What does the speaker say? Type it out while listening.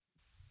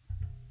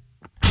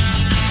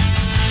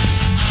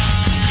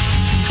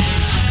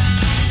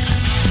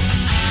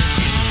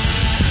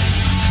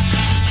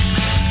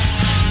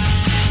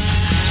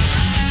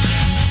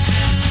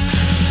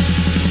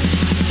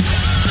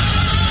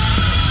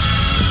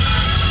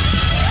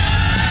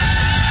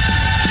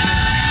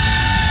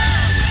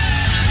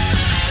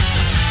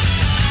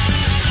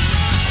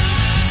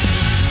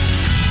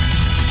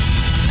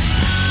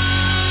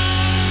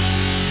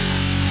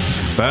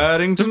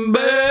Paddington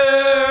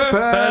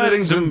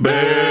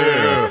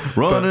Bear,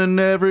 running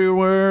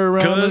everywhere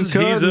around and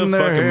cutting he's a their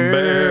fucking hair.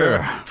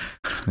 bear.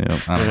 Yeah,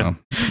 I don't know.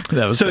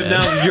 That was So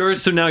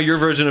bad. now your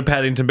version of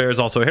Paddington Bear is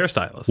also a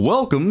hairstylist.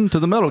 Welcome to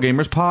the Metal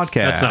Gamers Podcast.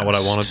 That's not what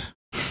I wanted.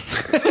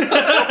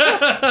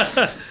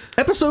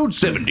 Episode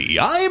 70.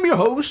 I am your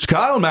host,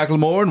 Kyle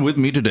McLemore, and with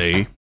me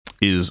today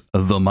is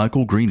the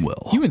Michael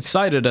Greenwell. You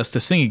incited us to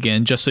sing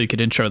again just so you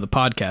could intro the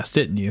podcast,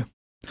 didn't you?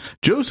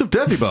 Joseph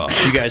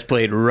Deffibaugh. You guys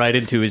played right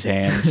into his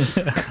hands.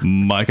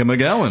 Micah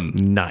McGowan.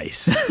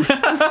 Nice.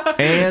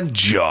 And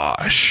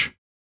Josh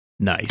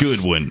Nice.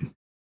 Goodwin.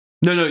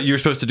 No, you were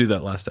supposed to do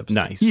that last episode.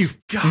 Nice.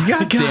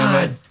 God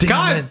damn it.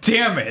 God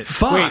damn it.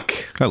 Fuck.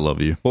 I love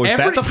you. Was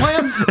that the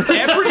plan?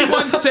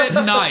 Everyone said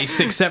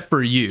nice except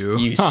for you.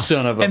 You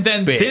son of a And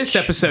then bitch. this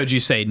episode you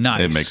say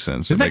nice. It makes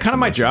sense. Isn't that kind of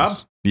my job?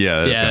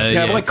 Yeah, that's kind of,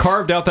 Yeah, I've like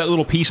carved out that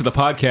little piece of the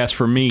podcast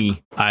for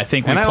me. I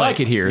think And I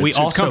like it here. We It's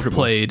also comfortable.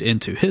 played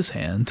into his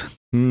hand.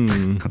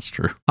 that's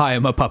true. I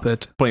am a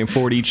puppet. Playing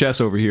 4D chess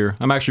over here.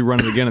 I'm actually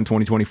running again in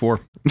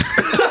 2024.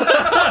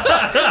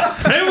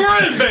 Hey,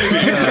 we're in,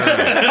 baby.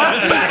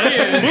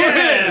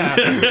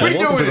 Well,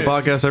 welcome to the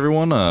podcast,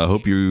 everyone.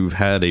 Hope you've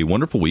had a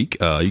wonderful week.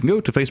 You can go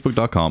to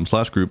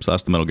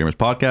facebook.com/group/the Metal Gamers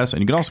Podcast,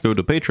 and you can also go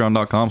to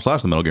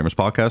patreon.com/the Metal Gamers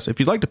Podcast if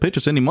you'd like to pitch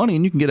us any money,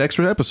 and you can get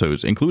extra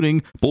episodes,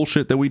 including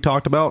bullshit that we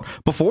talked about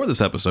before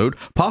this episode,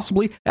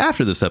 possibly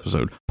after this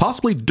episode,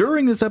 possibly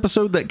during this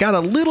episode that got a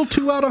little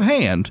too out of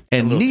hand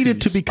and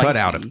needed to be cut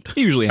out of it.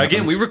 Usually happens.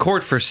 Again, we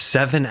record for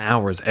 7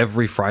 hours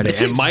every Friday,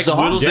 It's and Mike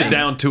whittles it exhausting.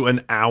 down to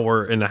an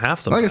hour and a half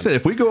sometimes. Like I said,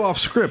 if we go off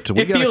script,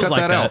 we It got to feels cut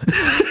like that out.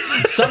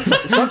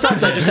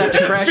 Sometimes I just have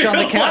to crash on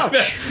the couch.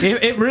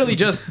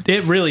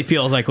 It really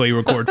feels like we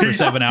record for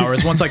 7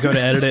 hours. Once I go to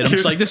edit it, I'm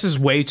just like, this is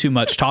way too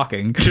much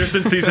talking.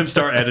 Kirsten sees him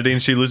start editing.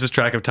 She loses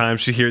track of time.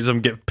 She hears him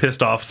get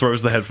pissed off,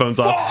 throws the headphones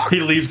off. He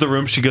leaves the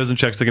room. She goes and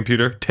checks the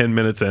computer. 10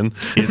 minutes in.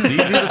 It's easy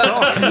to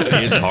talk.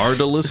 It's hard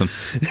to listen.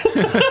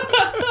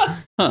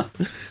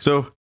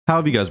 So, how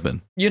have you guys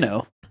been? You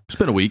know. It's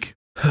been a week.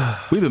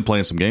 We've been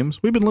playing some games.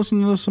 We've been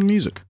listening to some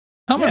music.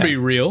 I'm going to be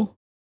real.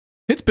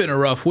 It's been a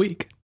rough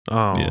week.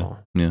 Oh.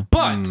 Yeah.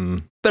 But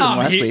Better than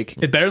last week.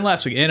 It's better than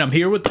last week. And I'm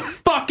here with the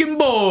fucking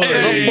boys.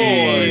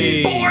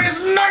 Hey.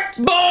 Boys night.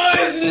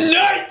 Boys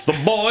night. The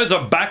boys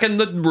are back in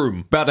the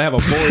room. about to have a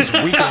boys'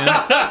 weekend.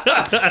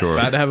 Sure.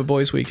 About to have a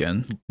boys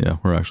weekend. Yeah,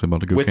 we're actually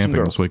about to go With some camping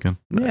girls. this weekend.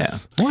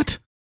 Nice. What?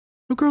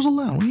 No girls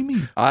allowed. What do you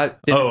mean? I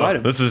didn't invite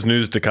him. This is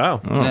news to Kyle.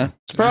 Yeah.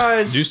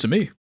 Surprise. Juice to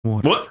me.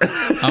 What?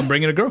 I'm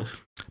bringing a girl.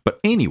 But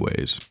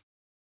anyways,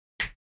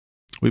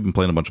 we've been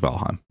playing a bunch of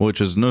Valheim, which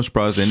is no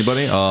surprise to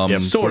anybody.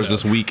 sort what is of.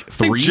 this week I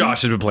think 3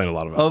 Josh has been playing a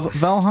lot of it. of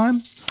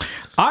Valheim?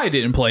 I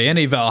didn't play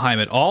any Valheim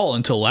at all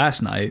until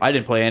last night. I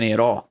didn't play any at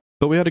all.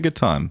 But we had a good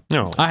time.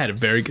 No. I had a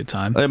very good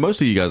time.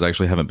 Most of you guys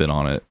actually haven't been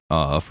on it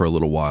for a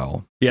little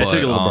while. Yeah, but,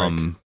 take a little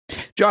break.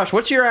 Josh,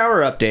 what's your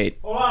hour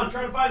update? Hold on, I'm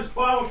trying to find this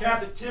bottle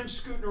cap that Tim's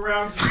scooting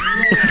around.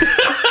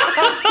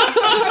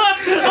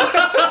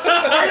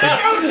 Where'd you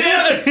go,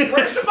 Tim?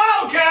 Where's the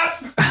bottle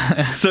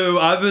cap? So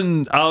I've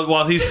been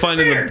while he's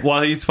finding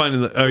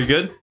the. Are you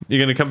good? You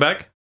gonna come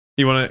back?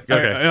 You want to?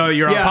 Okay. Oh,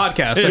 you're Yeah. on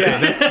podcast.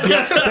 Okay,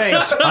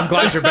 Thanks. I'm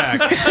glad you're back.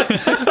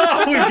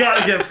 We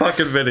gotta get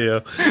fucking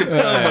video. Oh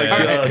my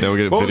god. Then we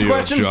get a What was the video of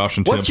question? Josh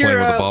and Tim playing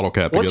with a bottle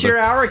cap What's together.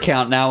 your hour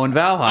count now in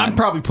Valheim? I'm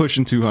probably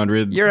pushing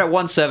 200. You're at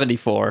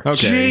 174. Okay.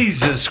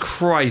 Jesus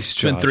Christ,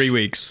 It's been Josh. 3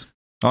 weeks.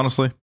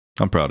 Honestly,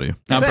 I'm proud of you.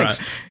 I'm Thanks.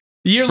 proud.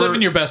 You're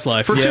living your best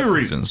life. For Yeah. 2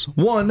 reasons.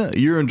 One,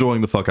 you're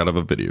enjoying the fuck out of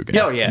a video game.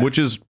 Hell yeah. Which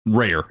is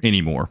rare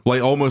anymore.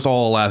 Like almost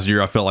all last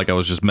year, I felt like I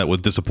was just met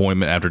with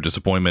disappointment after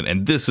disappointment,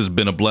 and this has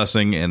been a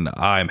blessing, and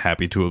I'm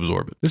happy to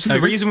absorb it. This is the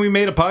reason we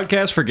made a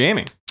podcast for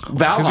gaming.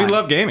 Because we Valheim.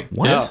 love gaming.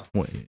 What? Yeah.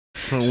 Wait.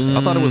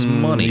 I thought it was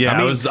money. Yeah, I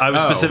mean, I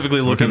was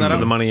specifically looking that for up?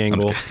 the money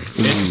angle.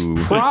 ooh,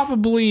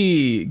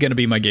 Probably going to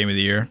be my game of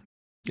the year.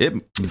 it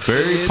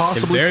very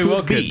possibly very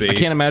well could be. I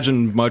can't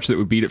imagine much that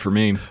would beat it for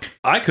me.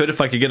 I could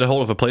if I could get a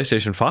hold of a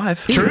PlayStation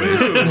 5.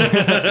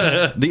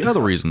 The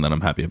other reason that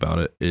I'm happy about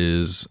it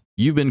is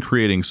you've been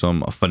creating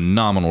some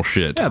phenomenal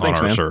shit Yeah, on thanks,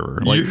 our man. server.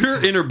 Like,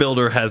 Your inner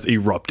builder has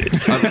erupted.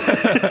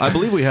 I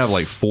believe we have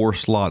like 4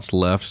 slots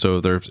left, so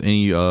if there's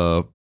any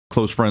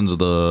close friends of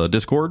the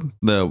Discord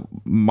that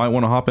might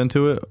want to hop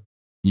into it,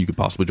 you could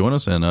possibly join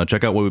us and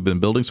check out what we've been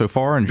building so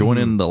far and join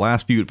in the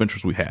last few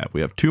adventures we have.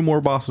 We have 2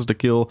 more bosses to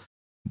kill,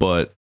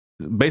 but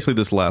basically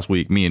this last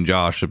week, me and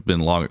Josh have been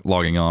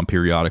logging on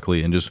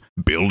periodically and just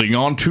building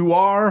onto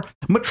our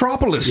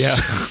metropolis.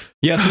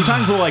 Yeah,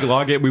 sometimes we'll like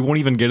log it. We won't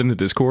even get in the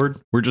Discord.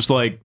 We're just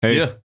like, hey,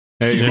 Yeah.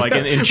 hey, like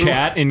in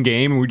chat, in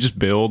game, and we just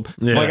build.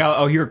 Yeah. Like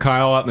I'll hear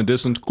Kyle out in the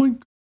distance,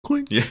 clink,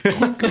 clink. Yeah.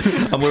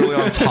 I'm literally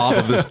on top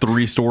of this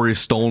 3-story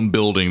stone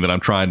building that I'm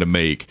trying to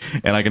make,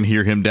 and I can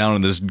hear him down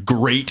in this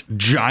great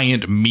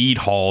giant mead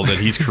hall that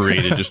he's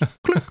created. Just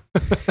clink.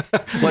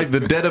 Like the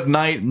dead of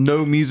night,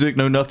 no music,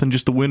 no nothing,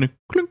 just the wind.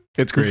 Clink.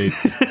 It's great.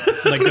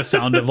 like the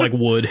sound of like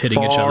wood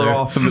hitting each other. Far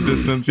off in the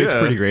distance. It's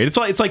pretty great. It's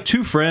like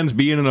two friends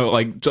being in a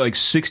like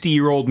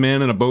 60-year-old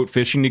men in a boat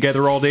fishing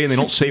together all day, and they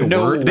don't say a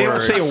word. They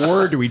don't say a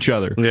word to each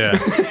other. Yeah.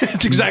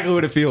 It's exactly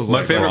what it feels My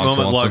like. favorite Ron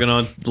moment Swanson. logging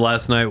on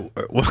last night.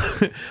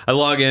 I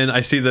log in.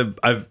 I see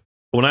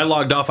when I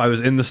logged off, I was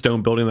in the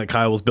stone building that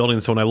Kyle was building.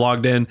 So when I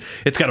logged in,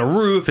 it's got a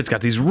roof, it's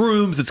got these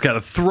rooms, it's got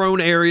a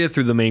throne area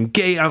through the main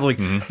gate. I'm like,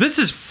 this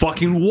is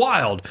fucking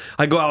wild.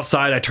 I go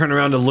outside, I turn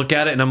around to look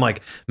at it, and I'm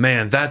like,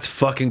 man, that's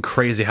fucking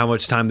crazy how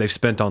much time they've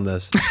spent on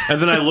this.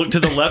 And then I looked to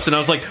the left, and I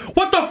was like,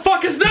 what the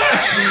fuck is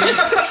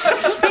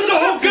that? There's a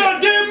whole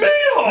goddamn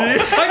meat hall.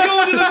 I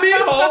go into the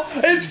meat hall,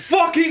 and it's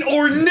fucking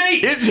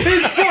ornate. It's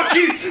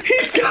fucking,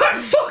 he's got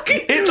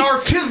fucking... It's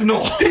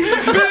artisanal.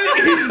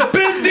 He's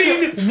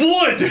bending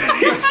wood.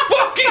 He's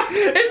fucking.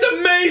 It's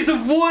a maze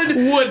of wood.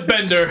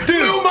 Woodbender.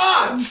 Dude, new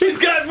mods. He's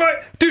got.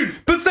 Dude,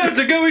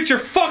 Bethesda, go eat your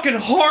fucking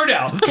heart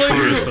out. Like,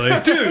 Seriously.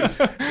 dude.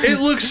 It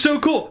looks so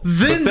cool.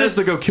 Then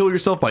Bethesda, go kill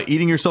yourself by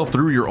eating yourself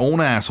through your own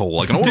asshole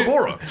like an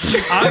Ouroboros.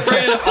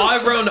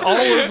 I ran all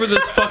over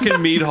this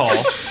fucking meat hall.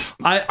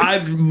 I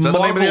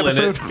marvel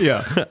in it.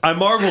 Yeah. I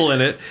marvel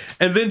in it,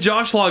 and then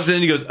Josh logs in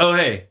and he goes, "Oh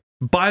hey."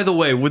 By the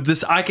way, with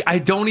this, I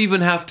don't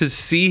even have to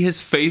see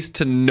his face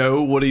to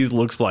know what he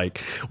looks like.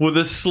 With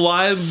a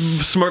sly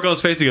smirk on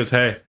his face, he goes,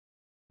 "Hey,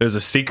 there's a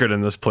secret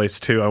in this place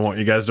too. I want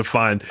you guys to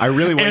find." I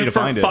really want you to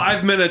find it. And for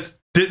 5 minutes,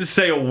 didn't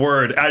say a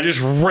word. I just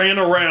ran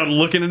around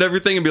looking at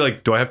everything and be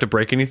like, "Do I have to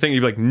break anything?"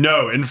 You'd be like,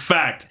 "No. In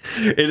fact,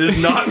 it is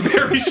not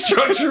very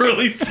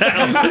structurally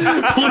sound.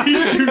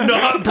 Please do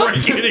not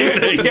break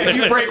anything." Yeah,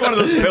 you break one of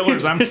those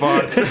pillars, I'm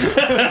fucked.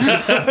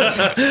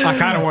 I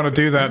kind of want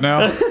to do that now.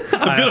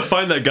 I'm gonna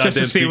find that goddamn just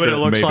to see what it secret.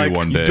 looks Maybe like.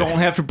 one day. You don't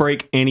have to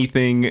break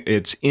anything.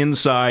 It's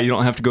inside. You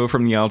don't have to go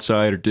from the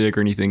outside or dig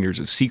or anything. There's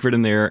a secret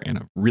in there, and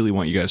I really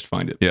want you guys to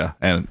find it. Yeah,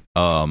 and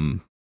not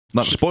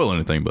to spoil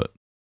anything, but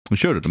he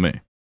showed it to me,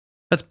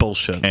 That's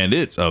bullshit. and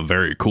it's a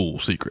very cool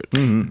secret.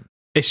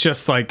 It's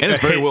just like And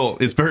it's very well.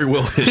 It's very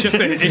well. It's just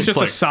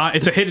like, a sign.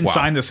 It's a hidden wow.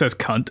 sign that says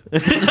 "cunt."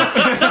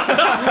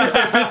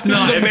 It's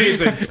not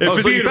amazing. If It's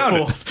it's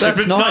beautiful. That's if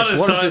it's nice. not a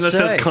What does sign it that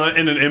says say? "cunt"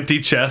 in an empty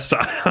chest,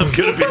 I'm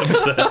gonna be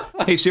upset.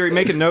 Hey Siri,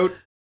 make a note.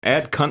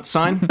 Add cunt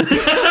sign.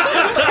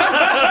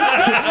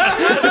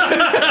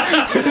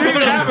 You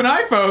even have an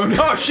iPhone.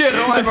 Oh shit! I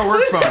don't have my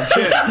work phone.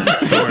 Shit.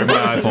 Don't worry,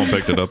 my iPhone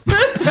picked it up.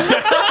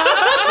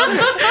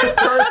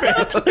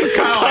 Perfect.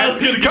 Kyle's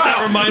gonna get that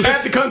reminder.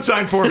 Add the cunt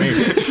sign for me.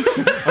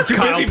 I'm too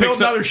Kyle busy picks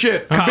building up- other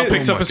shit. Kyle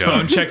picks Oh up my his God.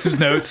 phone, checks his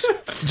notes,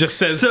 just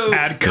says So-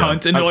 "add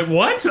cunt," and you're like,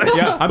 "What?"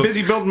 Yeah, I'm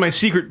busy building my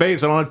secret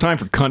base. I don't have time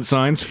for cunt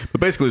signs.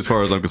 But basically, as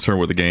far as I'm concerned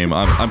with the game,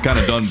 I'm kind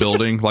of done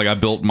building. Like I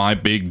built my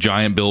big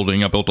giant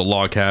building. I built a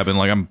log cabin.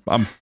 Like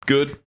I'm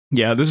good.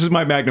 Yeah, this is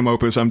my magnum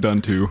opus. I'm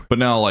done too. But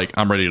now, like,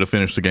 I'm ready to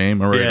finish the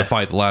game. I'm ready Yeah. to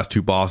fight the last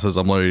two bosses.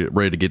 I'm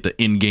ready to get the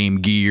in-game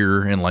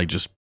gear and like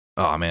just.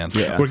 Oh man,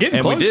 Yeah. We're getting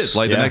and close. we did.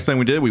 Like Yeah. the next thing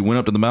we did, we went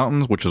up to the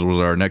mountains, which was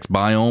our next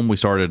biome. We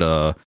started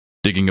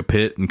digging a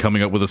pit and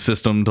coming up with a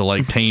system to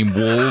like tame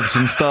wolves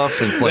and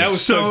stuff. It's like That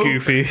was so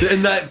goofy.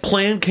 And that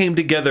plan came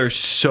together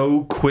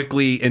so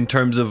quickly in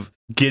terms of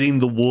getting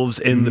the wolves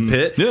in the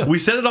pit. Yeah. We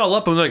set it all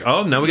up and we're like,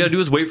 oh, now we got to do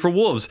is wait for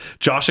wolves.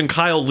 Josh and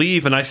Kyle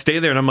leave and I stay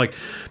there and I'm like,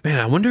 man,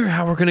 I wonder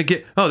how we're going to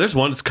get. Oh, there's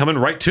one that's coming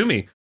right to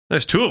me.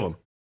 There's two of them.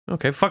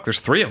 Okay, fuck, there's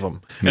three of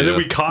them. And then Yeah.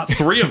 we caught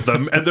three of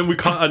them and then we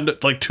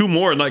caught like two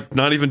more and like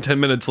not even 10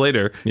 minutes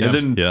later. Yeah. And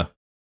then yeah.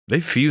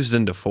 they fused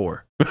into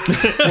four.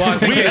 Well, I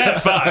think We they,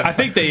 had five. I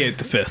think they ate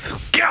the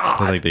fifth.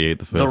 God. I think they ate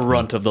the fifth. The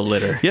runt of the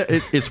litter. Yeah,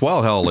 it's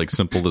wild how like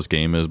simple this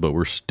game is, but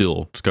we're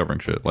still discovering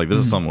shit. Like this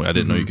is something I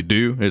didn't know you could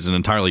do. It's an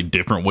entirely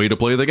different way to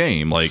play the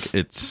game. Like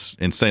it's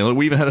insane. Like,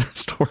 we even had a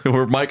story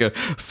where Micah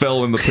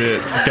fell in the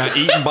pit, got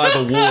eaten by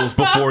the wolves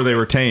before they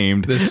were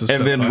tamed, This was and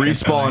so then fucking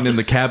respawned funny. in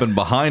the cabin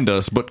behind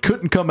us, but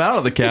couldn't come out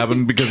of the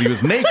cabin because he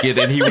was naked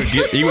and he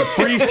would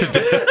freeze to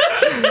death.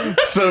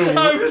 So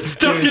I was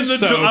stuck in the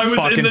so door. I was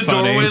in fucking the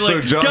doorway funny.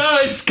 like, So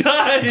Josh-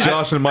 guys.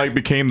 Josh and Mike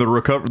became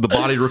the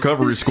body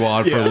recovery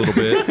squad for a little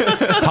bit.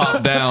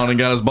 Popped down and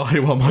got his body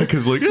while Mike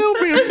is like,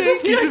 "Help me, I'm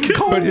naked and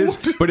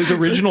cold." But his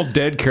original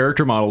dead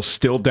character model's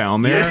still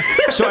down there.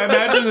 So I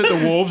imagine that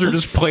the wolves are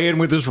just playing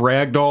with his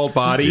ragdoll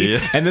body,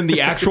 Yeah. and then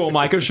the actual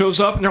Micah shows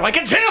up, and they're like,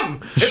 "It's him!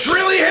 It's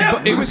really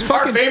him! It was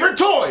fucking. Favorite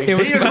toy! It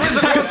was, He is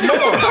risen once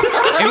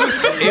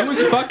more!" it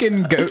was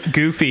fucking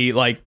goofy,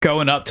 like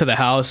going up to the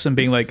house and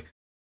being like,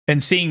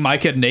 and seeing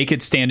Micah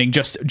naked standing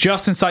just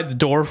inside the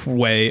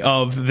doorway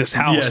of this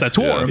house Yes, that's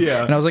warm.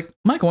 yeah. And I was like,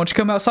 Micah, why don't you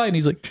come outside? And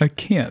he's like, I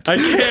can't. I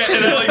can't.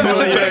 And I like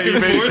moved back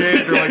and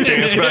forth. like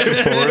dance back and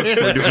forth.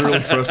 Like he's really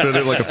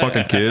frustrated, like a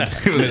fucking kid.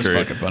 It was It's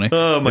great. fucking funny.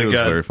 Oh my It was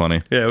god. very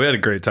funny. Yeah, we had a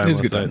great time It was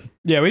a last good night. time.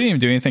 Yeah, we didn't even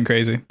do anything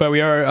crazy, but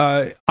we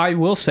are. I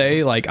will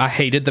say, like, I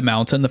hated the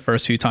mountain the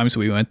first few times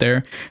we went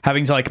there,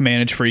 having to like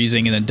manage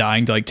freezing and then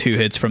dying to like 2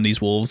 hits from these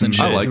wolves and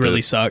shit. I liked It really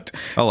it. sucked.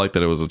 I like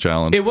that it was a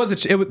challenge. It was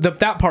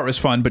that part was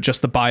fun, but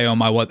just the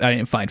biome I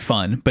didn't find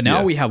fun. But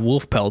now we have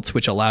wolf pelts,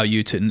 which allow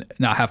you to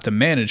not have to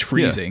manage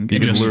freezing. You and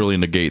can just literally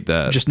negate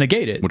that, just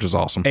negate it, which is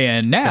awesome.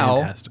 And now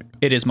Fantastic.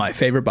 it is my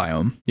favorite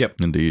biome.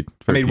 Yep. Indeed. I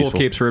Very made wolf peaceful.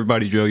 capes for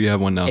everybody, Joe. You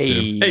have one now,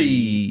 too.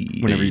 Hey.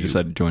 Whenever you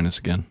decide to join us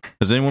again.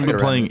 Has anyone been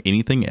Around. playing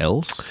anything else?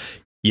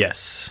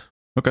 Yes.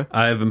 Okay.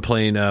 I've been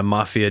playing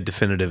Mafia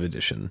Definitive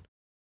Edition.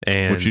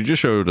 And Which you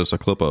just showed us a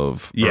clip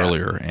of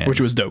earlier. And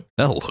Which was dope.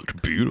 that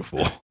looked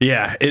beautiful.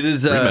 yeah, it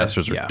is.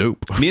 Remasters are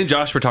dope. Me and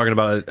Josh were talking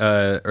about it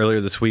earlier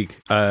this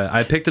week.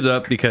 I picked it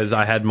up because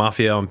I had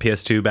Mafia on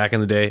PS2 back in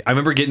the day. I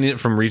remember getting it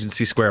from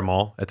Regency Square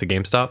Mall at the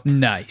GameStop.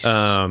 Nice.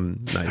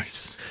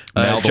 Nice.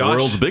 Now the Josh-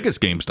 world's biggest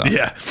GameStop.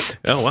 Yeah.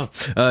 Oh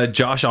wow.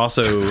 Josh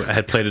also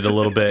had played it a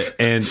little bit,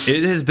 and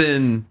it has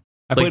been.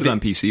 I Like played the- it on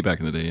PC back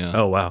in the day, yeah.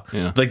 Oh wow.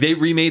 Yeah. Like they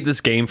remade this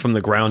game from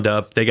the ground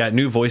up. They got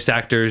new voice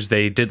actors.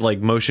 They did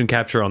like motion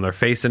capture on their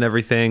face and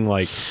everything.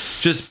 Like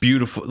just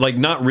beautiful. Like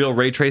not real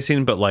ray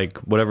tracing, but like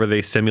whatever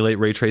they simulate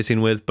ray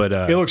tracing with. But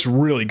it looks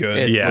really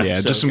good. yeah.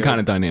 Yeah, just some kind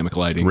of dynamic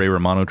lighting. Ray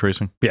Romano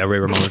tracing. Yeah, Ray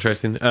Romano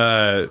tracing.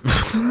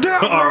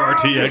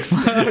 RRTX.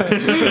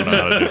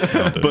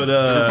 But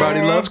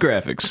Everybody loves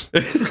graphics.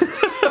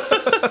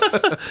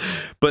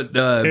 but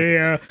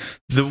Yeah.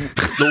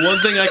 the one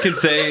thing I can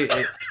say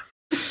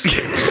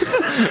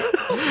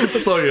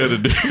That's all you had to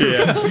do.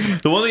 yeah.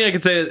 The one thing I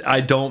can say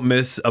I don't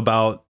miss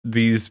about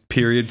these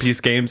period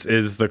piece games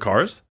is the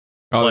cars.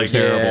 Oh, Like,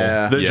 they're terrible.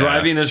 yeah. The Yeah.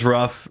 driving is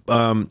rough.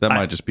 That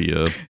might just be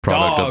a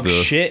product Dog of the.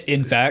 shit,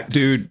 in fact.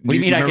 Dude, What do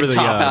you mean I remember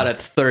can the, top out at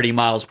 30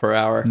 miles per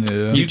hour?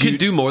 Yeah. you can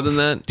do more than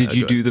that. Did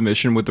you do the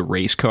mission with the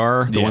race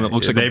car? The one that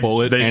looks like they- a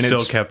bullet? they and still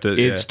it's- kept it,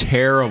 It's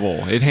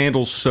terrible. It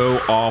handles so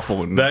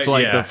awful. And That- it's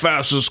like yeah. the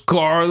fastest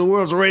car in the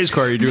world's a race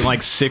car. You're doing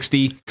like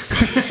 60.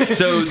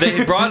 So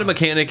they brought a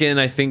mechanic in,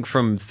 I think,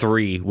 from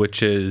 3,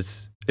 which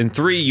is in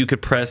 3 you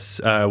could press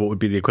what would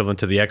be the equivalent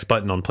to the X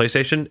button on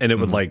PlayStation, and it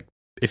would like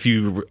if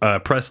you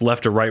press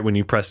left or right when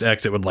you pressed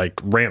X, it would like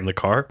ram the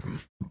car.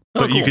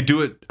 But you cool. could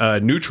do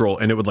it neutral,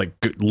 and it would like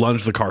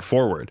lunge the car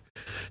forward.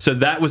 So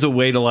that was a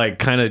way to like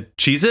kind of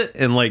cheese it,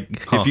 and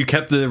like if you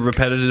kept the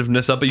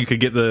repetitiveness up, you could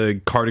get the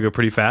car to go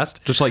pretty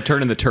fast. Just like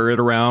turning the turret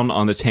around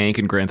on the tank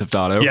in Grand Theft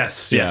Auto.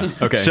 Yes.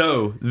 Okay.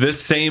 So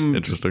this same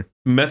Interesting.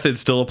 method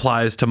still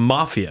applies to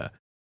Mafia.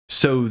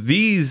 So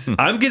these,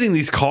 I'm getting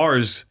these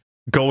cars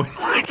going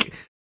like,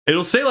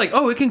 it'll say like,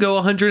 oh, it can go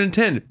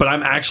 110, but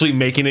I'm actually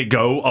making it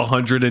go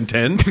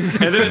 110. And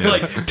then it's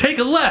like, take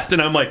a left.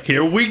 And I'm like,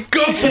 here we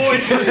go,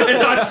 boys. And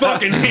I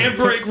fucking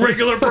handbrake,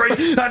 regular brake.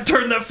 I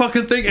turn that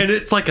fucking thing. And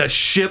it's like a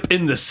ship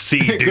in the sea,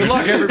 dude. Good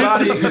luck,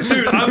 everybody.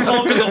 Dude, I'm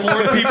honking the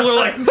horn. People are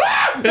like,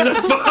 ah! And then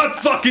I'm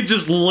fucking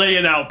just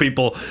laying out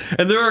people.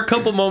 And there are a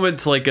couple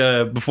moments like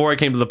before I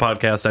came to the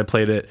podcast, I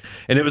played it,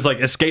 and it was like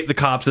escape the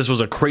cops. This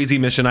was a crazy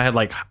mission. I had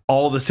like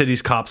all the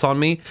city's cops on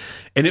me,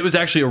 and it was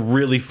actually a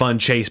really fun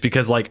chase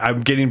because like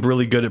I'm getting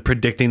really good at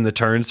predicting the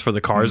turns for the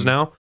cars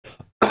now.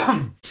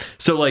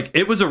 So like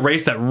it was a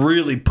race that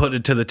really put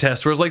it to the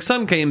test. Whereas like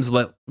some games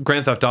like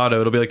Grand Theft Auto,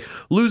 it'll be like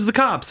lose the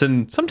cops,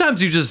 and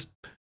sometimes you just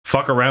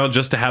fuck around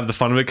just to have the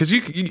fun of it because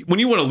you when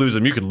you want to lose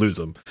them, you can lose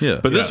them. Yeah.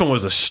 But this one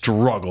was a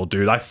struggle,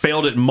 dude. I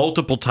failed it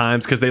multiple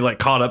times because they like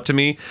caught up to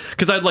me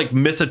because I'd like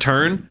miss a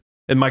turn.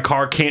 And my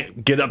car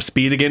can't get up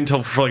speed again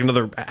until for like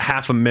another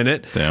half a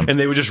minute. Damn. And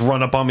they would just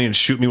run up on me and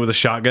shoot me with a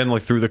shotgun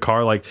like through the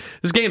car. Like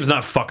this game is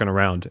not fucking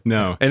around.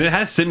 No. And it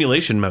has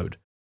simulation mode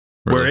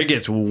where Really? it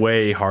gets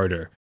way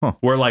harder. Huh.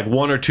 Where like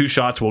 1 or 2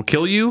 shots will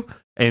kill you,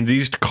 and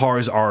these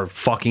cars are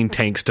fucking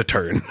tanks to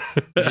turn.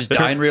 You just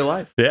die in real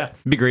life. Yeah. It'd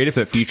be great if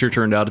that feature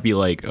turned out to be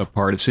like a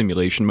part of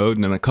simulation mode,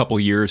 and in a couple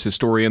years,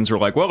 historians are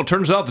like, well, it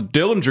turns out the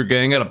Dillinger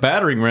gang had a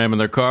battering ram in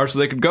their car so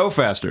they could go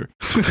faster.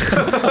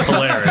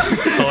 Hilarious.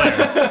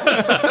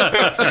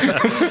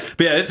 But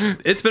yeah,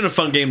 it's been a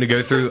fun game to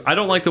go through. I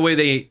don't like the way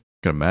they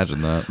Can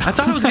imagine that. I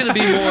thought it was going to be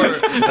more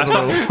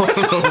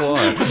I don't know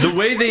why. the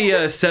way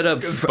they set up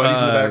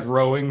Buddies in the back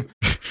rowing.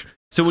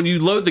 So when you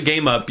load the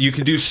game up, you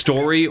can do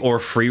story or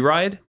free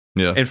ride,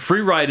 Yeah. and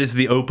free ride is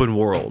the open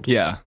world.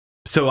 Yeah.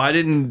 So I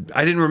didn't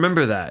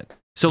remember that.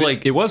 So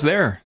like It was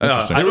there.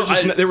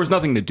 Interesting. There was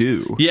nothing to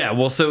do. yeah,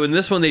 well, so in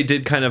this one they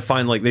did kind of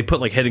find like they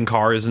put like hidden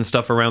cars and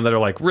stuff around that are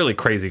like really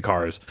crazy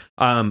cars.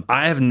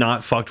 I have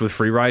not fucked with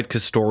free ride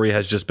because story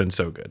has just been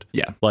so good.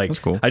 Yeah. Like That's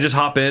cool. I just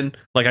hop in,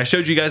 like I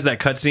showed you guys that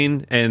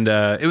cutscene, and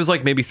it was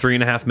like maybe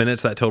 3.5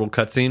 minutes that total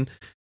cutscene.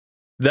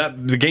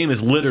 That the game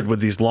is littered with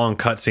these long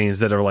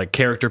cutscenes that are like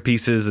character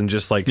pieces and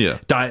just like Yeah.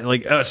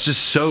 it's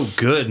just so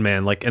good,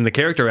 man. Like, and the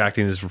character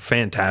acting is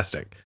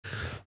fantastic.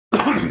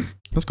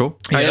 That's cool.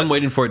 I am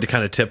waiting for it to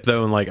kind of tip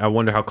though, and like I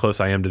wonder how close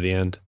I am to the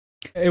end.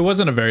 It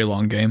wasn't a very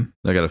long game.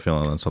 I got a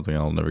feeling that's something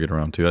I'll never get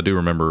around to. I do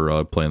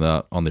remember playing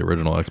that on the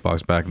original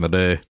Xbox back in the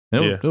day.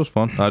 It was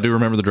fun. I do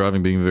remember the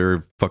driving being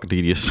very fucking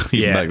tedious. Even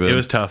Yeah, back then. it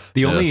was tough.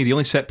 The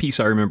only set piece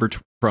I remember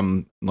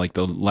from like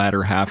the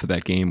latter half of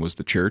that game was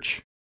the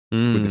church.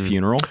 with the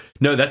funeral.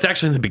 No, that's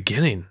actually in the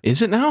beginning.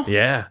 Is it now?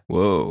 Yeah.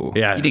 Whoa.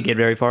 Yeah. You didn't get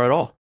very far at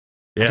all.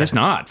 Yeah. I guess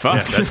not. Fuck.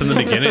 Yeah, that's in the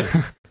beginning.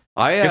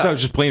 I guess I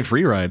was just playing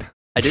free ride.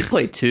 I did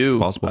play 2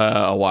 possible.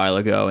 a while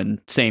ago,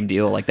 and same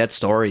deal. Like that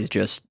story is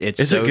just it's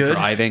Is so it good?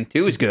 driving.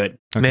 2 is good.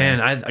 Okay.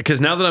 Man, because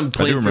now that I'm I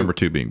playing do remember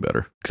 2 being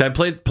better. because I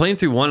playing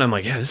through 1, I'm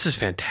like, yeah, this is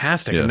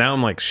fantastic. Yeah. And now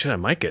I'm like, shit, I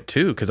might get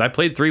 2 because I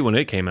played 3 when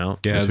it came out.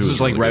 Yeah, Yeah, this two is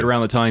was like really right good.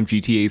 around the time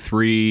GTA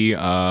 3. You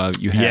had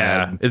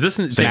Yeah. Is this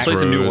take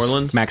place in New Rose.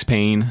 Orleans? Max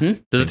Payne. Does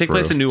it Saints take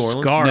place Row. in New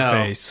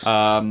Orleans? Scarface.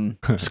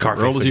 No,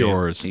 Scarface, World the is game.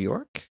 yours. New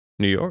York.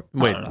 New York?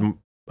 Wait, don't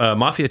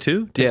Mafia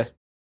 2? Yeah.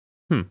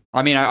 Hmm.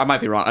 I mean, I might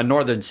be wrong. A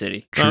northern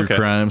city. True Okay.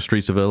 Crime,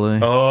 Streets of LA.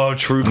 Oh,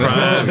 True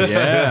Crime.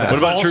 yeah. What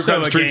about True Also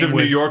Crime a Streets game of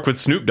New with- York with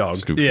Snoop Dogg?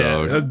 Snoop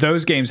Yeah, Dogg.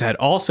 those games had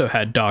also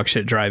had dog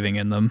shit driving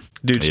in them.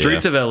 Dude, Yeah.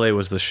 Streets of LA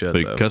was the shit, But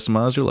you though.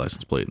 customize your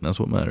license plate, and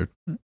that's what mattered.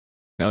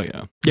 Hell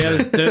yeah. Yeah,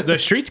 the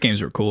Streets games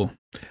were cool.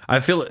 I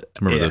feel I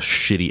remember yeah. those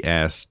shitty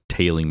ass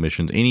tailing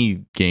missions.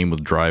 Any game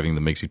with driving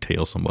that makes you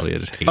tail somebody, I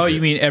just hate Oh, it.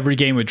 you mean every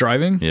game with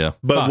driving? Yeah.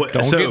 But Fuck, what,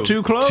 Don't so, get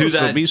too close. to It'll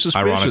that. be suspicious.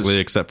 Ironically,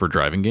 except for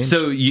driving games.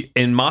 So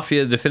in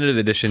Mafia Definitive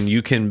Edition,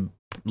 you can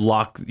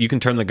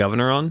turn the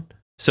governor on.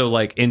 So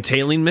like in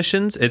tailing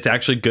missions, it's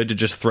actually good to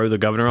just throw the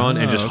governor on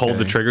and just hold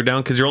the okay. trigger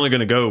down because you're only going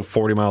to go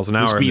 40 miles an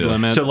The hour. speed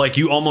limit. So like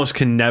you almost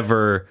can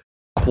never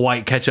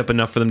quite catch up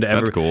enough for them to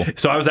ever. That's cool.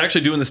 So I was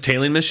actually doing this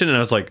tailing mission and I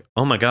was like,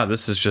 oh my god,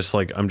 this is just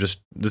like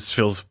this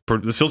feels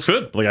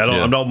good. Like I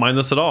don't mind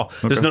this at all.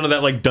 There's none of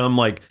that like dumb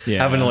like Yeah.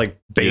 having to like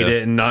bait Yeah.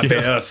 it and not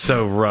bait. Oh, it's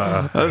so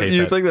rough. I hate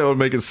You'd that. think that would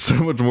make it so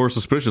much more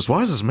suspicious.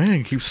 Why is this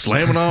man keep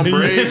slamming on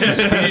brakes and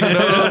speeding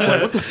up?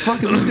 Like, what the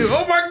fuck is he doing?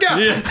 Oh my god!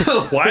 Yeah.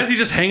 Why is he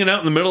just hanging out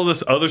in the middle of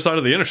this other side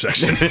of the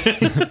intersection?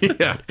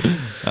 Yeah,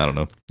 I don't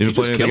know. You just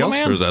play anything kill a else,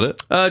 man? or is that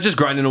it? Just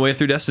grinding away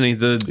through Destiny.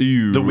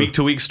 Ew. The week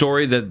to week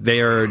story that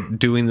they are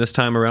doing this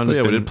time around. has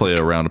Yeah, we been- did play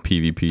a round of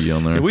PvP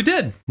on there. Yeah, we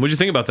did. What'd you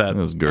think about that? That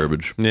was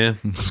garbage. Yeah,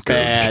 It's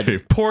Bad.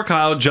 garbage. poor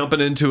Kyle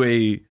jumping into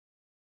a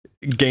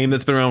game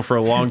that's been around for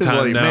a long It's time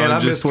like, now. man, and I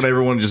just, miss when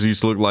everyone just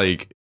used to look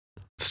like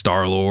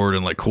Star-Lord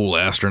and like cool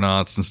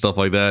astronauts and stuff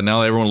like that.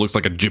 Now everyone looks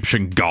like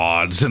Egyptian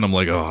gods, and I'm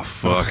like, oh,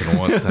 fucking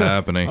what's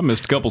happening? I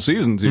missed a couple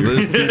seasons here.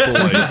 There's people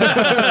like,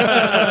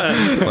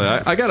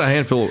 I got a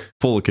handful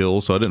full of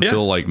kills, so I didn't Yeah.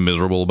 feel like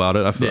miserable about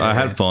it. Yeah. I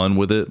had fun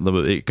with it.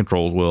 It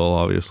controls well,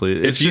 obviously.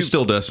 It's If you- just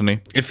still Destiny.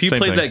 if you Same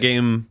played thing. that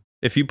game,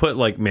 if you put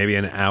like maybe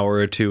an hour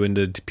or two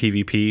into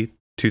PvP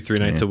 2-3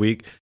 nights Yeah. a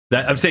week,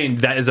 that I'm saying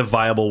that is a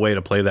viable way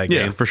to play that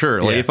Yeah, game. for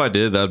sure. Like Yeah. if I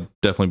did, that'd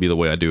definitely be the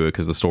way I do it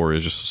because the story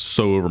is just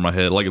so over my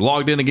head. Like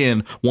logged in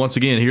again, once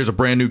again, here's a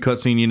brand new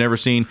cutscene you never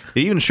seen. It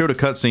even showed a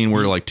cutscene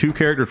where like 2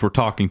 characters were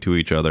talking to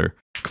each other,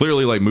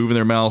 clearly like moving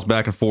their mouths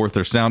back and forth,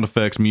 their sound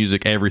effects,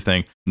 music,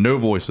 everything, no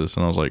voices,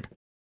 and I was like,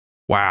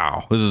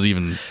 wow, this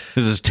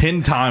is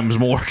 10 times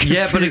more.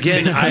 Yeah, but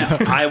confusing.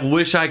 again, I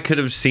wish I could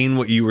have seen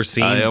what you were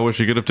seeing. I wish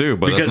you could have too,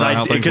 but because that's not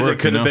how things because work,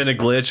 it could you have know? been a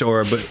glitch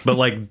or but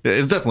like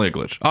It's definitely a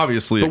glitch.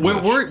 Obviously, but a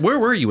glitch. where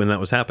were you when that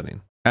was happening?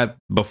 At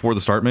before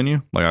the start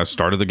menu, like I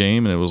started the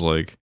game and it was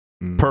like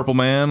purple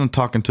man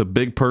talking to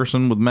big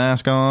person with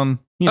mask on.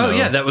 You know.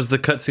 Yeah, that was the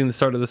cutscene at the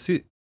start of the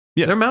season.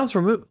 Yeah. Their mouths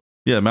were moving.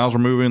 Yeah, mouths were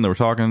moving. They were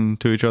talking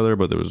to each other,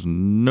 but there was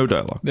no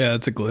dialogue. Yeah,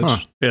 it's a glitch.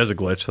 Huh. It was a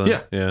glitch then.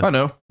 Yeah, I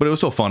know, but it was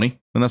still funny,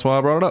 and that's why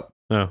I brought it up.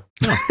 Oh.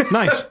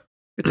 Nice.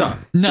 Good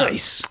time.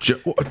 Nice.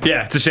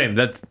 Yeah, it's a shame.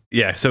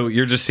 So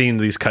you're just seeing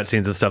these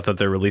cutscenes and stuff that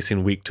they're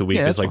releasing week to week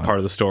Yeah, as that's like fine. part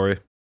of the story.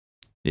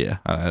 Yeah,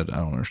 I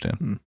don't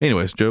understand.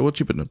 Anyways, Joe, what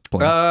you been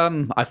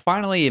playing? I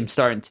finally am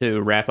starting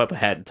to wrap up A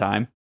Hat in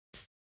Time.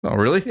 Oh,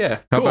 really? Yeah.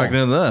 How back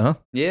into that, huh?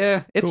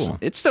 Yeah, Cool.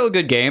 it's still a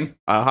good game.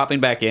 Hopping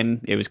back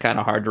in, it was kind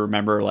of hard to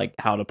remember like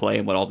how to play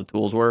and what all the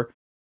tools were.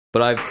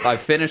 But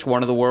I've finished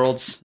one of the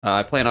worlds.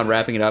 I plan on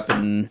wrapping it up,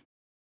 and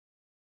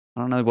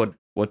I don't know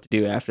what to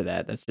do after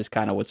that. That's just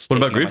kind of what's. What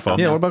about taking up my Greedfall? time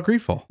Yeah, now. what about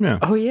Greedfall?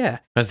 Oh yeah,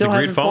 Has still the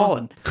hasn't Greed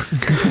fallen.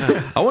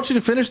 I want you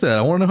to finish that.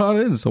 I want to know how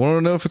it is. I want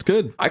to know if it's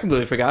good. I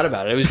completely forgot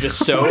about it. It was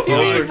just so.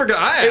 You forgot.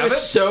 I It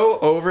was so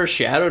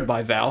overshadowed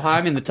by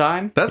Valheim in the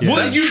time. That's What?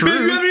 that's You true.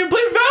 haven't even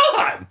played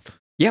Valheim.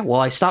 Yeah,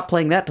 well, I stopped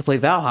playing that to play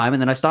Valheim,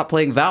 and then I stopped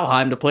playing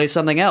Valheim to play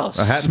something else.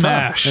 A Hat in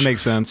Time. Smash. That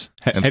makes sense.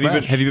 And Have you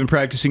been Smash. Have you been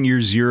practicing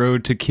your 0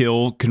 to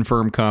kill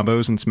confirmed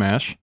combos in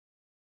Smash?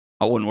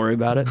 I wouldn't worry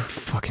about it.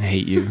 Fucking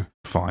hate you.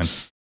 Fine.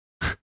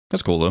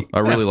 That's cool though. I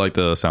really like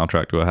the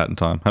soundtrack to A Hat in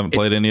Time. Haven't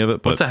played any of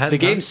it, but What's that? Hat The in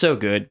Time? game's so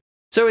good.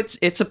 So it's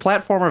a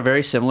platformer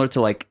very similar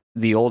to like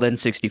the old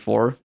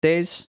N64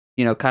 days.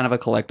 You know, kind of a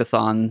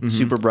collectathon,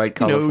 super bright,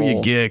 you know, colorful.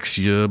 your Gex,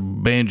 your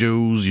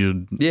banjos, your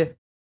Yeah,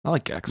 I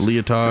like Gex.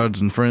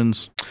 leotards and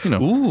friends. You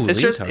know, Ooh, it's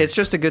leotard.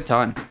 just a good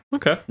time.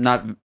 Okay.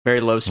 Not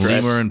very low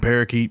stress. lemur and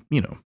parakeet.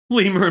 You know,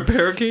 Lemur and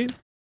parakeet.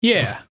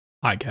 Yeah,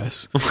 I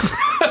guess.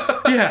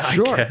 Yeah,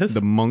 Sure. I guess.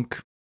 The monk.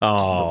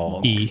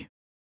 Oh, E.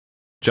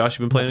 Josh,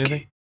 you been playing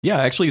anything? Yeah,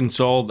 I actually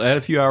installed. I had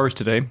a few hours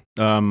today.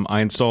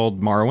 I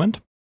installed Morrowind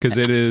because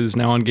it is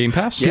now on Game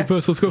Pass. Yeah.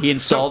 Let's go. He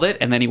installed it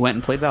and then he went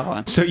and played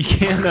Valheim. So you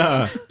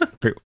can.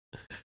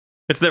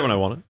 It's there when I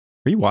want it.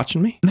 Are you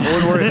watching me? I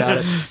wouldn't worry about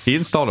it. He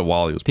installed it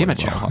while he was Damn playing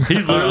it, Joe. Valheim.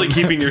 He's literally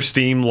keeping your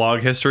Steam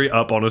log history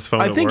up on his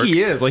phone. I think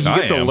he is. Like, he I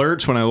gets am.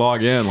 alerts when I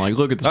log in. Like,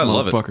 look at this I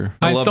love it. motherfucker.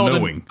 I love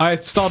knowing. I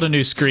installed a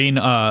new screen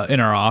in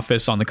our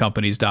office on the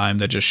company's dime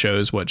that just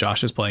shows what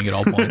Josh is playing at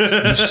all points.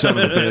 You son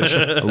of a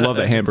bitch. I love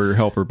that hamburger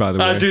helper, by the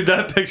way. Dude,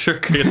 that picture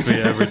gets me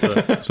every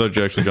time. So did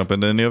you actually jump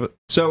into any of it?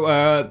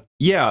 So,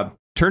 yeah.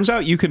 Turns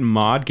out you can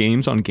mod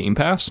games on Game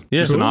Pass. Yeah.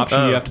 Just an Cool.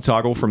 option you have to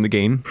toggle from the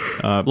game.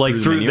 Like the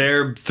through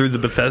menu. through the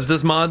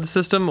Bethesda's mod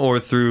system, or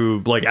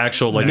through like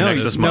actual like No,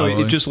 Nexus no, mods?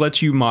 it just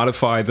lets you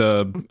modify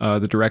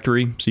the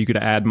directory, so you could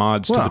add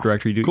mods to the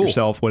directory, do it cool.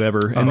 yourself,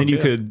 whatever, and then you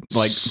could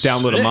like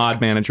download a Sick.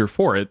 mod manager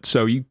for it.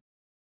 So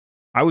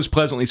I was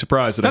pleasantly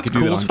surprised that That's I could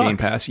do cool that as on Game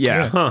fuck. Pass.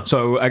 Yeah. Huh.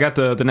 So I got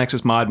the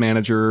Nexus mod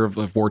manager of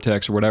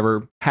Vortex or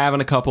whatever,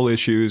 having a couple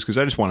issues because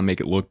I just want to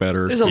make it look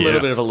better. There's a little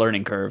bit of a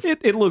learning curve.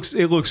 It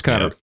looks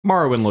kind of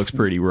Morrowind looks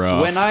pretty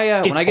rough. When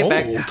I get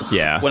back,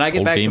 yeah. when I get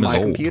Old back to game is my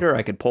old. computer,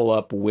 I could pull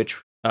up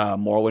which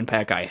Morrowind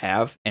pack I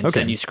have and Okay.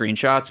 send you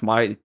screenshots.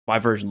 My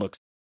version looks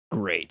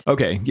great.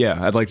 Okay,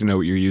 yeah, I'd like to know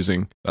what you're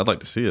using. I'd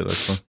like to see it,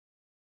 actually.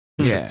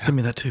 Yeah. Send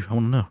me that too. I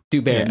want to know.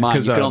 Do bear Yeah, in mind,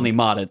 'cause, you can only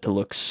mod it to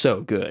look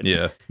so good.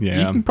 Yeah. You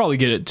Yeah. can probably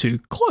get it to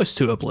close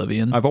to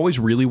Oblivion. I've always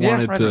really Yeah,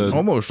 wanted right to. on.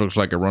 Almost looks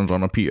like it runs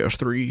on a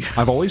PS3.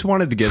 I've always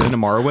wanted to get into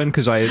Morrowind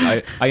because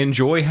I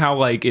enjoy how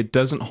like it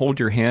doesn't hold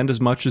your hand as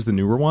much as the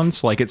newer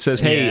ones. Like it says,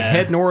 "Hey, Yeah.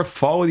 head north,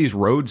 follow these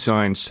road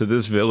signs to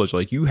this village."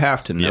 Like you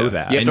have to know Yeah.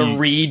 that. You have And to you-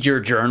 read your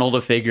journal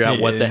to figure out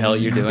what the hell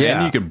you're doing.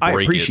 yeah, and you can I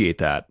break appreciate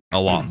that. A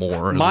lot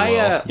more as My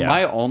well. Yeah.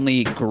 my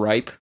only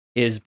gripe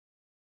is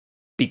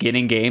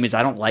beginning game is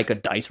I don't like a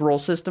dice roll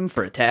system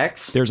for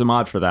attacks. There's a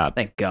mod for that.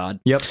 Thank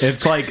God. Yep,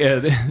 it's like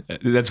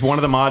that's one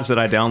of the mods that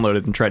I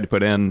downloaded and tried to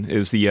put in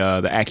is the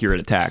accurate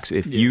attacks.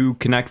 If you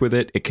connect with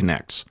it, it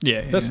connects.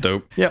 yeah, That's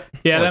dope. Yep.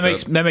 yeah. I that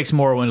like makes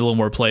Morrowind a little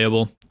more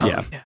playable.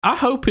 Yeah. I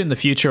hope in the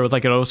future with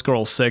like an Elder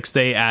Scrolls 6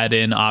 they add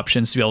in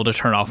options to be able to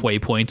turn off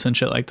waypoints and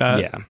shit like that.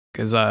 Yeah.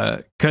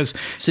 Because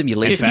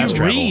Simulation. if fast you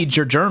travel. read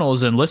your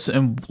journals and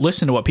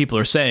listen to what people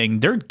are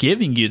saying, they're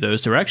giving you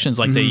those directions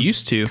like they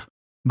used to,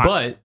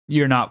 but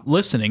you're not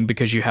listening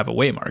because you have a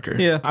way marker.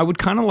 Yeah. I would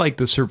kind of like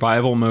the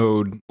survival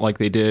mode like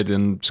they did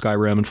in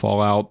Skyrim and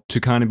Fallout to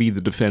kind of be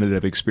the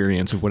definitive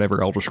experience of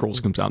whatever Elder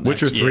Scrolls comes out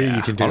next. Witcher 3, Yeah.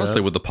 you can do Honestly,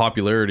 that. with the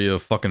popularity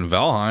of fucking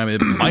Valheim,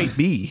 it might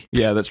be.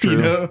 Yeah, that's true.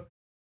 You know?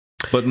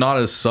 But not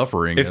as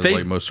suffering If as they-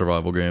 like most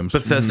survival games.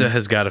 Bethesda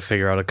has got to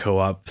figure out a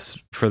co-op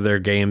for their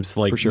games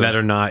like For sure. that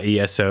are not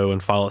ESO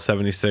and Fallout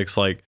 76.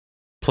 Like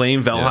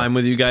playing Valheim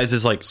with you guys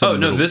is like, Some oh no,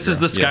 middle this is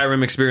the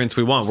ground. Skyrim experience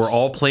we want. We're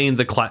all playing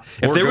the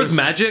If Or there was Ghost-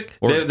 magic,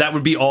 or- that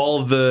would be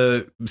all of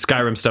the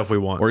Skyrim stuff we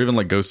want. Or even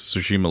like Ghost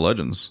of Tsushima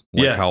Legends.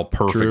 Like Yeah. how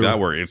perfect True. that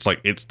were. It's like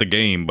it's the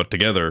game, but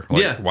together.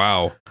 Like, Yeah.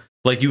 wow.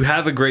 Like you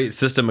have a great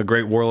system, a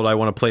great world I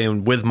want to play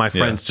in with my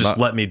friends. Just not-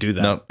 let me do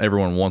that. Not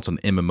everyone wants an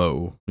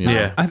MMO. you know?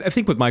 Yeah. I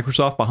think with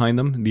Microsoft behind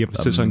them, the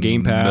emphasis on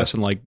Game Pass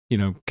and like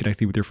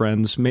connecting with your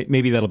friends,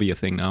 maybe that'll be a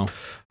thing now.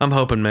 I'm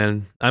hoping,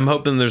 man. I'm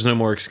hoping there's no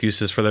more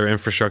excuses for their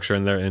infrastructure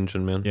and their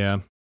engine, man. Yeah.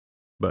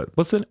 But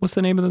What's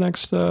the name of the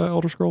next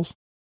Elder Scrolls?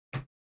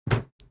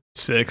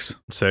 6.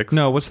 6?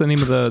 No, what's the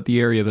name of the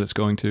area that it's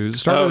going to? Does it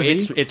start Oh, with a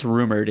V? it's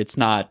rumored. It's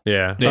not.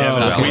 Yeah. Yeah, it's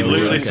not we gonna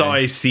literally work. saw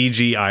a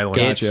CG island.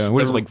 Yeah. Gotcha. it's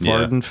What is the- it, like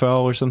Yeah.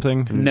 Vardenfell or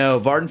something? No,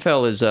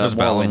 Vardenfell is There's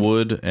Morrowind.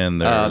 Valenwood and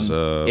there's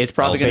it's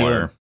probably gonna-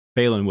 Elsewhere.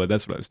 Balinwood,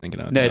 that's what I was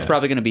thinking of. No, it's Yeah.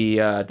 probably going to be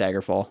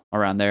Daggerfall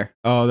around there.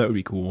 Oh, that would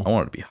be cool. I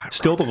want it to be high.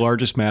 Still the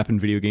largest map in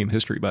video game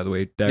history, by the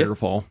way,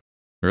 Daggerfall.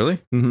 Really?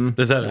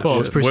 Mm-hmm. Is that Well,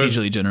 it's where's-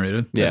 procedurally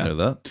generated. I didn't know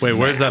that. Wait,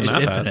 where's that It's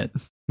map at?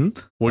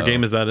 infinite. What Oh.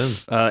 game is that in?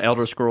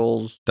 Elder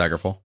Scrolls,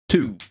 Daggerfall.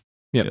 2.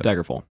 Yeah, Yeah.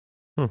 Daggerfall.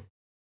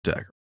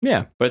 Dagger.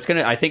 Yeah. but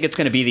I think it's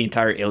going to be the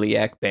entire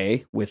Iliac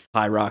Bay with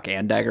High Rock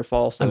and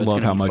Daggerfall. So I it's love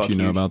gonna how be much fuck you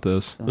know huge. about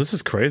this. This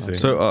is crazy.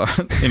 So,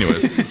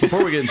 anyways,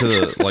 before we get into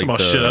the like Some the,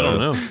 shit I don't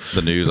know.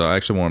 the news, I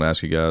actually want to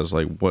ask you guys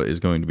like what is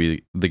going to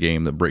be the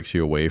game that breaks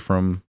you away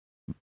from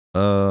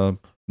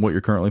what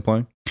you're currently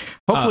playing?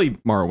 Hopefully,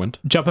 Morrowind.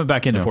 Jumping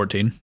back into Yeah.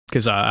 14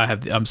 because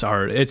I'm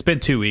sorry, it's been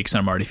 2 weeks and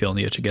I'm already feeling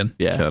the itch again.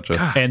 Yeah.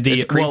 Gotcha. And There's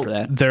the a creep well, for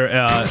that. there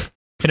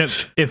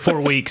in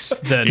 4 weeks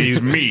the new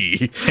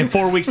me. in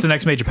 4 weeks the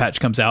next major patch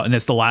comes out and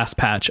it's the last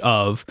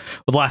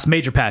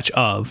major patch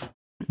of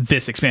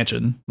this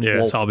expansion.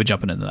 Yeah. So I'll be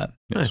jumping into that.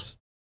 Nice.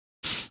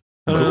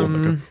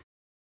 Cool.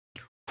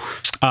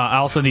 I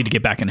also need to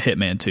get back into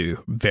Hitman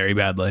 2 very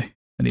badly.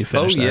 I need to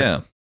Oh finish that.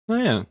 yeah, Oh,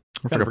 yeah.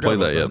 I forgot to play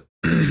that yet.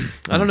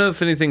 I don't know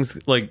if anything's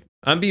like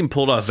I'm being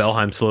pulled off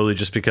Valheim slowly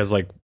just because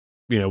like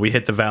we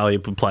hit the valley,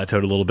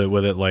 plateaued a little bit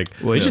with it. Like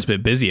Well, he's just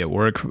been busy at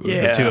work. The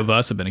Yeah. two of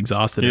us have been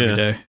exhausted Yeah. every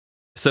day.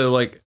 so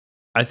like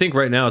I think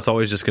right now it's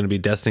always just going to be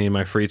Destiny in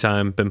my free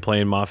time. Been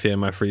playing Mafia in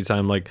my free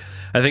time. Like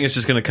I think it's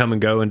just going to come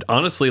and go. And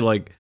honestly,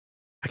 like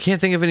I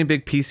can't think of any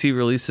big PC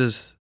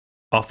releases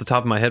off the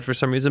top of my head for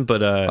some reason.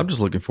 But I'm just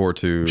looking forward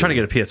to I'm trying to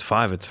get a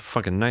PS5. It's a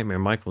fucking nightmare.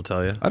 Mike will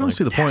tell you. I don't Like,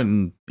 see the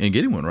point in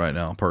getting one right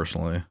now,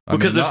 personally.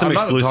 Because there's some I'm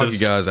not gonna talk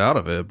exclusives. you guys out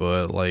of it,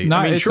 but like, No,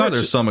 I mean, it's sure, not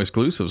there's ju- some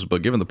exclusives,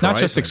 but given the price, Not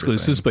just and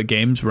exclusives, everything- but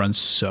games run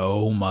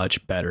so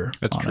much better.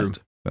 That's on true. it.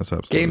 That's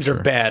absolutely Games fair.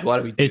 are bad. Why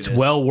do we do It's this?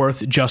 well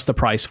worth just the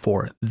price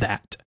for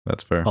that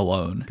That's fair.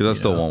 alone. Because I you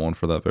still know? want one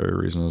for that very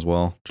reason as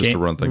well, just to Game-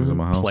 run things in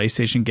my house.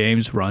 PlayStation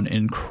games run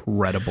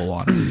incredible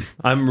on it.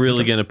 I'm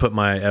really going to put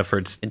my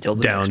efforts Until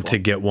the down next to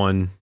one. get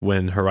one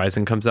when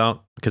Horizon comes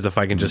out. Because if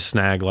I can just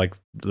snag like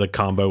the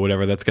combo,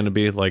 whatever that's going to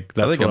be, like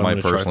that's I think what I I'm might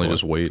gonna try personally for.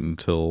 just wait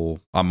until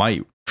I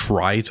might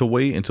try to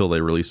wait until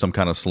they release some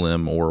kind of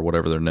slim or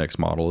whatever their next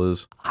model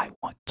is. I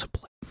want to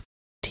play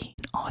 15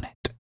 on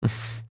it.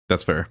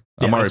 That's fair.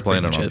 Yeah, I'm already that's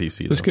playing it pretty on much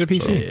PC. Let's though, get a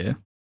PC. so Yeah.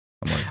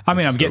 I'm like, I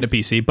mean, I'm let's getting go. a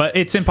PC, but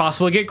it's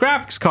impossible to get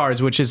graphics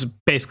cards, which is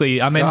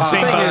basically I'm in the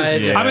same boat.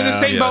 God. I'm in the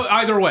same boat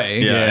either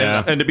way. Yeah,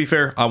 Yeah. and to be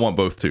fair, I want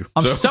both too.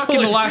 I'm So- stuck in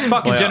the last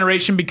fucking Like,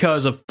 generation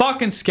because of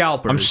fucking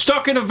scalpers. I'm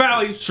stuck in a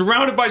valley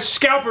surrounded by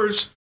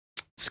scalpers.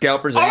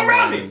 Scalpers All and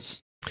around me.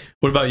 runners.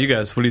 What about you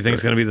guys? What do you think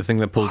is going to be the thing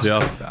that pulls you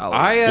off? Well,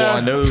 I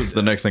know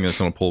the next thing that's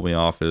going to pull me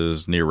off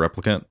is Near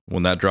Replicant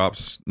when that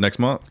drops next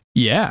month.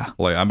 Yeah.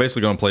 Like, I'm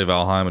basically going to play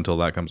Valheim until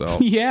that comes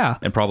out, Yeah.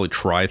 and probably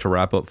try to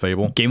wrap up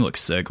Fable. Game looks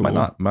sick. Might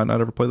not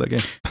ever play that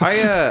game.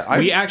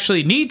 We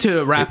actually need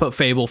to wrap up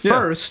Fable Yeah.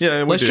 first.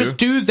 Yeah, we Let's do. just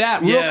do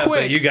that real Yeah,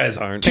 quick. but you guys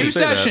aren't. Two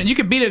say that. sessions. You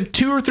could beat it in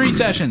 2 or 3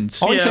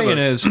 sessions. All I'm Yeah, saying but-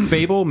 is,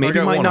 Fable maybe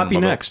got might one not on be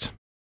my belt. next.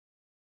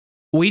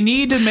 We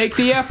need to make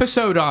the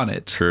episode on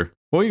it. Sure.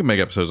 Well, you can make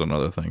episodes on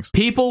other things.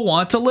 People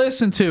want to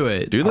listen to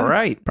it. Do they? All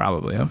right.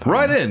 Probably. I'm fine.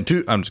 Right in.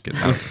 I'm just kidding.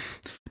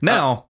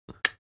 Now,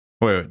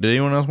 wait. Did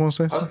anyone else want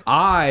to say something?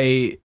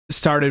 I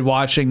started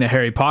watching the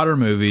Harry Potter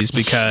movies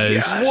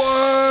because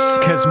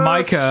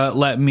Micah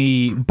let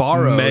me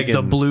borrow Megan.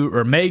 the blue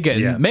or Megan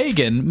Yeah.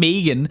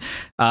 Megan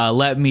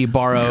let me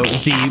borrow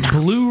the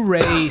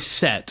Blu-ray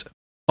set,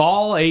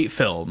 all 8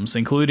 films,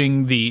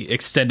 including the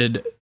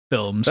extended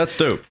films. That's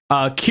dope.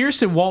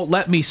 Kirsten won't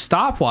let me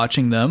stop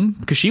watching them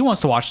because she wants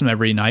to watch them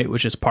every night,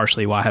 which is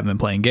partially why I haven't been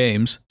playing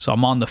games. So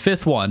I'm on the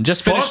 5th one.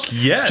 Just finished. Fuck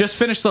yes. Just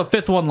finished the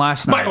 5th one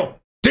last night. Michael,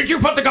 did you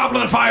put the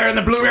Goblet of Fire in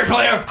the Blu-ray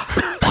player?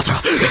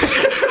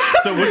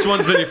 So which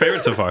one's been your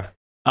favorite so far?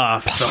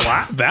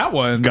 That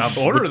one,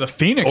 Order of the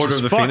Phoenix, Order is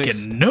of the fucking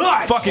Phoenix.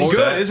 nuts. Fucking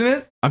good, isn't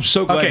it? I'm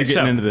so glad Okay, you're getting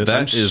so into this.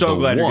 I'm That is so the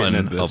glad you're one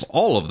getting into this. of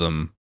all of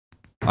them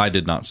I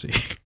did not see.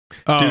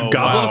 Oh, Dude,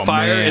 Goblet wow, of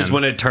Fire man. is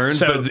when it turns,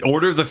 So- but the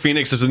Order of the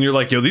Phoenix is when you're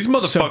like, yo, these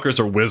motherfuckers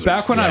are wizards.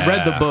 Back when I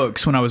read the Yeah.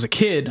 books when I was a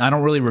kid, I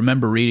don't really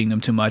remember reading them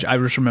too much. I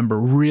just remember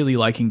really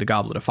liking the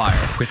Goblet of Fire.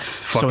 It's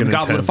So fucking when the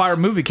Goblet of intense. Fire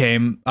movie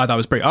came, I thought it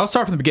was pretty. I'll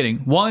start from the beginning.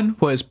 1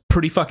 was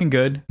pretty fucking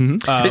good,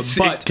 it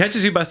but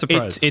catches you by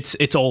surprise.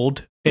 it's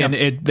old and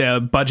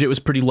the budget was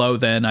pretty low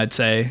then. I'd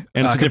say,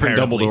 And it's a different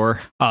comparatively. Dumbledore.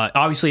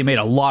 Obviously, it made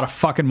a lot of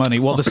fucking money.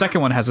 Well, the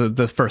second one has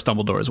the first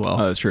Dumbledore as well.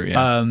 Oh, that's true,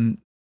 yeah.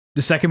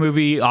 The second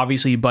movie,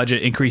 obviously,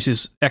 budget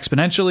increases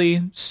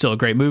exponentially. Still a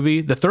great movie.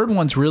 The third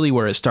one's really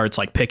where it starts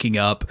like picking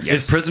up.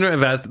 Is Prisoner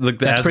of the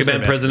That's Prisoner Azkaban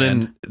of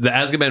prison? The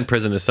Azkaban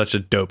prison is such a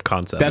dope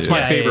concept. That's my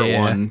yeah, favorite yeah, yeah.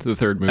 one, the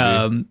third movie.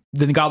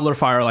 Then the Goblet of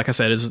Fire, like I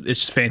said, is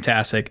it's just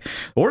fantastic.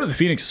 Order of the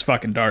Phoenix is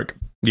fucking dark.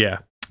 yeah.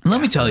 Let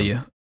me tell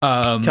you.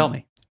 Tell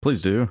me.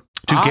 Please do.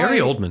 Dude, Gary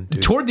Oldman.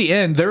 Dude. Toward the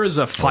end, there is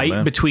a fight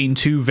man. between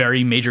 2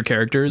 very major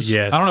characters.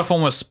 Yes. I don't know if I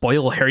want to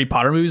spoil Harry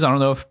Potter movies. I don't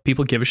know if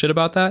people give a shit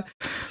about that.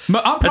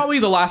 But I'm probably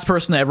the last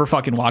person to ever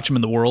fucking watch them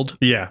in the world.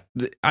 Yeah.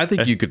 I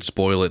think you could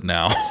spoil it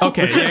now.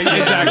 Okay, yeah,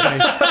 exactly.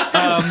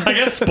 I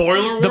guess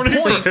spoiler the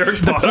warning point, for Harry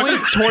the Potter. point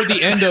toward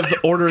the end of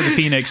Order of the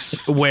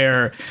Phoenix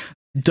where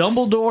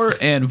Dumbledore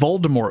and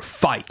Voldemort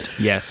fight.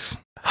 yes.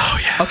 Oh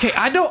yeah. Okay,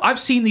 I've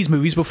seen these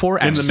movies before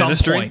In at the some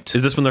ministry? point.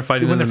 Is this when they're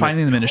fighting? When they're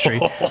fighting in the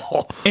ministry.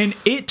 And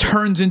it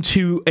turns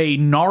into a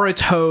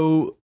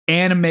Naruto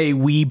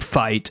anime weeb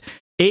fight.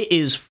 It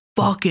is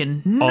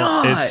fucking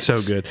nuts. Oh, it's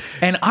so good.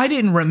 And I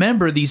didn't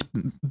remember these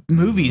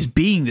movies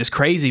being this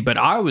crazy, but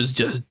I was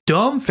just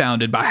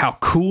dumbfounded by how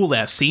cool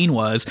that scene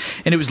was.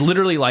 And it was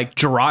literally like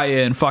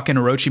Jiraiya and fucking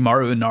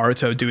Orochimaru and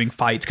Naruto doing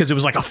fights because it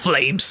was like a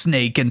flame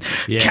snake and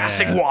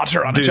casting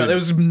water on each Dude. other. It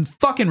was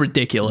fucking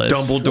ridiculous.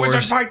 Dumbledore.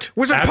 Wizard fight!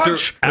 Wizard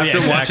punch! After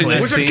Yeah, watching exactly.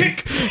 that Wizard scene,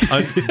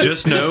 kick!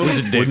 just know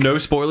with no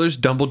spoilers,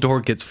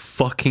 Dumbledore gets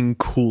fucking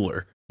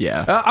cooler.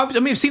 Yeah.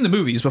 I've seen the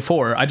movies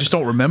before. I just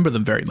don't remember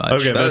them very much.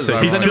 Okay, That is he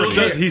ironic. still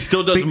does. He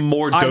still does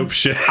more dope I'm-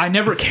 shit. I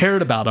never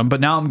cared about them,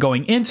 but now I'm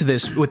going into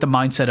this with the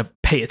mindset of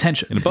pay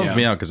attention. And it bums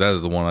me out because that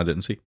is the one I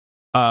didn't see.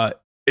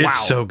 It's wow,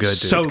 so good, dude.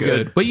 so It's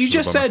good. But you It's a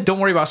just bummer. said don't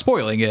worry about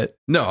spoiling it.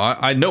 No,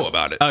 I know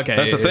about it. Okay,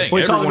 That's the yeah, thing.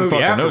 We saw the Everyone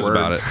movie fucking knows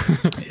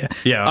afterward. about it.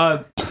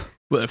 Yeah.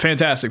 Well,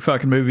 fantastic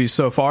fucking movies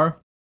so far.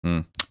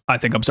 I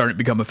think I'm starting to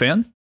become a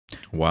fan.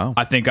 Wow.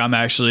 I think I'm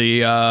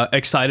actually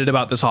excited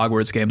about this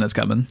Hogwarts game that's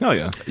coming. Oh,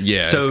 yeah.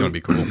 Yeah, So- it's gonna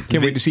be cool.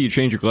 Can't wait to see you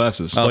change your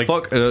glasses.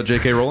 Fuck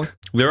J.K. Rowling.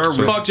 there are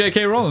Fuck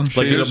J.K. Rowling. She's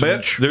a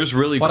bitch. There's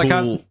really What a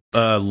cool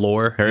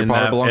lore Harry in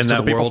Potter that, belongs in to that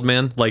the people. world,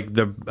 man. Like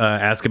the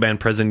Azkaban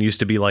prison used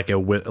to be like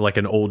like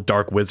an old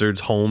dark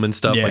wizard's home and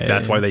stuff. Yeah, like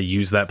that's yeah. why they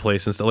use that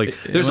place and stuff. Like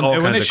there's when, all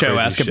when kinds they of show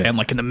crazy Azkaban shit.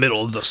 like in the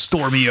middle of the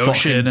stormy Fucking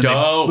ocean and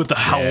dope. with the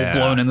howl Yeah.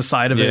 blown in the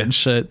side of Yeah. it and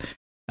shit.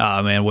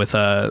 Man, with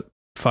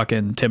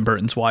fucking Tim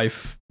Burton's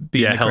wife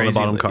being Yeah, the Helena crazy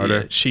Bonham Carter.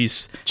 Yeah,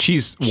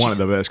 she's one of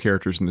the best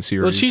characters in the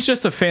series. well, she's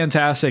just a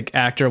fantastic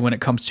actor when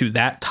it comes to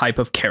that type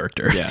of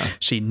character. Yeah.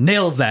 She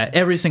nails that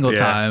every single Yeah.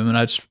 time, and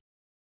I just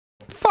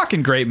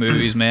fucking great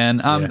movies,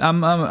 man.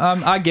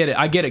 I get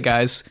it,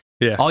 guys.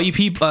 Yeah. All you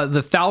people,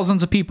 the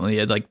thousands of people,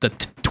 like the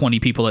 20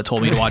 people that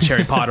told me to watch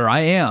Harry Potter, I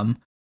am.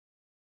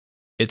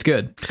 It's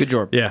good. Good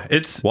job. Yeah,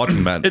 it's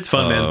Watching Matt, It's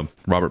fun, man.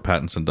 Robert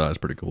Pattinson die is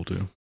pretty cool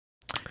too.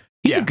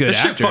 He's a good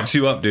this shit actor. fucks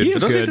you up, dude. He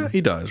is Does good.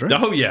 He dies, right?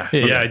 Oh yeah,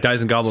 Yeah. yeah. He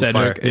dies in Goblet of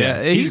Cedric, Fire.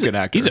 yeah, He's a good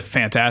actor. He's a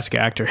fantastic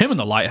actor. Him in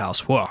The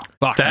Lighthouse. Whoa,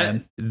 fuck,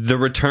 man. The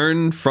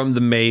return from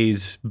the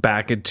maze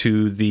back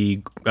into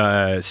the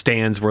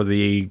stands where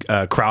the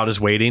crowd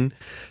is waiting.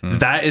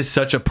 That is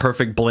such a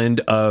perfect blend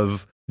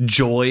of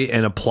joy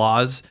and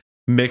applause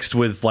mixed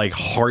with like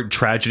heart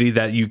tragedy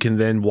that you can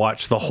then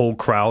watch the whole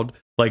crowd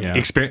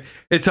experience.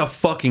 It's a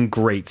fucking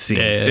great scene.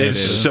 Yeah,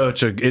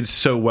 it's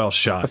so well I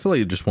shot. feel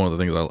like just one of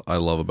the things I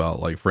love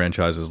about like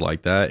franchises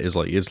like that is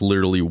like it's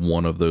literally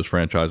one of those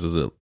franchises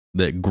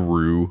that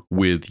grew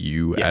with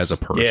you Yes. as a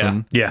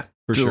person. Yeah.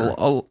 For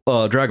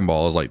sure. Dragon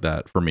Ball is like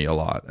that for me a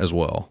lot as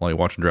well. Like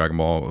watching Dragon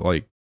Ball,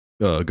 like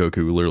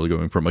Goku literally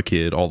going from a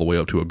kid all the way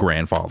up to a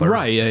grandfather.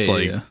 Right, yeah, It's yeah,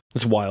 like, yeah.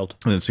 It's wild.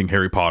 And then seeing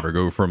Harry Potter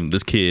go from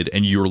this kid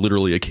and you're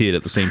literally a kid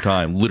at the same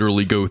time,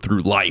 literally go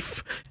through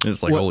life. And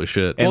it's like, Well- holy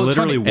shit. And Well, it's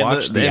literally funny.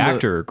 watch And the the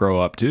actor grow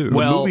up too. the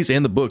Well- movies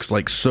and the books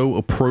like so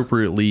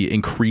appropriately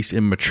increase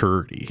in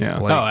maturity. Yeah.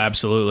 Like, Oh,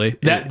 absolutely.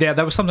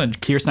 That was something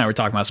Kirsten and I were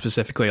talking about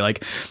specifically.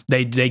 Like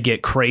they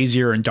get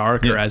crazier and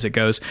darker as it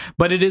goes.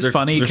 But it is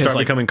funny They're because starting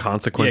like becoming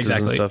consequences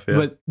and stuff. Yeah.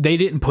 But they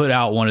didn't put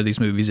out one of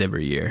these movies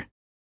every year.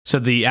 So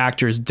the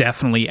actors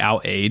definitely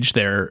outage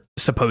their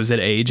supposed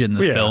age in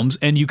the Yeah. films,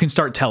 and you can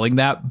start telling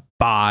that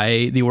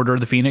by The Order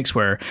of the Phoenix,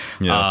 where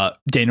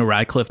Daniel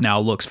Radcliffe now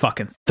looks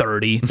fucking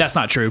 30. That's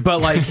not true,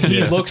 but like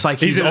he looks like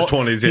He's in his old-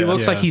 20s, He yeah.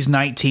 looks like he's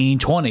 19,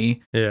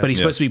 20, Yeah. but he's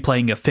Yeah. supposed to be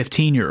playing a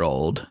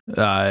 15-year-old.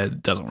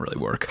 It doesn't really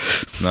work.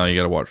 now you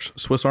got to watch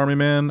Swiss Army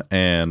Man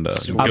and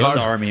Swiss Guns-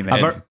 Army Man.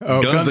 I've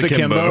heard- Guns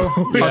Akimbo.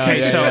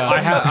 okay, so I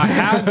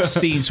have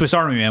seen Swiss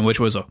Army Man, which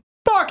was a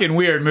fucking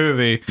weird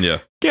movie. Yeah.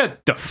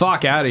 Get the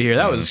fuck out of here.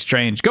 That was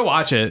strange. Go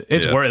watch it.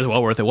 It's Yeah.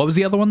 well worth it. What was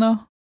the other one though?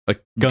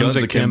 Guns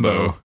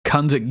Akimbo.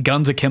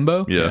 Guns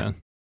Akimbo? Yeah. Yeah.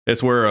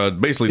 It's where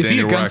basically Is he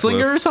a Daniel gunslinger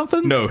Radcliffe- or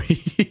something? No,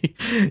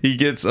 he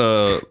gets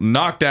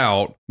knocked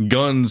out,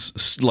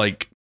 guns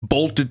like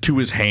bolted to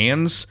his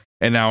hands,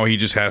 and now he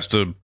just has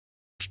to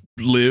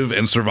live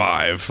and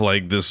survive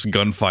like this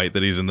gunfight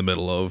that he's in the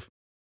middle of.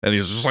 And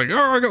he's just like, oh,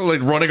 I got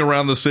like running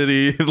around the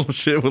city and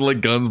shit with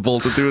like guns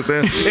bolted to his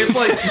hand. It's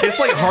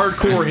like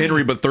hardcore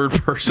Henry, but third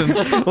person,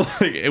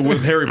 like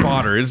with Harry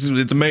Potter. It's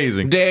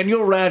amazing.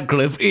 Daniel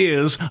Radcliffe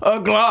is a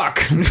Glock.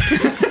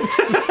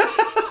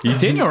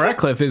 Daniel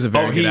Radcliffe is a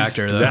very good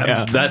actor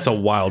though. That's a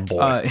wild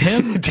boy.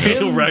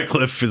 Daniel Him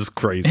Radcliffe is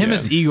crazy.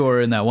 as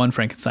Igor in that one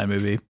Frankenstein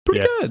movie. Pretty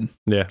Yeah. good.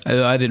 Yeah.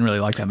 I didn't really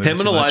like that movie. Him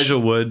and too much. Elijah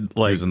Wood,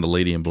 He like, was in The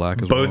Lady in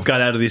Black as both well.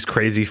 got out of these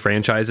crazy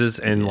franchises,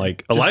 and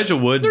like Elijah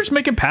Wood. They're just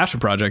making passion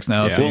projects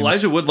now. it Well, seems.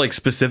 Elijah Wood like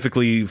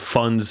specifically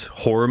funds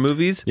horror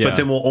movies, Yeah. but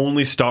then will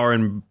only star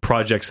in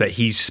projects that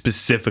he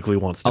specifically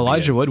wants to.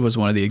 Elijah be Wood was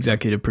one of the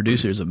executive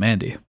producers of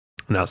Mandy. in.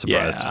 Not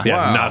surprised. Yeah. Yeah,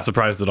 Wow. not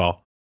surprised at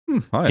all.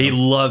 I He am.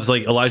 loves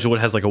like Elijah Wood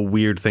has like a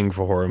weird thing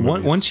for horror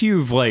movies. Once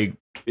you've like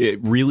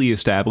really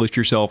established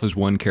yourself as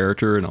one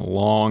character in a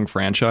long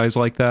franchise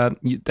like that,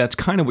 that's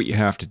kind of what you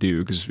have to do.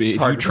 Because if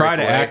hard you to try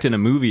break to away. act in a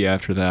movie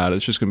after that,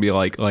 it's just going to be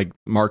like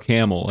Mark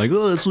Hamill, like,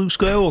 oh, it's Luke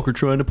Skywalker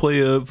trying to play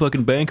a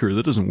fucking banker.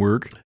 That doesn't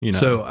work. You know.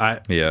 So I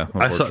Yeah,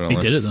 I saw- unfortunately.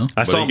 He did it though.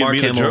 I But saw he can Mark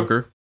be the Hamill.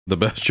 Joker, the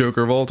best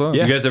Joker of all time.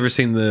 Yeah. You guys ever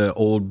seen the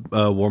old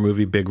war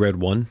movie Big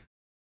Red One?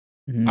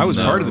 I was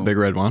No. part of the Big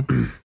Red One.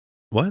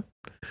 What?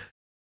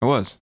 I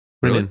was.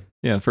 Really?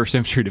 Yeah, First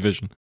Infantry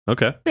Division.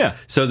 Okay. Yeah.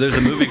 So there's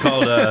a movie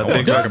called I want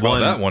Big to talk Red about One.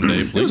 that one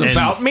day, please. And-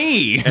 About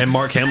me. And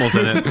Mark Hamill's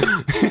in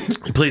it.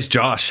 He plays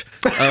Josh.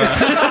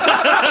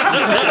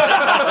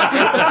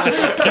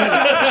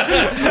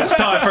 That's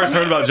how I first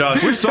heard about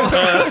Josh. we saw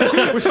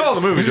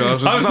the movie,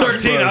 Josh. I was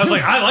 13. I was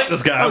like, I like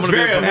this guy. I was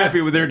very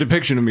unhappy with their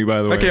depiction of me,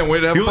 by the way. I can't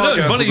wait to have a No,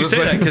 it's podcast funny with you this say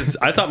that man. because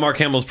I thought Mark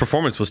Hamill's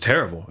performance was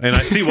terrible, and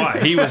I see why.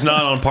 He was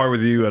not on par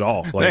with you at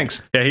all. Like,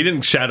 Thanks. Yeah, he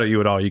didn't shadow you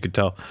at all. You could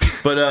tell.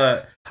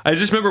 But I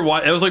just remember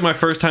why it was like my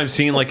first time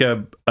seeing like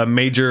a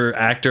major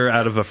actor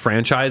out of a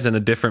franchise in a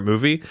different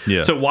movie.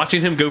 Yeah. So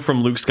watching him go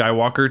from Luke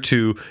Skywalker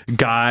to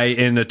guy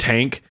in a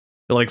tank,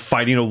 like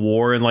fighting a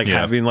war and like Yeah.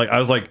 having like I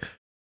was like,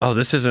 oh,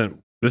 this isn't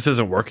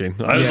working.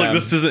 I was Yeah. like,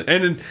 this isn't.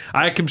 And then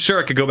I'm sure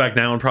I could go back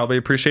now and probably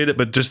appreciate it,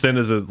 but just then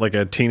as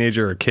a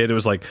teenager or a kid, it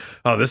was like,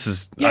 oh, this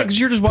is Yeah, 'cause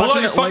you're just pull out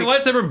watching your it, fucking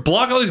like- lightsaber and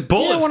block all these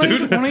bullets, why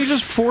dude. don't you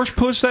just force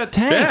push that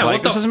tank? Yeah, like,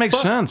 what this the doesn't make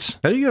fuck? sense.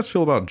 How do you guys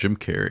feel about Jim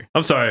Carrey?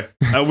 I'm sorry.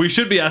 We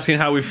should be asking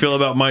how we feel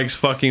about Mike's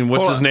fucking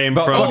what's his name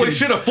from Holy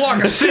shit, a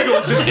flock of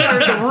seagulls just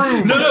entered the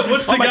room. No,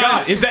 what's the Oh my guy?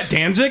 god, is that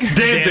Danzig?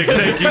 Danzig.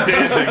 Thank you,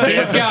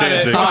 Danzig. got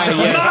it.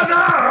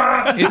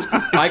 Danzig. It's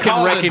I can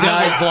called a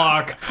recognize- Devil's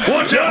Block.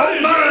 Watch your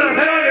hold my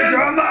hand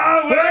on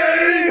my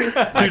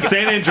way. Dude,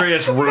 San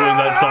Andreas ruined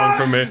that song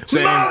for me.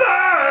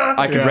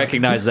 I can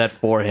recognize that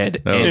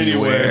forehead That was-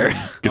 anywhere.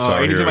 Guitar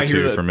anytime Hero I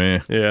hear 2 that- for me.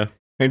 Yeah.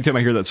 Anytime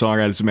I hear that song,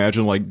 I just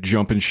imagine like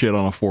jumping shit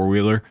on a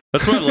 4-wheeler.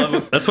 That's what I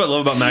love. That's what I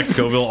love about Max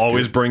Scoville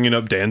always bringing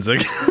up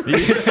Danzig.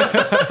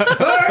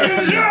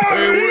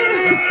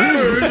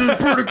 This is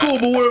pretty cool,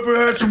 but what if it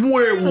had some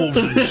werewolves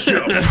and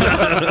stuff?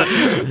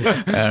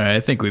 All right, I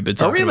think we've been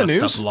Are we talking in the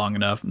about news? stuff long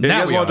enough. You Now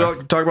guys we want are.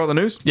 to talk about the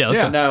news? Yeah, let's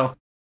Yeah. go. No.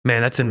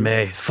 Man, that's in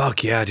May.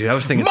 Fuck yeah, dude. I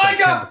was thinking.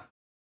 Micah!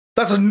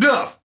 That's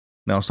enough!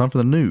 Now it's time for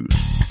the news.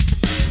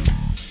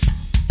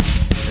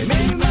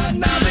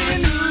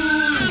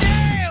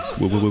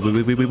 We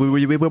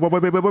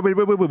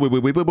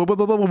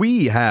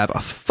have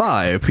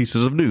 5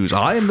 pieces of news.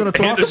 I am going to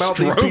talk And a about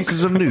these stroke.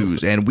 pieces of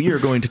news, and we are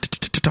going to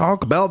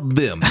talk about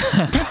them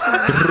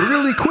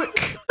really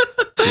quick.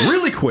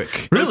 Really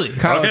quick. Really?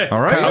 Kyle, Okay. All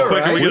right? How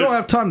quick are we We gonna- don't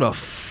have time to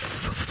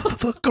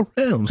fuck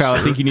around. Kyle, I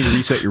think you need to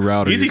reset your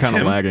router. Easy, You're kind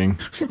of Tim. lagging.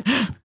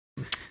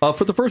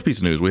 For the first piece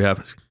of news, we have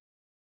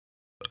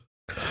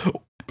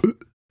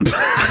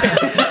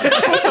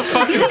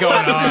What is going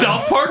on?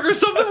 South Park or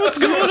something? What's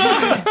going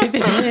on?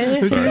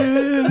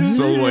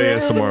 solo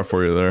ASMR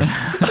for you there.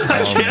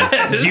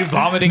 Is you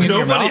vomiting in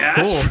Nobody your mouth?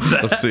 asked Cool. for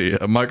that. Let's see.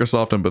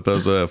 Microsoft and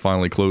Bethesda have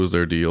finally closed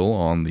their deal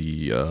on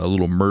the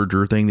little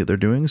merger thing that they're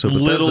doing. So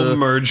Little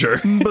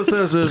merger.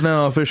 Bethesda is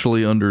now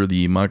officially under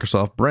the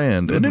Microsoft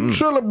brand. And in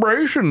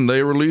celebration,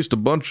 they released a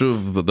bunch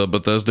of the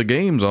Bethesda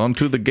games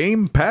onto the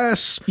Game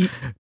Pass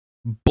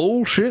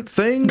bullshit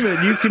thing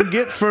that you can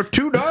get for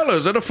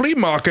 $2 at a flea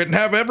market and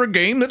have every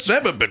game that's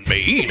ever been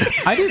made.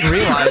 I didn't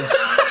realize.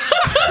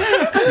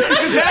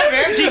 Is that an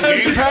empty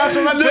Game Pass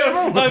on the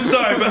table? I'm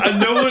sorry, but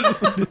no one,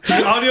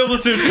 the audio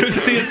listeners couldn't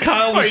see as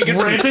Kyle was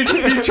ranting.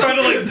 He's trying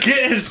to like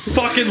get his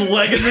fucking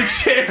leg in the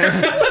chair.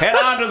 Head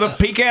on to the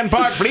Pecan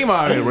Park Flea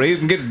Market where you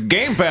can get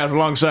Game Pass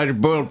alongside your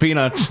boiled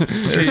peanuts. You go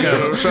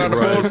outside the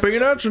boiled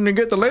peanuts and you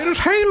get the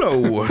latest Halo.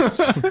 What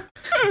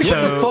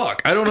the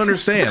fuck? I don't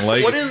understand.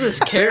 Like, What is this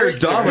they're character?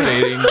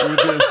 dominating through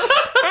this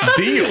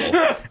deal.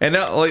 And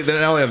now,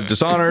 now they have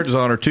Dishonored,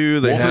 Dishonored 2.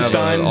 They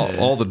Wolfenstein. have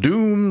all the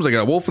Dooms. They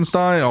got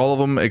Wolfenstein, all of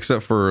them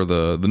except for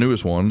the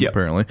newest one, Yep.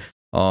 apparently. They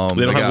don't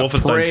have got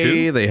Wolfenstein Prey,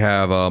 2? They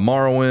have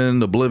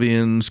Morrowind,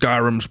 Oblivion,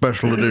 Skyrim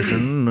Special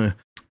Edition.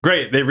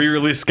 Great, they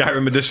re-released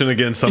Skyrim Edition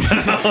again somehow.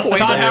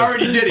 Todd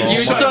Howard, you did it. You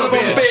son of a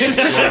bitch!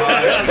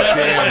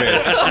 Damn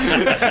it.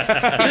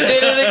 You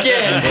did it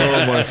again!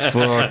 Oh my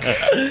fuck.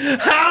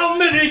 How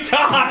many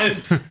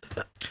times?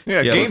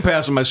 Yeah, Yeah, Game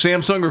Pass on my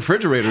Samsung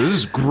refrigerator. This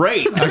is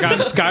great. I got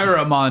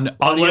Skyrim on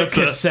audio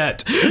Alexa.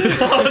 cassette.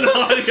 On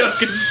audio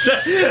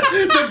cassette.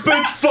 The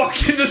big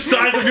fucking the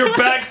size of your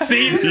back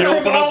seat from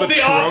open up all the the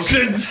trunk.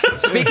 options.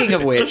 Speaking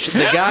of which,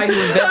 the guy who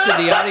invented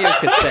the audio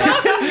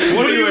cassette,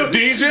 What are you, a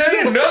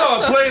DJ? No,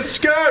 I'm playing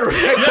Skyrim.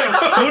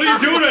 What are you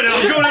doing right now?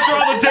 I'm going after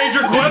all the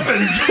dangerous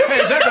weapons. Hey,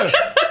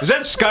 is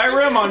that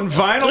Skyrim on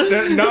vinyl?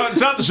 No,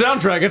 it's not the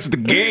soundtrack. It's the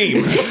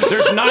game.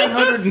 There's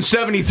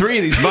 973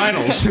 of these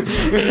vinyls.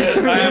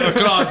 I have a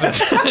closet.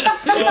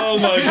 Oh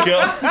my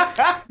god.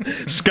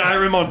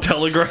 Skyrim on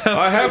Telegraph.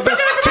 I have this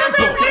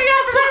temple.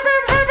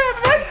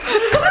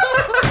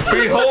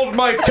 Behold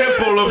my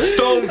temple of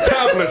stone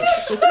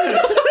tablets.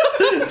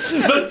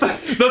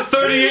 The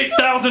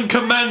 38,000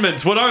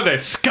 commandments. What are they?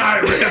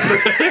 Skyrim.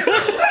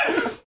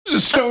 It's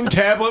a stone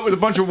tablet with a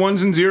bunch of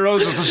ones and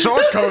zeros. It's the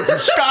source code for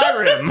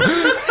Skyrim.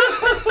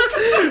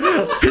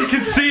 He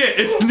can see it.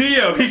 It's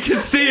Neo. He can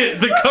see it.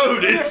 The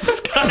code is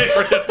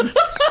Skyrim.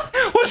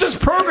 What's this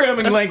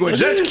programming language?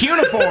 That's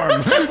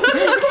cuneiform.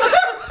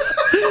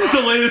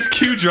 The latest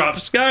Q drop,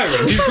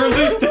 Skyrim. He's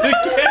released it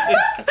again.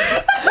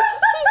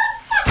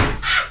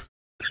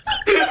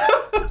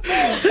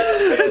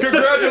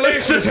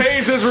 Congratulations,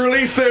 Haynes has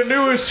released their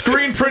newest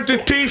screen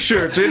printed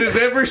t-shirts. It is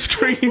every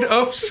screen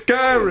of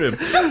Skyrim.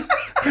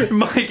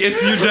 Mike,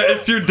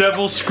 it's your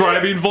devil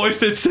scribing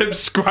voice. It's him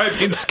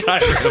scribing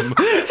Skyrim.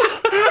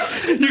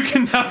 You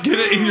can now get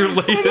it in your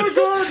latest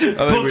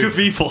Book of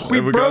Evil.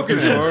 Have we gone too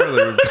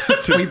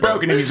far? We've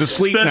broken him. He's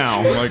asleep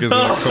now. Mike is in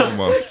a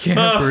coma.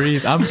 Can't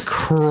breathe. I'm just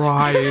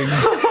crying.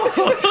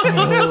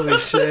 Holy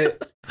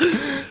shit.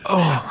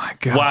 Oh my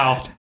god.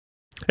 Wow.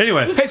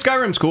 Anyway, Hey,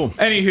 Skyrim's cool.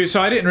 Anywho, so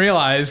I didn't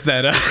realize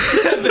that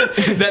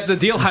that the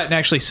deal hadn't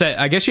actually set.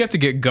 I guess you have to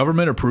get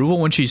government approval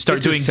once you start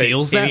It just doing take-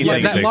 deals that,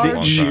 anything that takes a long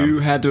large. time. You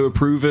had to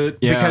approve it.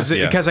 Yeah.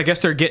 Because I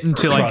guess they're getting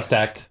to like Trust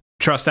Act.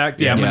 Trust Act,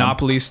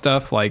 Monopoly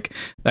stuff. Like,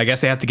 I guess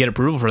they have to get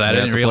approval for that. They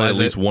I have didn't to play realize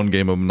at it. least one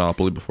game of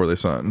Monopoly before they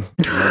sign.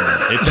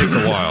 It takes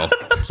a while.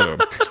 So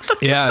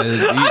Yeah,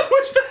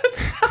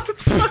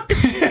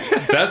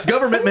 that's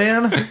government,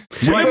 man.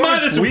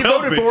 might as we well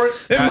voted be. for it.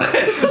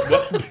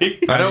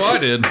 I know I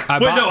did. I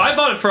Wait, bought, no, I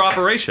bought it for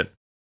Operation.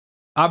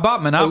 I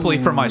bought Monopoly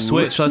for my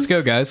Switch. Let's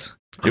go, guys.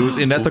 It was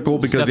unethical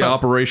because Step the up.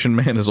 operation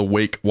man is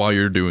awake while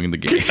you're doing the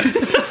game.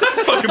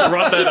 Fucking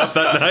brought that up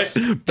that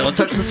night. don't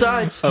touch the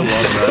sides. I love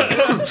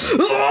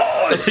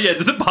that. So yeah,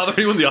 does it bother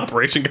anyone the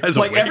Operation guy's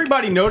Like, awake?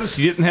 everybody noticed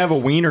he didn't have a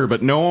wiener,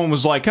 but no one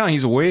was like,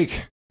 he's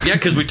awake. Yeah,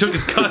 because we took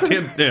his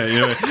goddamn. Yeah,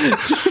 yeah.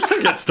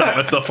 can't stop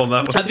myself on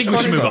that one. I think we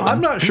should move on.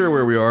 I'm not sure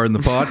where we are in the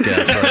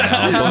podcast right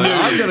now, but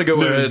I'm going to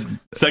go ahead and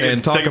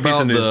talk second piece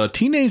about of news. the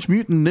Teenage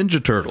Mutant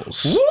Ninja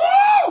Turtles.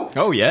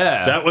 Oh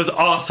yeah. That was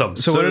awesome.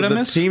 So what did I the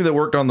miss? team that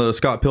worked on the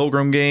Scott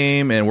Pilgrim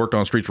game and worked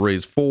on Streets of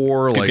Rage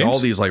 4, like all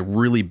games. these like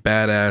really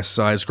badass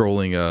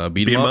side-scrolling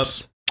beat 'em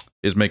ups,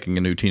 is making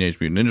a new Teenage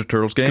Mutant Ninja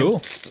Turtles game.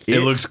 Cool. It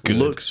looks good.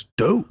 Looks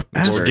dope.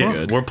 as We're,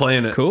 fuck. we're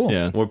playing it. Cool.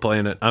 Yeah. We're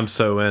playing it. I'm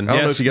so in. I don't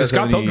know Yes, if you guys the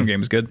Scott have any- Pilgrim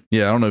game is good.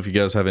 Yeah, I don't know if you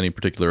guys have any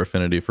particular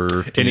affinity for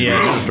Teenage NES.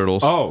 Mutant Ninja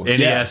Turtles. Oh,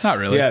 NES. Not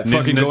really. Yeah,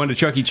 fucking Nin- going to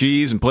Chuck E.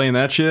 Cheese and playing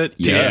that shit.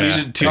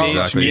 Teenage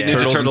exactly. Mutant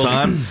Ninja Turtles in Turtles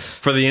Time.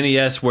 for the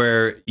NES,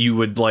 where you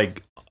would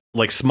like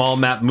small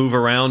map move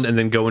around and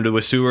then go into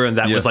a sewer, and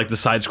that Yeah. was like the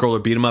side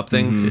scroller beat 'em up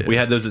thing. We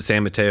had those at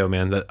San Mateo,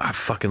 man. That I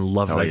fucking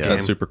love that game.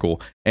 That's super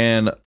cool.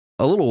 And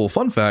a little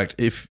fun fact,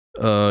 if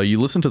you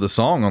listen to the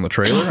song on the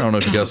trailer, I don't know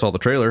if you guys saw the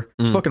trailer,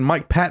 it's fucking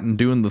Mike Patton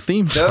doing the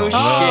theme song. No shit.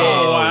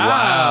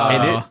 wow.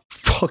 And it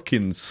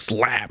fucking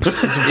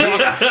slaps.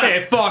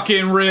 It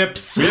fucking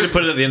rips. We had to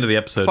put it at the end of the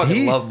episode. Fuck.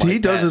 he love Mike he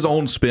does Patton. his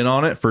own spin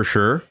on it for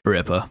sure.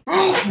 Ripper.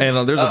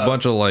 And there's a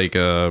bunch of like,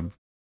 oh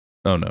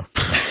no.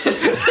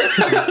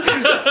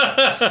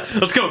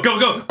 Let's go,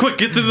 quick,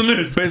 get to the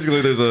news.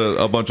 Basically, there's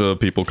a bunch of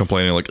people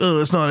complaining like,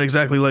 oh, it's not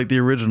exactly like the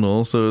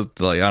original. So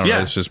it's like, I don't know.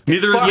 Yeah, It's just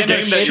neither is the Fuck, game that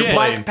it's you're Mike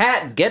playing.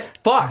 Patton. Get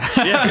fucked.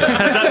 Yeah,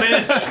 that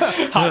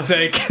man. Hot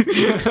take.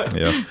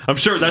 yeah. I'm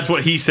sure that's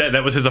what he said.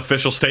 That was his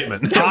official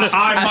statement. I'm Mike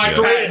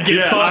Patton. Get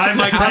Yeah, fucked. I,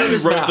 Mike Out of Patton,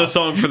 his wrote mouth. the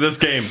song for this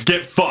game.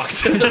 Get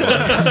fucked.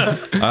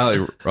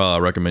 I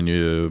recommend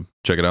you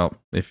check it out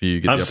if you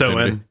get the I'm so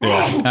opportunity. in.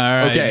 All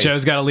right, Okay.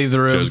 Joe's got to leave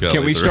the room. Joe's gotta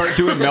Can we leave the room. start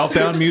doing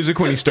meltdown music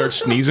when he starts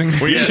sneezing?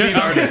 Yeah,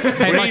 started.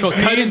 Hey, Michael,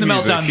 cut in the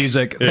meltdown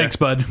music. Thanks,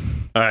 bud.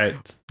 All right.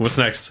 What's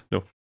next?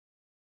 No.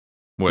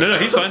 Wait. No,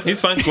 he's fine.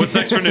 He's fine. What's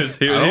next for news?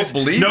 Here, I don't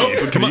believe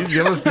you. Come on. He's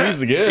gonna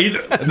sneeze again.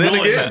 Either, And then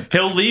again.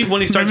 He'll leave when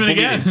he starts Then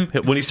bleeding.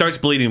 again. When he starts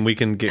bleeding, we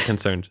can get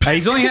concerned.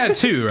 He's only had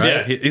 2,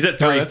 right? Yeah, he's at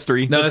 3. No, that's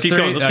 3. No, Let's that's keep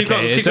 3. going. Let's keep Okay,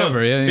 going. Let's it's keep going.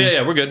 over.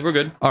 Yeah. We're good. We're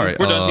good. All right,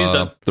 We're done. He's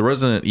done. The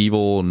Resident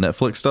Evil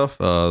Netflix stuff,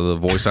 the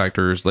voice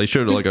actors, they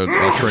showed like a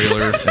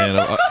trailer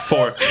and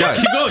 4.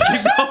 guys.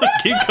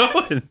 Keep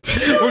going.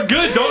 We're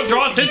good. Don't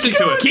draw attention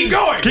to it. Keep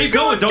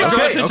going. Don't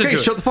draw attention to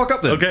it. shut the fuck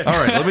up then. Okay. All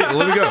right,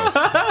 let me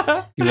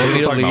go. You want me We're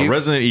to talking about leave?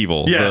 Resident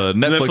Evil, Yeah, the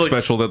Netflix Netflix.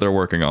 special that they're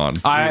working on.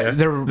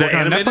 They're working on a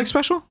animated? Netflix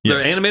special? The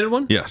Yes. animated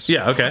one? Yes.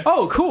 Yeah, okay.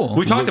 Oh, cool.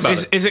 We talked about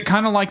it. Is it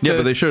kind of like Yeah, the...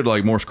 but they showed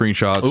like more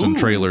screenshots and Ooh.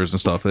 trailers and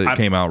stuff that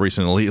came out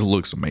recently. It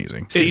looks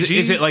amazing.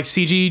 Is it like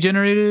CG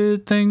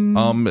generated thing?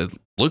 It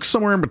looks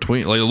somewhere in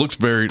between. Like it looks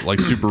very like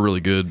super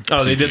really good.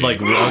 Oh, they CG. did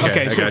like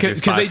okay, so I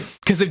got you.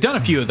 because they've done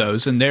a few of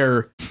those and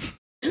they're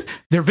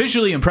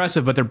visually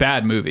impressive, but they're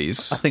bad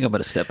movies. I think I'm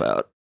gonna step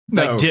out.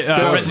 No.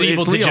 Resident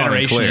Evil it's Leon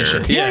and Degeneration. Claire. and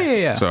shit.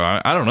 Yeah. So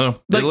I don't know.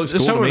 Like, it looks cool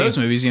so to were me. those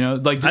movies, you know.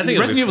 Like I think it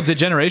Resident looks- Evil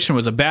Degeneration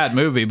was a bad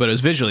movie, but it was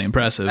visually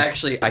impressive.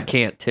 Actually, I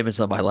can't. Tim is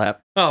on my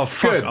lap. Oh,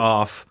 fuck Good.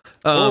 off.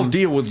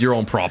 Deal with your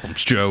own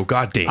problems, Joe.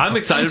 God damn. I'm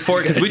excited for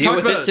it because we Deal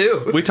talked with about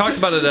it, too. We talked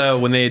about it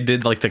when they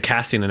did like the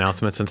casting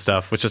announcements and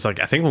stuff, which is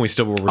like I think when we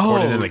still were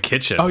recording in the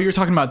kitchen. Oh, you're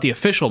talking about the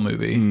official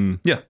movie.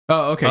 Yeah,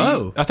 Oh, okay.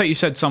 Oh. I thought you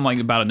said something like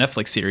about a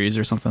Netflix series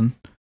or something.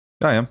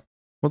 I am.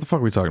 What the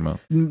fuck are we talking about?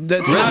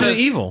 That's Resident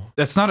Evil.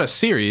 That's not a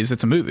series.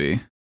 It's a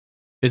movie,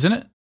 isn't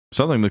it?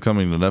 Something that's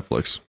coming to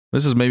Netflix.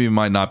 This is maybe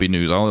might not be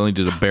news. I only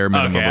did a bare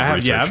minimum Okay, of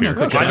research I'm gonna here.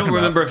 quick I talking don't about-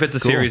 remember if it's a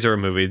Cool. series or a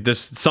movie.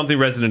 Just something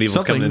Resident Evil is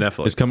Something coming to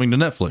Netflix. is coming to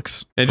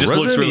Netflix. It just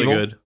looks Resident really Evil,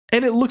 good.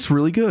 and it looks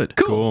really good.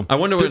 Cool. I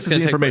wonder where This it's is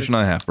going the to take information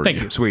place. I have for Thank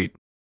you. you. Sweet.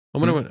 I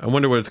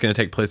wonder where it's going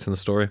to take place in the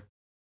story,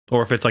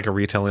 or if it's like a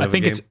retelling. I of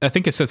think a game. it's. I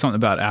think it said something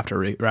about after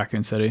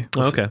Raccoon City.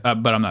 Oh, okay.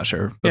 But I'm not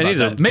sure. Yeah, I about need to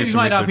that. do Maybe it some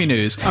might not be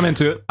research. news. I'm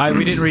into it.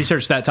 We didn't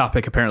research that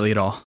topic apparently at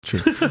all.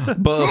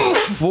 But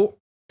before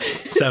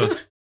 7.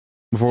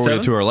 we Seven?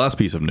 get to our last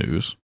piece of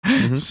news,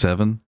 Mhm.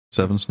 seven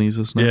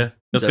sneezes. No? Yeah,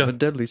 let's go.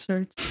 Deadly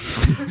Sins.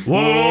 We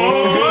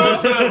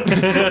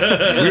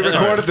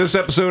recorded this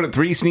episode at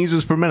 3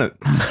 sneezes per minute.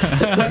 All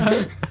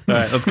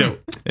right, let's go.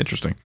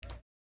 Interesting.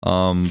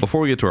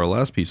 Before we get to our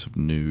last piece of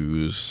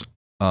news,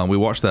 we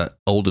watched that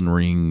Elden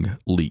Ring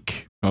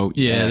leak. Oh,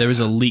 Yeah, there was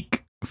a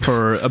leak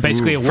for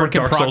basically a For work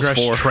in Dark Souls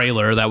progress 4.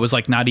 trailer that was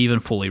like not even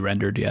fully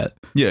rendered yet.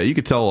 Yeah, you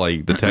could tell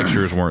like the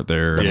textures weren't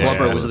there. The Yeah,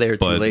 plumber was there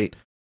too but late.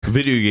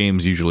 Video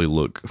games usually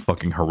look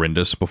fucking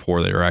horrendous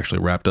before they are actually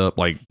wrapped up.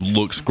 Like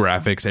looks,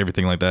 graphics,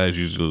 everything like that is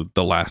usually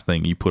the last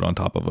thing you put on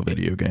top of a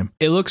video game.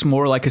 It looks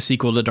more like a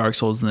sequel to Dark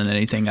Souls than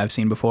anything I've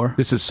seen before.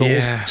 This is Souls,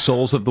 Yeah.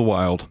 Souls of the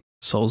Wild.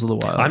 Souls of the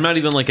Wild. I'm not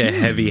even like a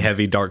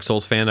heavy Dark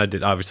Souls fan. I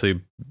did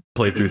obviously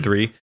play through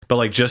 3, but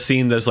like just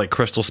seeing those like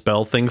crystal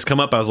spell things come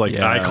up, I was like,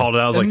 Yeah. I called it.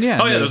 I was And like, yeah,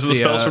 oh yeah, there's those are the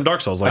the, spells from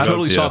Dark Souls. I Like,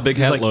 totally yeah. saw Big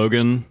He's Hat like-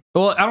 Logan.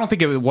 Well, I don't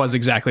think it was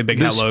exactly Big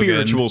The Hat Logan.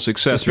 spiritual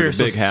successor to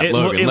Big Hat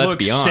Logan, It let's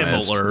looks be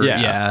honest. similar,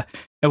 yeah.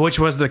 And which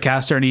was the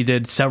caster, and he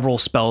did several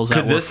spells that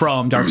Could were this-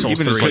 from Dark Souls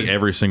Even 3. just like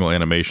every single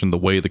animation, the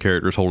way the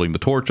character is holding the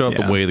torch up,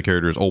 Yeah. the way the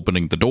character is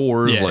opening the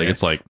doors, Yeah, like yeah.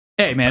 it's like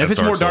Hey man, if That's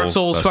it's more Dark Dark Souls,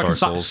 Souls, that's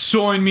fucking Dark Souls.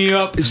 sign me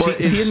up.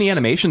 Seeing the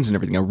animations and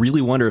everything, I really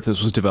wonder if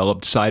this was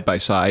developed side by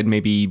side,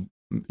 maybe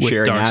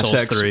sharing Dark Souls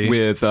assets 3.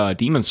 with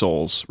Demon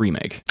Souls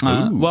remake.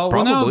 Well,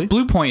 probably. no,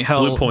 Blue Point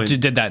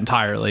did that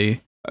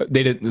entirely.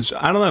 They did.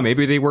 I don't know.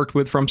 Maybe they worked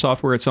with From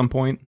Software at some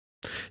point.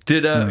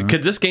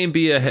 Could this game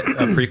be a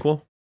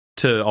prequel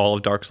to all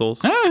of Dark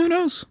Souls? Who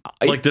knows?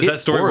 Like, does that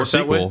story or a work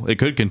that way? sequel. It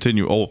could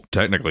continue. Oh,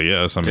 technically,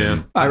 yes. I mean,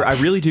 Yeah. I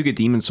really do get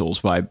Demon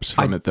Souls vibes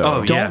from it, though.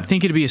 oh, Don't yeah.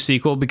 think it'd be a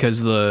sequel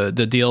because the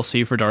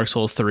DLC for Dark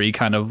Souls 3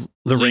 kind of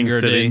The Ring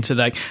lingered City. into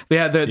that.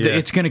 Yeah,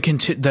 it's going to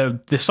continue.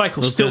 The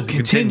cycle's It's still gonna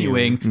continue.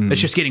 continuing.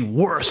 It's just getting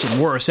worse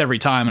and worse every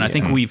time. And I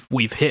think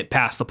we've hit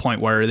past the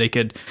point where they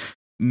could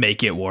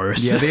make it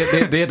worse.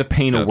 Yeah, they had to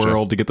paint a Gotcha.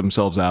 world to get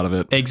themselves out of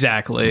it.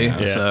 Exactly.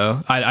 Yeah.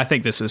 So I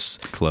think this is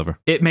clever.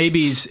 it.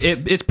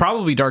 It's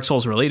probably Dark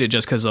Souls related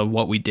just because of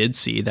what we did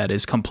see that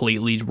is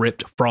completely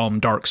ripped from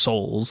Dark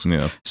Souls.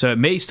 Yeah. So it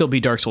may still be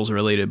Dark Souls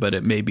related, but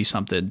it may be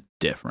something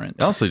different.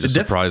 It honestly just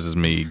surprises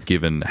me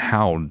given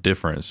how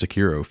different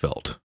Sekiro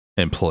felt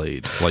and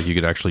played. Like you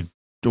could actually.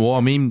 Well,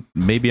 I mean,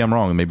 maybe I'm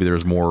wrong. Maybe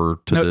there's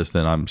more to this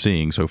than I'm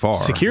seeing so far.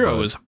 Sekiro but-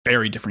 was a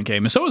very different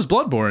game, and so is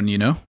Bloodborne. You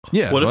know,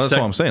 Yeah, What if that's what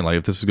I'm saying. Like,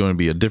 if this is going to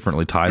be a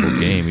differently titled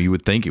game, you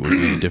would think it would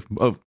be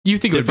different. you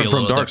think it would be a Different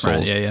from little Dark different.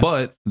 Souls, Yeah, yeah.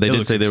 but they It did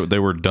looks say ex- they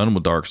were done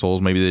with Dark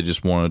Souls. Maybe they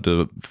just wanted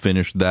to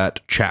finish that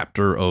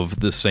chapter of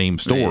the same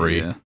story.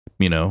 Yeah.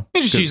 You know,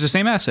 You just use the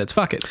same assets.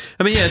 Fuck it.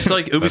 I mean, yeah, it's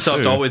like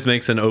Ubisoft true. always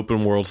makes an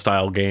open world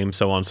style game,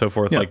 so on and so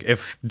forth. Yeah. Like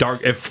if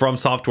From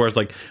Software is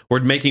like we're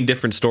making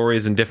different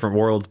stories in different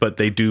worlds, but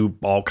they do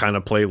all kind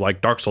of play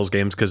like Dark Souls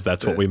games because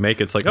that's what we make.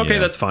 It's like okay, Yeah.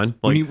 that's fine.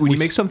 When Like you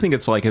make something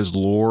that's like as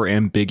lore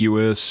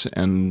ambiguous,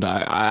 and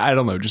I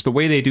don't know, just the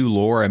way they do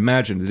lore, I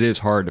imagine it is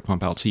hard to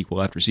pump out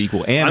sequel after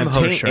sequel and I'm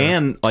obtain, sure.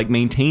 and like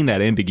maintain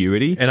that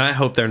ambiguity. and I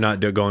hope they're not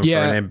going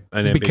Yeah, for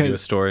an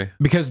ambiguous story.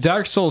 Because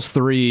Dark Souls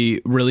 3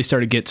 really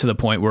started to get to the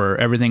point where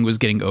everything was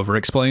getting over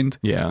explained,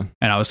 Yeah,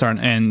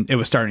 and it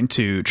was starting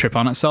to trip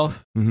on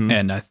itself. Mhm.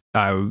 And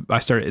I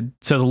started.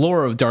 So the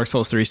lore of Dark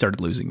Souls 3 started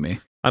losing me.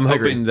 I'm I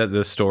agree. hoping that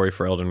the story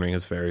for Elden Ring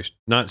is very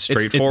not It's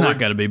straightforward. not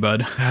gonna be,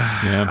 bud.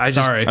 yeah. I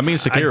just, Sorry. I mean,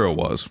 Sekiro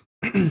was.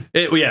 I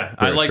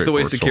Very like the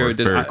way straightforward Sekiro story.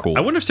 did. Very cool.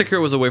 I wonder if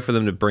Sekiro was a way for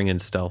them to bring in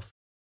stealth.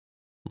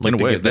 In a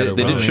to way, get better they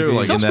did weapons. show like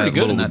in Sounds that pretty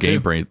good in little that, too.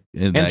 gameplay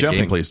And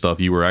jumping. gameplay stuff,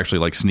 you were actually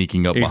like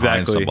sneaking up behind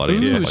Exactly. somebody.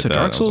 And Yeah. stuff Ooh, like so that.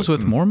 Dark I was Souls like,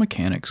 with more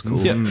mechanics. Cool.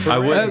 Yeah, I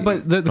would.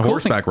 But the cool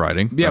horseback thing,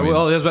 riding. Yeah, I mean,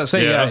 well, I was about to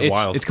say, Yeah, yeah, that's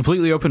wild. it's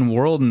completely open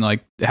world and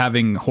like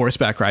having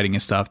horseback riding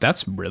and stuff.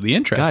 That's really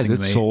interesting Guys, to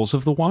it's me. Souls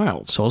of the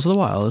Wild. Souls of the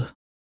Wild.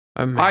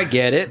 I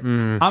get it.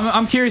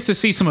 I'm curious to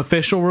see some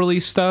official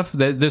release stuff.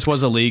 This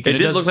was a leak. It and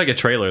did does- look like a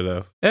trailer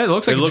though. It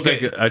looks like It it's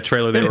looked like a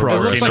trailer. They In were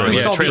progress. It looks like we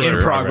Yeah, saw the trailer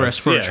in progress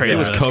for a Yeah, trailer. it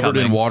was that's covered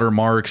in coming.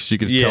 watermarks. You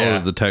could tell Yeah.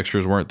 that the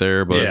textures weren't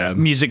there, but Yeah.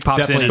 Music pops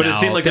Definitely. in, But and it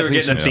seemed out. like they were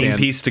getting a Definitely theme some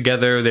piece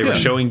together. They were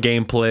showing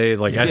gameplay.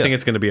 Like I Yeah. think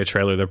it's going to be a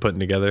trailer they're putting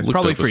together. looks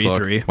Probably dope for as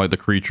fuck. E3. Like the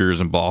creatures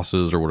and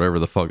bosses or whatever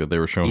the fuck that they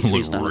were showing E3's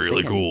looked not a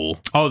really thing. cool.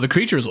 Oh, the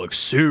creatures look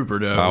super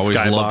dope. I always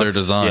love their Skybox.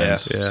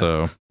 designs. Yeah.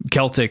 So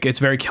Celtic. It's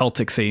very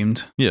Celtic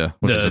themed. yeah,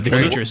 which The is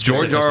creatures interesting.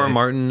 George R. R. specifically.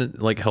 Martin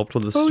like helped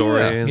with the Oh,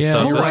 story yeah. and Yeah,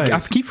 stuff. you're Like, right. I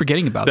keep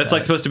forgetting about That's that.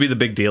 like supposed to be the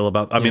big deal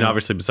about. I mean, Yeah.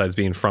 obviously, besides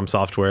being From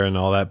Software and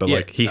all that, but Yeah.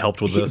 like he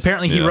helped with this.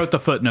 Apparently, he Yeah. wrote the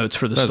footnotes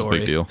for the That's a story.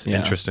 big deal. It's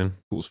interesting.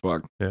 Cool as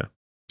fuck.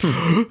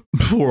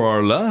 For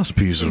our last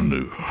piece of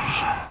news,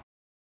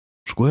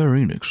 Square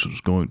Enix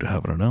is going to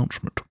have an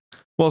announcement.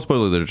 Well,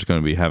 supposedly they're just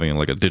going to be having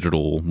like a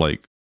digital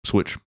like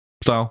Switch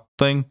style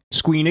thing.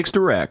 Squeenix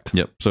Direct.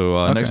 Yep. So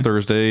Okay. next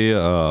Thursday,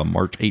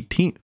 March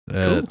 18th.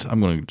 I'm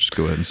going to just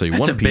go ahead and say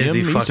That's 1 a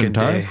busy p.m. Eastern fucking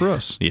time day. for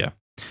us. Yeah.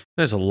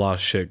 There's a lot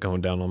of shit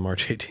going down on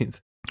March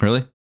 18th.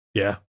 Really?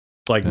 Yeah,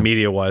 like Yeah.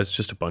 media wise,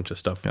 just a bunch of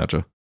stuff.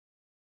 Gotcha.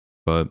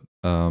 But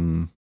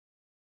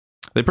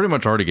they pretty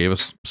much already gave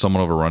us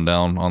somewhat of a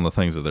rundown on the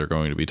things that they're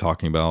going to be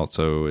talking about,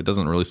 so it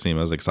doesn't really seem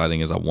as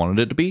exciting as I wanted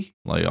it to be.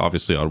 Like,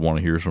 obviously, I'd want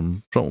to hear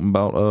something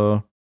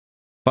about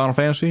Final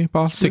Fantasy,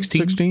 possibly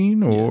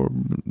 16 or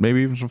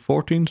maybe even some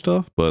 14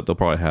 stuff, but they'll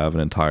probably have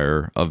an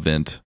entire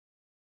event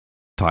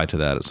tied to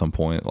that at some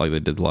point, like they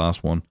did the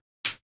last one.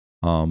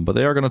 But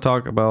they are going to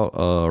talk about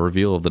a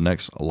reveal of the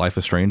next Life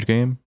is Strange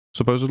game,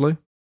 supposedly,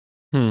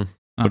 which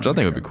I think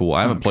would be cool.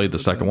 I haven't played the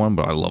second one,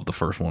 but I love the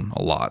first one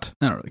a lot.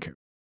 I don't really care.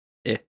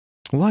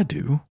 Well, I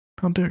do.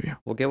 How dare you?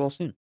 We'll get well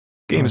soon.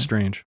 Game is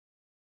strange.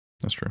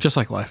 That's true. Just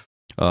like life.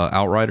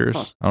 Outriders.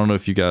 Huh. I don't know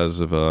if you guys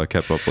have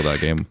kept up with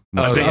that game.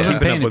 I've been I've been keeping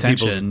paying up with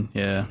people's- attention.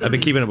 Yeah. I've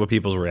been keeping up with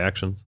people's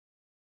reactions.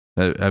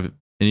 Have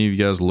any of you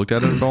guys looked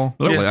at it at all?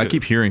 Looks Like, I good.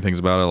 keep hearing things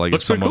about it, like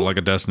Looks it's pretty somewhat cool. like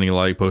a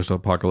Destiny-like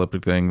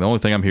post-apocalyptic thing. The only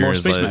thing I'm hearing More is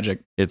space that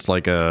magic. it's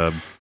like a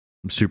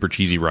super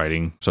cheesy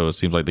writing, so it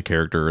seems like the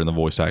character and the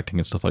voice acting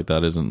and stuff like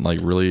that isn't like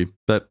really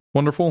that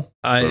wonderful.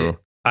 So,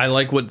 I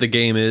like what the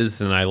game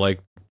is, and I like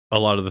a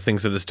lot of the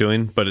things that it's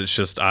doing, but it's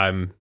just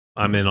I'm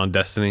in on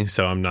Destiny,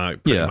 so I'm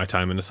not putting Yeah. my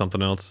time into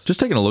something else. just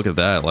taking a look at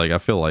that, like I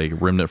feel like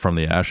Remnant from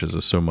the Ashes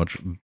is so much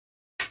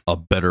a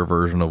better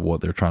version of what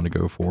they're trying to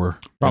go for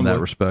in Probably. that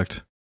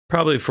respect.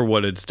 Probably for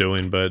what it's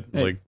doing, but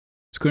Hey. like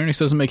Square Enix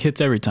doesn't make hits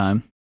every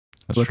time.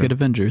 That's Look true. at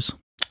Avengers.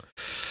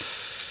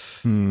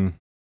 Hmm.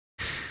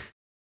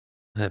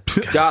 God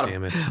Got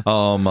 'em. damn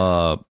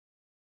it.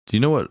 Do you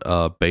know what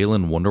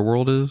Balin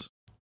Wonderworld is?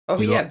 Oh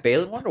yeah,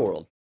 Balin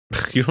Wonderworld.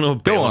 You don't know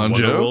what Go on,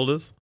 Joe. World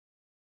is?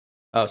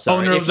 Oh,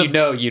 sorry. Owner If of the- you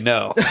know, you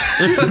know.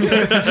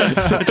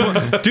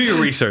 Do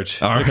your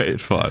research. All right,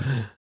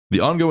 fine. The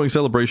ongoing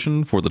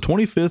celebration for the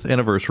 25th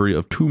anniversary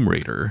of Tomb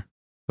Raider.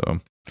 So,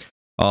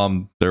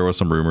 there was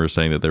some rumors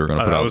saying that they were going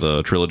to put out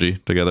the trilogy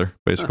together,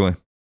 basically.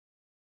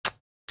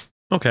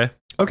 Okay.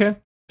 Okay.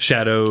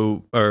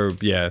 Shadow, or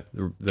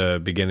the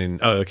beginning.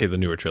 Oh, okay, the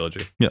newer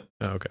trilogy. Yeah.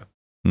 Oh, okay.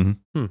 Mhm.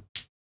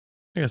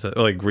 I guess that,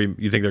 like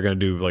you think they're going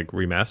to do like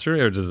remaster,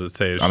 or does it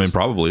say? It's I mean, just-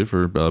 probably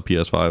for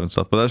PS5 and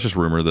stuff, but that's just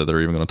rumor that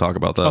they're even going to talk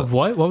about that. Of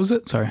what? What was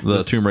it? Sorry.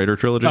 The Tomb Raider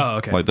trilogy. Oh,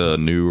 okay. Like the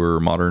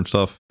newer modern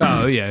stuff.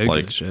 Oh yeah. who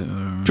Like, gives a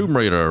shit? Tomb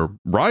Raider,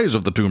 Rise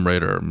of the Tomb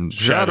Raider,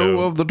 Shadow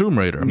of the Tomb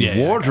Raider. Yeah.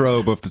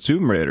 Wardrobe of the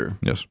Tomb Raider.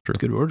 Yes, true.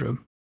 Good wardrobe.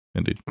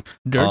 Indeed.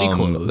 Dirty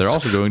clothes. They're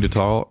also going to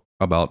talk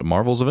about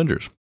Marvel's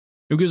Avengers.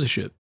 Who gives a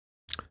shit?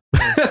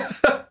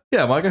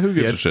 Yeah, Micah, who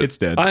gives a shit? It's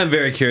dead. I am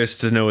very curious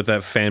to know what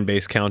that fan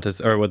base count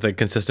is, or what the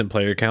consistent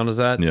player count is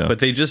at. Yeah. But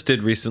they just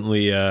did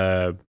recently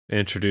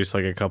introduce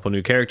like a couple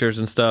new characters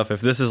and stuff.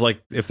 If this is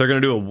like, if they're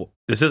going to do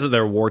this isn't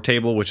their war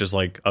table, which is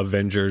like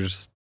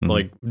Avengers,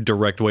 like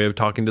direct way of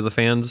talking to the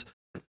fans.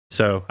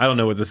 So I don't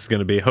know what this is going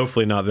to be.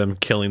 Hopefully not them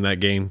killing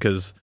that game,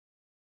 because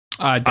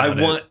I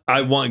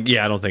want.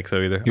 Yeah, I don't think so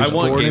either. Here's I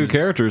want 4 new games.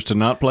 characters to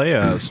not play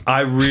as.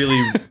 I really,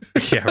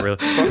 yeah, really.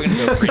 We're gonna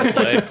go free to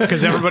play.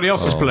 Because everybody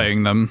else is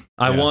playing them.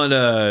 I want.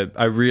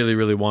 I really,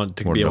 really want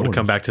to Or be able to no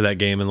come one. back to that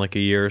game in like a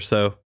year or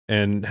so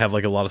and have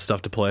like a lot of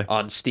stuff to play.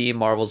 On Steam,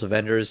 Marvel's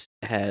Avengers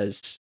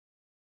has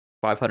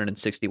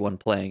 561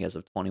 playing as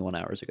of 21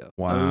 hours ago.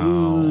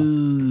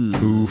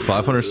 Ooh,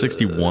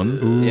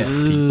 561 Yeah.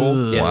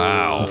 people. Yes.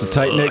 Wow. It's a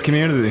tight knit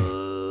community.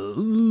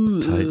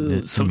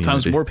 Tight-knit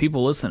Sometimes community. more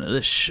people listen to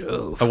this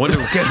show. I wonder.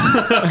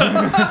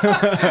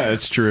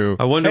 It's true.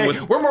 I wonder Hey,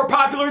 what. we're more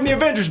popular than the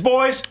Avengers,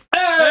 boys.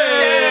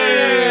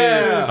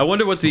 Hey! I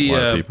wonder what the. A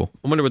lot of people.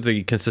 I wonder what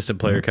the consistent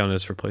player count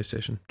is for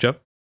PlayStation. Joe.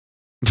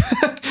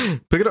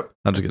 Pick it up.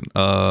 I'm just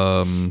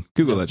kidding.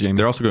 Google that, Jamie.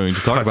 They're also going to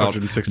talk about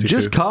 562.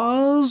 Just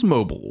Cause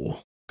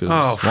Mobile. 'Cause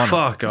Oh, why not?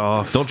 fuck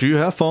off! Don't you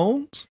have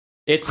phones?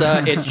 It's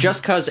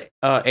just cause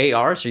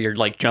AR, so you're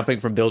like jumping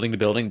from building to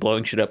building,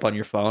 blowing shit up on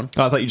your phone.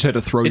 Oh, I thought you just had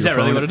to throw Is your that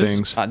really phone what at it is?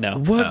 things. No.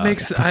 What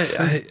makes I was You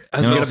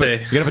gonna gotta, say.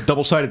 you gotta have a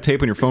double-sided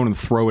tape on your phone and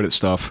throw it at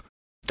stuff.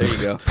 There you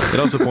go. It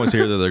also points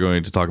here that they're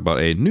going to talk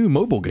about a new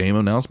mobile game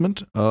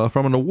announcement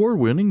from an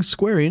award-winning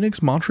Square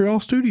Enix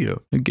Montreal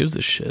studio. Who gives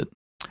a shit?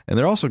 And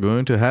they're also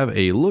going to have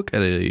a look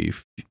at a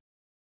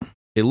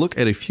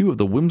few of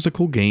the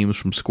whimsical games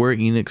from Square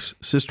Enix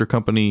sister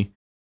company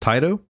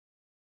Taito.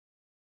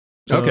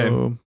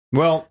 Okay.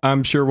 Well,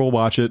 I'm sure we'll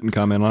watch it and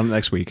comment on it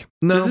next week.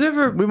 No, Does it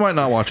ever- we might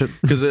not watch it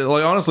because,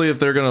 like, honestly, if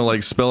they're gonna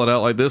like spell it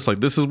out like this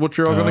is what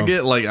you're all gonna Oh.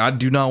 get. Like, I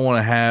do not want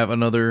to have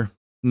another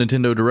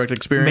Nintendo Direct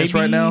experience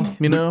right now.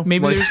 You know,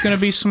 maybe Like, there's going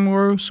to be some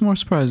more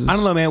surprises. I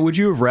don't know, man. Would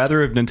you have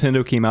rather if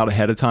Nintendo came out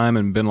ahead of time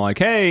and been like,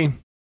 hey,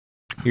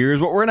 here's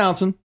what we're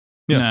announcing?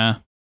 Nah.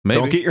 maybe.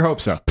 Don't get your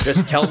hopes up.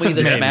 Just tell me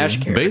the Maybe. Smash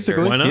character.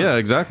 Basically, Why not? yeah,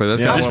 exactly.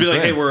 That's Yeah. kind of Just what be I'm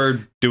like, hey, saying. we're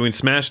doing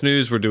Smash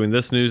news. We're doing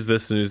this news.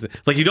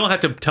 Like, you don't have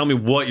to tell me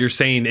what you're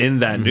saying in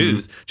that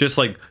news. Just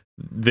like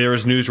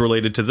there's news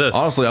related to this.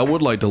 Honestly, I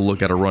would like to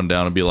look at a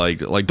rundown and be like,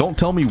 don't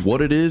tell me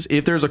what it is.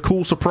 If there's a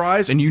cool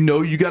surprise and you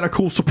know you got a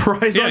cool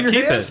surprise Yeah, on your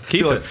keep it. hands,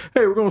 Keep be like, it.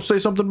 hey, we're going to say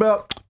something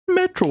about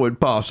Metroid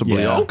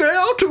possibly. Yeah. Okay,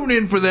 I'll tune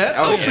in for that.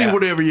 I'll see yeah.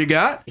 whatever you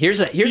got. Here's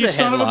a You headline.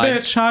 son of a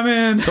bitch, I'm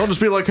in. Don't just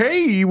be like,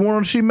 hey, you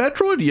want to see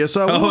Metroid? Yes,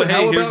 I Oh, would. hey,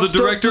 How here's about the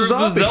director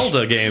Stuff of the Zombie?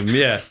 Zelda game.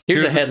 Yeah.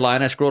 Here's a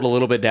headline. I scrolled a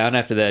little bit down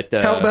after that.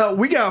 How about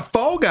we got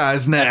Fall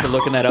Guys now? after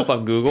looking that up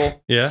on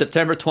Google? Yeah.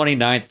 September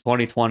 29th,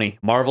 2020.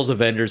 Marvel's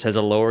Avengers has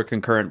a lower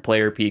concurrent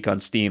player peak on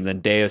Steam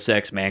than Deus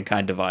Ex: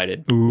 Mankind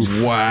Divided.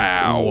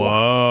 Wow.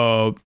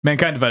 Whoa.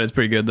 Mankind Divided is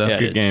pretty good, though. Yeah.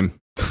 Good game.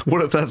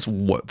 What if that's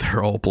what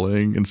they're all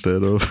playing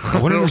instead of? I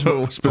wonder, don't if know there's, I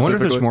wonder if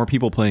specifically. there's more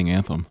people playing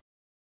Anthem.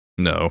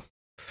 No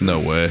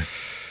way.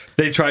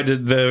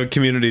 The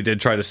community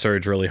did try to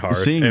surge really hard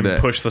Seeing and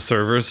that- push the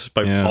servers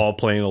by Yeah. all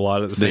playing a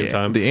lot at the same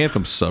time. The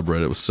Anthem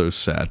subreddit was so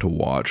sad to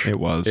watch. It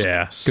was.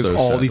 Yeah. Because So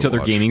all sad these to other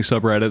watch. gaming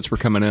subreddits were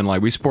coming in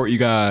like, we support you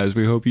guys.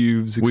 We hope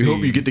you succeed. We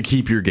hope you get to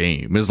keep your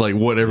game. It's like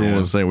what everyone Yeah.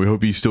 was saying. We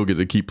hope you still get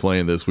to keep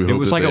playing this. We hope It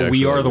was that like they a We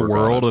actually Are the work on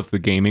World it. of the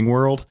gaming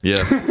world. Yeah,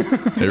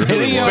 it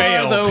really was.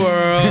 failed. The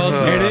world.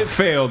 And it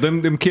failed.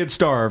 Them kids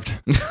starved.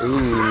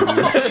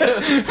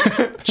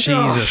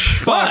 Jesus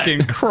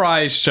fucking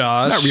Christ,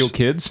 Josh. Not real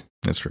kids.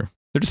 That's true.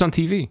 They're just on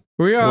TV.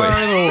 We are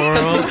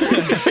the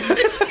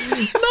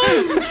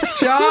world.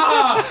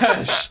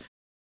 Josh.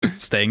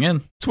 Staying in.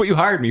 That's what you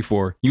hired me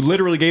for. You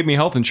literally gave me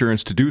health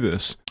insurance to do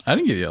this. I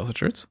didn't give you health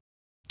insurance.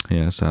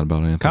 Yeah, it's sad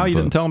about Anthem. Kyle, you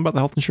but- didn't tell him about the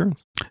health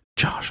insurance?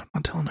 Josh, I'm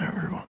not telling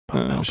everyone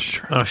about health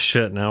insurance. Oh,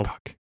 shit. Now.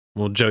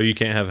 Well, Joe, you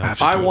can't have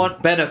half. I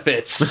want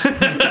benefits.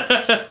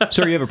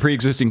 Sir, you have a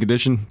pre-existing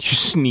condition. You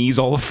sneeze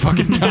all the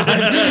fucking time.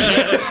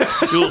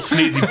 You little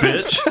sneezy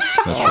bitch.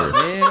 That's true.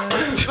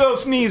 Yeah. So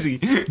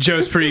sneezy.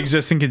 Joe's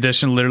pre-existing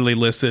condition literally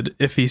listed: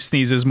 if he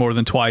sneezes more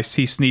than twice,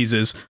 he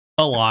sneezes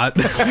a lot.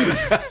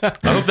 I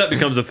hope that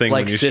becomes a thing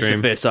Like when you stream.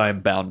 Sisyphus, I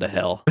am bound to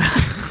hell.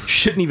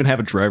 Shouldn't even have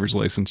a driver's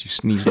license, you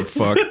sneezing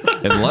fuck.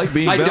 And like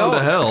being I bound don't.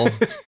 to hell,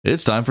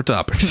 it's time for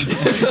topics.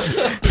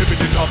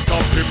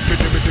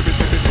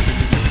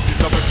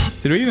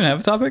 Did we even have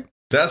a topic?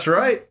 That's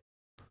right.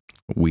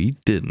 We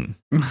didn't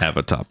have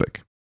a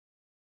topic.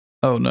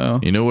 Oh no.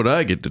 You know what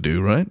I get to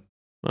do, right?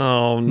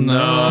 Oh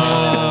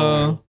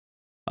no.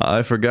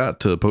 I forgot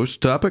to post a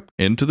topic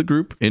into the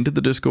group, into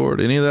the Discord,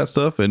 any of that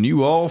stuff, and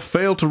you all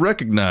failed to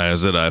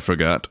recognize that I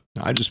forgot.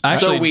 I just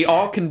Actually, So we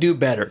all can do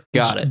better.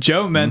 Got it.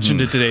 Joe mentioned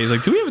it today. He's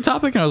like, "Do we have a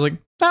topic?" And I was like,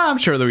 I'm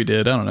sure that we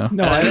did. I don't know.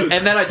 no,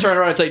 And then I turn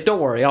around and say,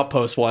 "Don't worry, I'll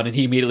post one." And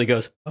he immediately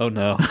goes, "Oh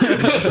no."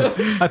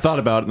 I thought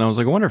about it and I was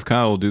like, I wonder if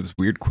Kyle will do this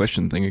weird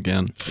question thing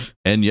again.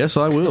 And yes,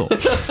 I will.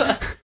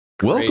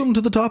 Welcome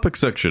to the topic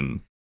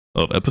section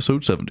of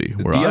episode 70,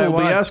 where I will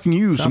be DIY asking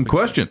you some topic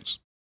questions.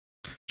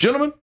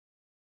 Gentlemen,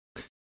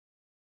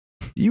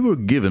 you were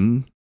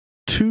given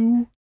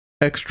 2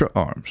 extra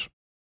arms.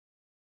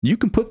 You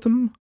can put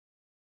them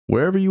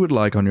wherever you would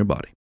like on your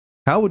body.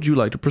 How would you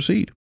like to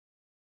proceed?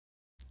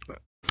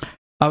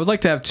 I would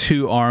like to have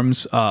 2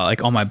 arms,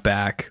 like on my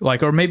back,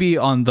 like, or maybe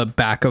on the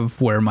back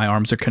of where my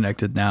arms are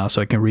connected now, so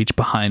I can reach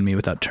behind me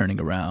without turning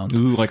around.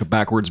 Ooh, like a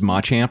backwards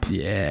Machamp.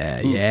 Yeah.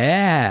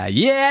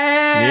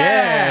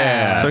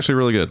 It's actually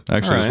really good. I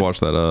actually All just right. watched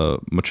that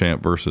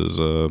Machamp versus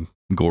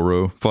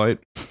Goro fight.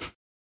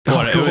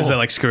 What, was it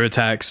like screw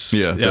attacks?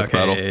 Yeah, death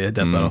battle. Yeah,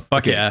 death battle.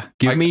 Fuck yeah.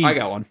 Give me I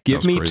got one.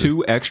 give Sounds me crazy.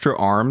 2 extra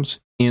arms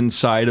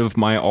inside of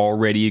my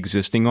already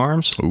existing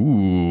arms.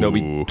 Ooh. They'll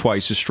be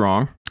twice as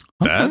strong.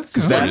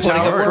 That's That's how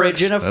putting it a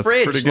fridge in a That's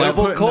fridge, pretty good.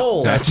 double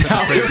cold. That's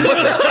how it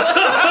works.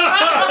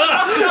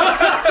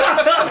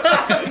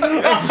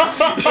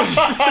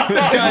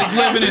 This guy's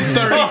living in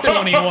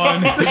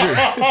 3021.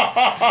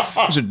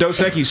 Those are Dos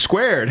Equis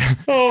squared.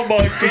 Oh my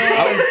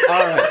god.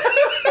 All right.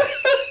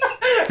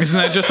 Isn't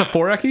that just a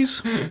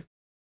 4X?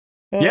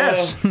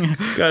 Yes.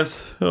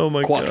 Guys, oh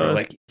my god.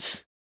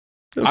 Quadrilegs.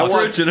 A I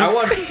fridge and a-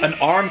 want an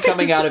arm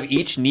coming out of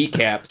each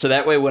kneecap, so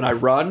that way when I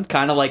run,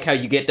 kind of like how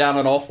you get down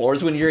on all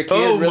fours when you're a kid,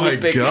 Oh really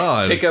my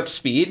God. pick up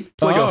speed.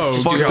 like Oh,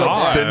 a fucked up God.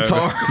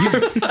 centaur.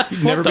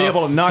 You'd never be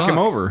able to knock him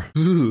over.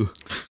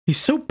 He's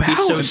so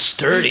balanced. He's so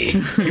sturdy.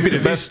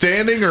 Is he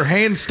standing or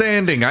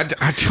handstanding?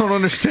 I don't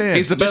understand.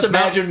 He's the Just best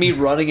imagine me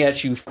running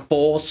at you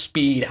full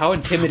speed. How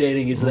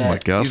intimidating is Oh my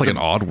that? god, it's like an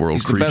odd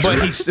world creature.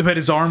 But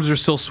his arms are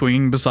still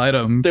swinging beside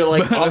him. They're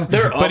like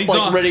they're But up, he's like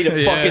on- ready to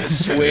yeah. fucking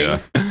swing.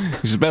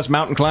 He's the best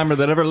mountain climber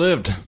that ever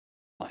lived.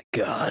 My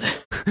God.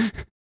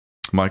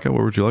 Micah,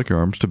 where would you like your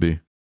arms to be?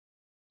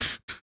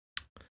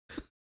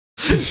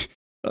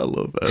 I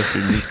love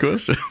asking these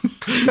questions.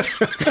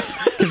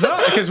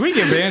 Because we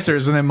give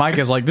answers, and then Mike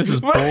is like, "This is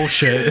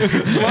bullshit."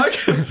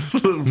 Micah's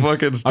the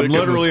fucking stick I'm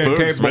literally in the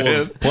spokes, incapable man.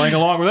 of playing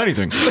along with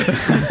anything.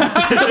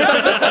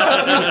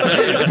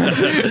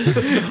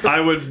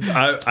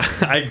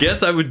 I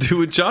guess I would do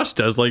what Josh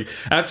does. Like,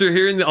 after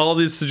hearing all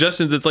these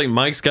suggestions, it's like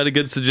Mike's got a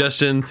good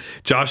suggestion,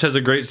 Josh has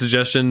a great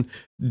suggestion,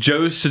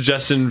 Joe's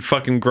suggestion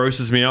fucking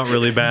grosses me out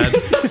really bad.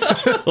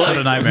 What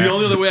a nightmare. The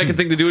only other way I can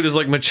think to do it is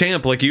like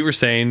Machamp, like you were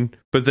saying,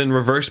 but then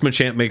reverse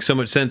Machamp makes so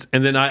much sense.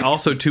 And then I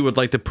also too would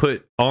like to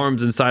put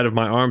arms inside of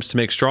my arms to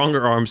make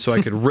stronger arms so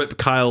I could rip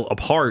Kyle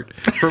apart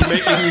for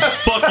making these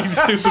fucking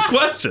stupid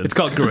questions. It's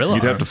called gorilla.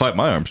 You'd have to arms. fight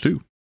my arms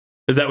too.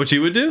 Is that what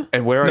you would do?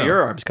 And where are No.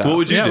 your arms, Kyle? What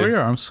would you Yeah, do? where are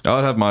your arms? I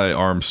would have my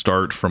arms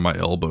start from my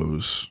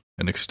elbows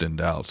and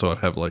extend out, so I'd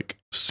have like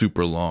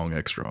super long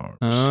extra arms.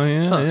 Oh,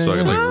 yeah. So I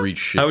could like reach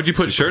shit. How would you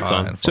put super shirts high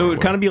on? and far So it would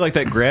away. kind of be like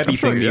that grabby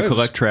thing that you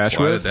collect trash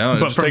slide with. it down.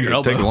 But It from take,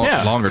 your take elbow.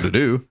 Yeah. longer to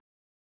do.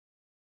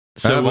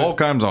 I have all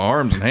kinds of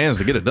arms and hands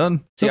to get it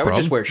done. See, No I would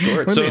just problem.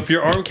 wear shorts. So if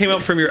your arm came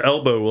out from your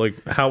elbow,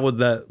 like how would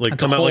that like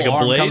That's come out whole like a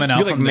arm blade? coming out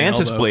Be like from the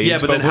mantis elbow. blades. Yeah,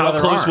 but then with how other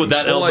close would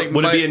that arms. elbow?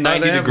 Would it be a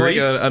 90 I'd have degree?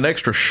 like an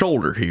extra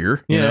shoulder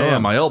here, you Yeah, know, yeah.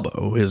 and my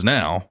elbow is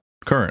now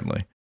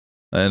currently.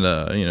 And,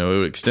 you know, it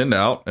would extend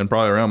out and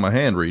probably around my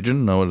hand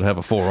region. I would have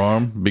a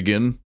forearm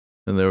begin,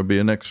 and there would be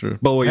an extra.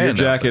 But your hand out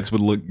jackets would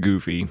look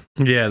goofy.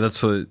 Yeah,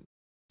 that's what. there.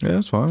 Yeah,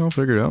 that's fine. I'll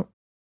figure it out.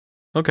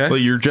 Okay. But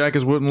your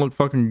jackets wouldn't look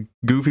fucking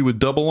goofy with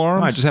double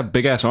arms. I just have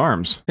big ass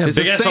arms. Yeah, it's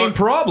the big-ass same arm-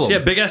 problem. Yeah,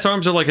 big ass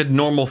arms are like a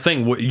normal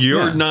thing.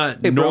 You're Yeah. not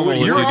Hey, bro, normal. when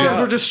if Your you do arms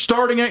that. are just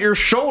starting at your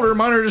shoulder.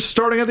 Mine are just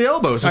starting at the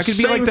elbows. I It's could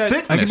the be like same that.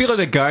 thickness. I could be like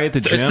the guy at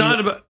the gym. It's not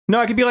about. No,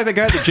 I could be like the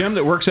guy at the gym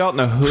that works out in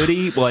a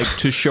hoodie, like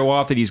to show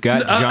off that he's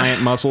got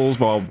giant muscles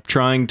while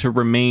trying to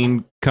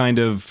remain kind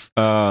of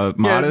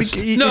modest.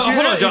 No,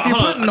 hold on, John, If you're hold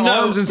on. putting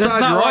No, arms that's inside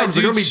not your why arms,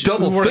 they're going to be dudes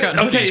double work thick. out.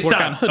 Okay, Hoodies, work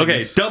stop. on Okay,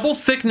 hoodies. double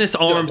thickness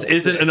arms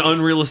isn't an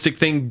unrealistic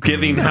thing,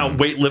 given how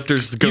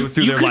weightlifters go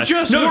through you their could life.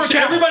 just no, work out.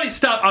 everybody,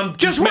 stop! I'm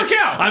Just work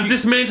out. I'm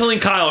dismantling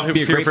Kyle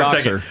Be a here great for a boxer.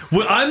 second.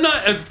 What I'm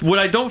not. What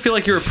I don't feel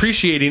like you're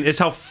appreciating is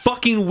how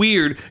fucking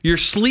weird your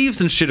sleeves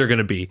and shit are going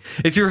to be.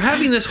 If you're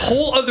having this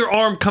whole other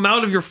arm come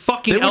out of your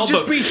fucking It would elbow,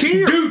 just be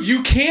here. dude.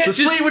 You can't The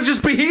just. sleeve would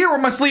just be here where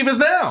my sleeve is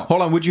now.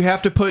 Hold on, would you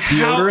have to put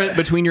deodorant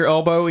between your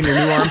elbow and your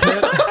new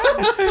armpit?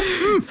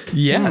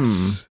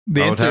 Yes.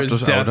 The I would answer have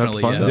is to- I would have to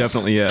definitely find yes. out.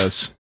 Definitely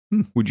yes.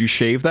 Would you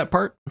shave that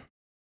part?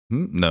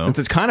 No.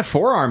 It's kind of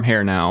forearm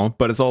hair now,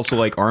 but it's also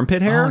like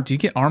armpit hair. Oh, do you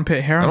get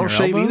armpit hair I on don't your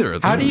shave elbow? either.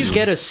 of How do those. you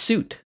get a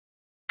suit?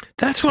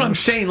 That's what I'm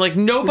saying. Like,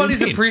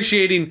 nobody's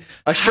appreciating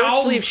A short how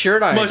sleeve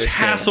shirt. I much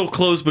understand. hassle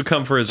clothes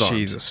become for his arms.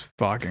 Jesus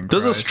fucking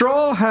Does a Christ.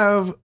 straw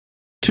have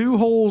 2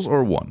 holes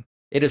or 1?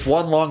 It is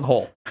one long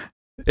hole.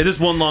 It is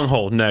one long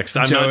hole. Next.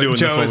 I'm not doing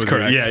Joe this one is with you.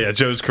 correct. Yeah,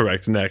 Joe's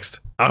correct. Next.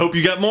 I hope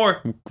you got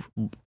more.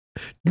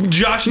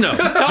 Josh, no.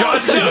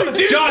 Josh, no.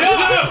 Josh,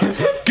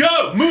 no.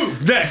 Go.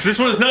 Move. Next. This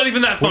one is not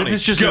even that funny. What if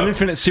it's just Go. an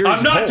infinite series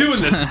I'm not of doing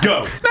holes? this.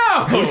 Go.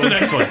 No! What's the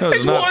next one?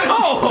 It's one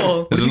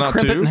hole! Is it You not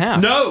crimp it 2? in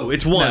half. No,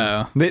 it's one.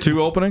 No. They-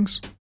 2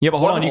 openings? Yeah, but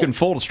hold One on. You hole. can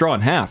fold a straw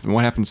in half, and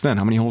what happens then?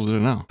 How many holes is it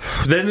now?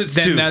 Then it's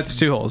Then two. that's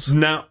 2 holes.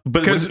 Now,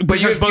 but Because it's,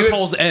 because you both have-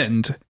 holes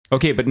end.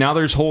 Okay, but now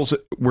there's holes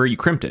where you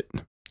crimped it.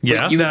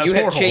 yeah, You that's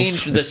have 4 holes.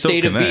 changed the It still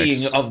state of connects.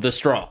 being of the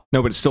straw.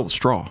 No, but it's still the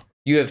straw.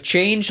 You have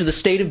changed the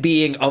state of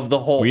being of the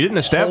hole. We didn't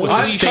establish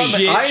I'm the state.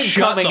 coming, I am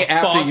Shut coming the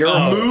after fuck your up.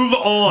 hole. Move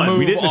on.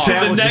 We didn't to the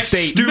establish the next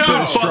state. stupid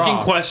No. fucking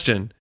Straw.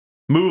 question.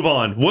 Move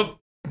on. What?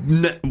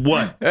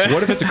 What?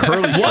 What if it's a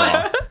curly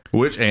straw?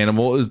 Which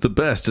animal is the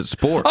best at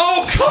sports?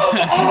 Oh, come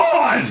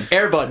on!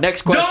 Airbud,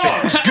 next question.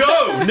 Dogs,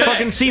 go! Next.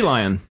 Fucking sea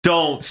lion.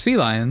 Don't. Sea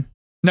lion.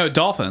 No,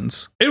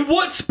 dolphins. In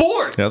what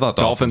sport? Yeah, I thought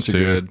dolphins, Dolphins are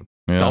too. good.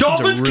 Yeah.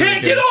 Dolphins are really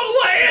can't good. get on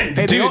land!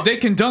 Hey, Dude, they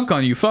can dunk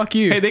on you. Fuck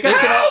you. Hey, they got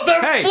How?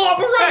 They're Hey, flop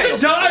around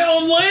and die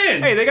on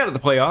land! Hey, they got to the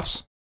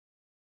playoffs.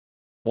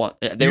 What?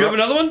 you have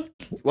another one?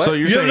 What? So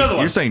you're You have saying, another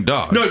one. you're saying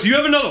dogs? No, do you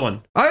have another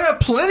one? I have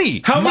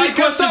plenty. How many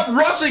Micah, questions? stop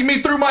rushing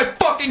me through my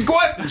fucking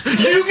questions.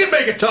 You can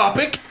make a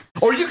topic,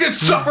 or you can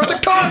suffer the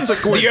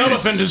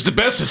consequences. is the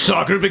best at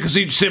soccer because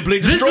he simply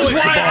This is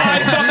why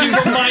I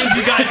fucking remind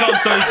you guys on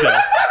Thursday.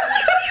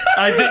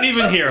 I didn't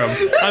even hear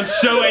him. I'm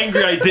so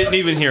angry I didn't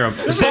even hear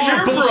him. Say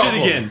your bullshit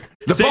problem. again.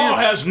 The Say ball your-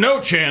 has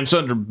no chance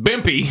under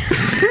Bimpy.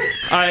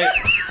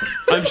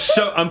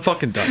 I'm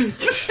fucking done.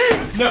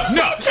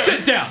 No,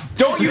 sit down.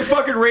 Don't you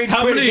fucking rage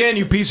How quit many- again,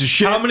 you piece of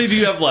shit. How many do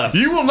you have left?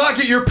 You will not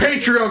get your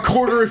Patreon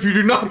quarter if you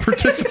do not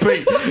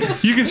participate.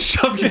 You can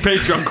shove your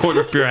Patreon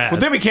quarter up your ass.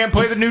 Well, then we can't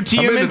play the new I'm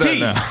into TMNT.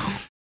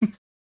 that now.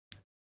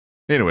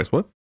 Anyways,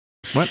 what?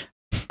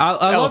 I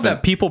love Elephant.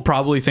 that people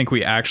probably think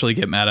we actually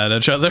get mad at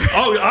each other.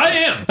 Oh, I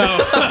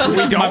am.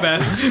 We don't. My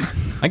bad.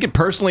 I get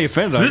personally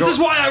offended. I This go, is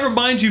why I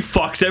remind you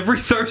fucks every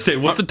Thursday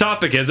what the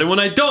topic is, and when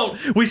I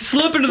don't, we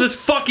slip into this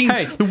fucking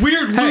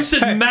weird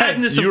lucid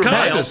madness You of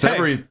remind Kyle. us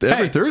every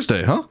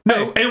Thursday, huh?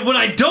 No, and when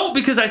I don't,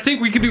 because I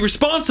think we can be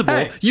responsible,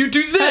 Hey. you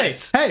do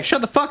this. Hey,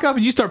 shut the fuck up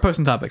and you start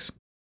posting topics.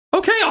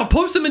 Okay, I'll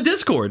post them in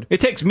Discord. It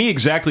takes me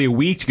exactly a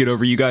week to get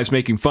over you guys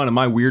making fun of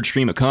my weird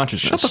stream of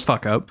consciousness. Shut the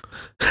fuck up.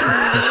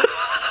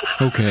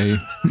 Okay.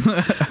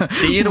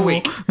 See you in a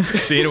week.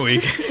 See you in a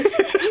week.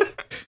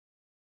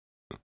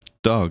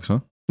 Dogs, huh?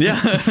 Yeah,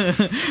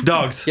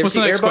 dogs. You ever What's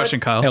the see next Airbud? question,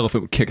 Kyle?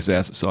 Elephant would kick his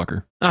ass at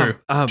soccer. True.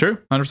 True.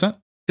 100%.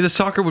 The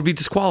soccer would be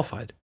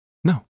disqualified.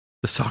 No.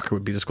 The soccer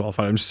would be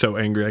disqualified. I'm so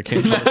angry I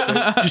can't.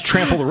 Just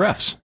trample the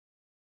refs.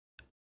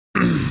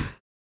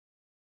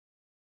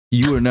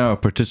 You are now a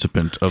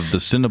participant of the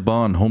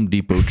Cinnabon Home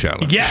Depot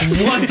Challenge.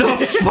 Yes. What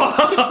the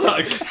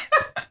fuck?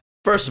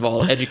 First of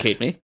all, educate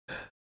me.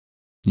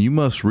 You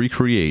must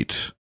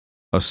recreate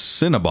a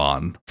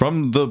Cinnabon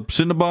from the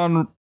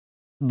Cinnabon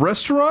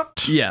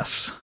restaurant?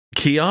 Yes.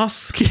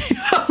 Kiosk?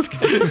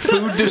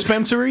 Food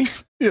dispensary?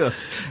 Yeah.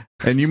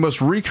 And you must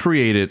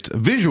recreate it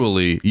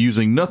visually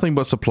using nothing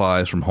but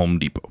supplies from Home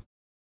Depot.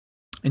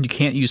 And you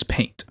can't use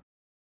paint.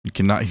 You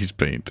cannot use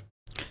paint.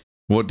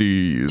 What do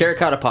you use?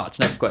 Terracotta pots.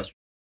 Next question.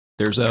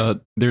 There's a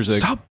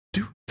Stop,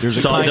 dude.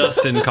 there's a kind,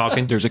 Sawdust and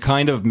caulking. there's a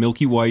kind of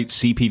milky white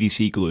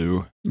CPVC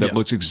glue that Yes.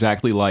 looks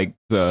exactly like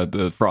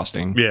the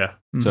frosting. Yeah.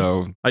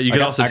 So You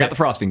could also I got take the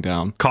frosting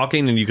down.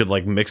 caulking and you could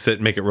like mix it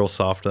and make it real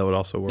soft. That would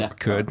also work. Yeah.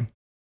 Could.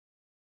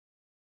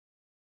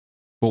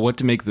 Well, what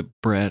to make the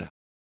bread?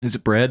 Is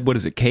it bread? What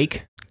is it?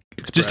 Cake?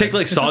 Just take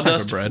like It's a type of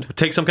sawdust. bread.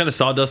 Take some kind of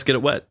sawdust, get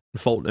it wet,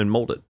 and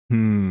mold it. I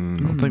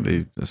don't think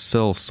they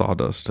sell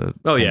sawdust at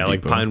Oh yeah, Home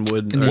like Depot. pine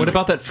wood. And what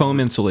about that foam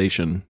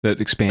insulation?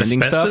 That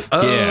expanding asbestos? stuff?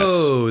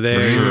 Oh,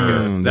 there you go.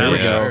 Mm, There we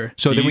go. Sure.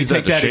 So You then we use that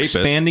take to that shape it.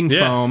 expanding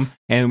Yeah. foam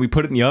and we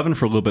put it in the oven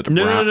for a little bit to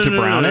No, brown, no, no,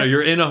 no, brown no, it.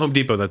 You're in a Home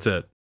Depot. That's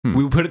it.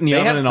 We put it in the They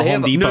oven have- in a they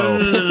Home have- Depot.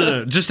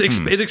 No. Just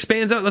it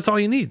expands out. That's all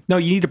you need. No,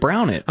 you need to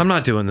brown it. I'm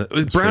not doing that.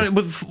 Brown it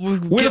with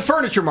With a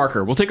furniture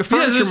marker. We'll take a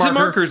furniture there's some marker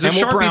markers. and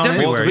There's we'll Sharpies brown it.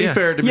 everywhere. Well, to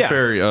be Yeah.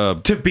 fair, Yeah.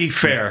 To be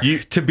fair.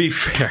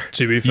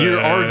 To be fair. you're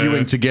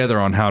arguing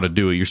together on how to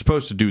do it. You're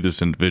supposed to do this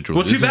individually.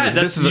 Well, too This bad.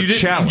 This is a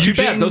challenge. Too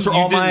bad. Those are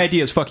all my didn't-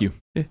 ideas. Fuck you.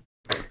 Okay.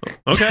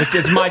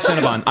 It's my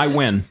Cinnabon. I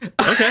win.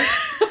 Okay.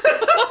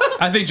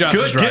 I think Josh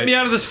Good. is right. Get me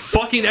out of this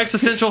fucking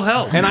existential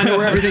hell. And I know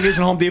where everything is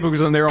in Home Depot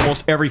because I'm there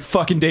almost every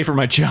fucking day for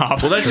my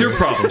job. Well, that's your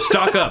problem.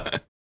 Stock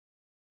up.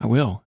 I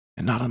will.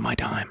 And not on my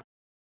dime.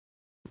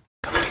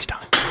 Company's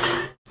dime.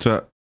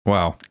 So,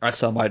 wow. I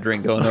saw my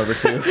drink going over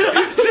too.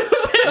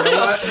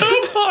 It's so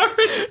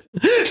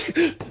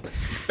hard.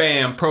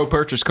 Bam. Pro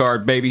purchase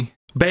card, baby.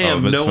 Bam.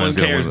 Oh, this no one man's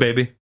going cares, with it.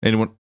 baby.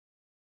 Anyone?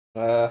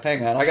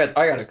 Hang on. I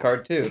got a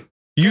card too.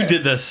 You Okay.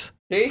 did this.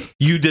 See?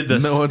 You did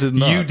this. No, I did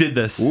not. You did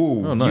this.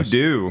 Ooh, Oh, nice. you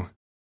do.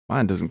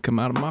 Mine doesn't come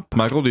out of my pocket.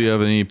 Michael, do you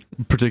have any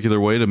particular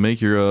way to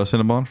make your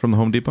Cinnabon from the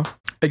Home Depot?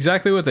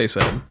 Exactly what they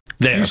said.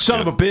 There. You son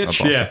of a bitch.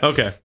 That's awesome. Yeah.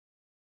 Okay.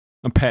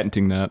 I'm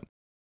patenting that.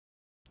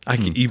 I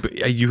can.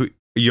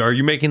 Are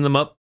you making them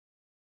up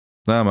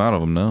Nah, I'm out of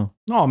them now.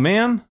 Oh,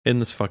 man. in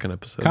this fucking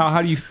episode? Kyle,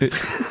 how do you...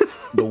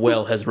 The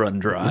well has run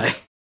dry.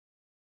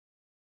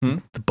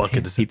 The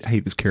bucket is. I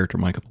hate this character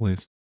Michael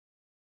plays.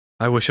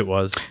 I wish it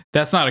was.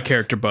 That's not a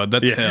character, bud.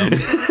 That's him.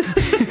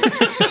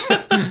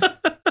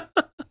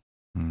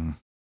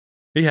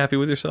 Are you happy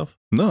with yourself?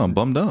 No, I'm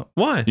bummed out.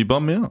 Why? You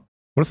bummed me out.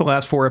 What if the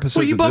last 4 episodes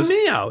Well, you of bummed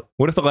this... me out.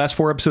 What if the last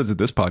 4 episodes of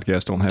this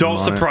podcast don't have Don't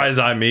him on it? surprise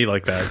me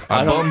like that.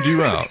 I bummed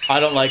you out. I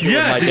don't like it when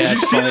Yeah, my did dad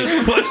you see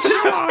those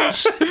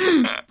questions?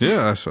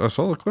 Yeah, I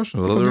saw the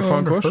questions. They were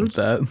fun questions.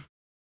 That.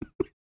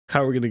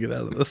 How are we going to get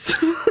out of this?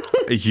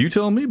 You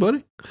tell me,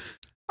 buddy.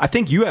 I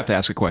think you have to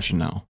ask a question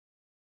now.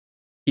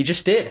 He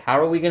just did. How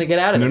are we going to get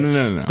out of No,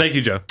 this? no. Thank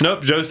you, Joe.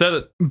 Nope, Joe said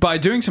it. By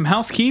doing some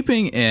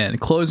housekeeping and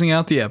closing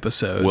out the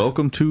episode.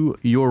 Welcome to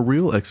your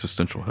real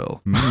existential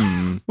hell.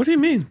 What do you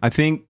mean? I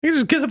think You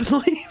just get up and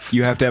leave.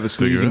 you have to have a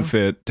Figure it sneezing out.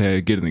 fit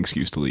to get an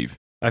excuse to leave.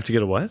 I have to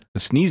get a what? A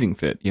sneezing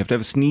fit. You have to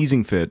have a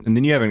sneezing fit, and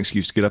then you have an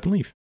excuse to get up and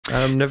leave.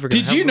 I'm never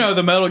going Did you know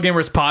the Metal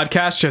Gamers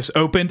podcast just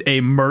opened a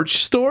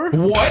merch store?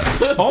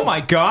 What? Oh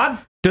my god!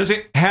 Does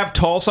it have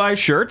tall size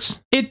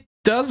shirts? It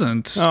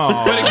doesn't. Oh,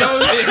 But it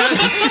goes. It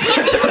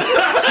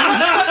has.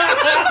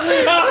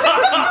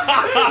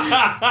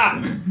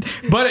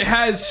 But it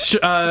has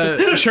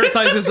shirt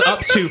sizes up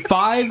to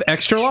 5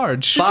 extra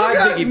large. 5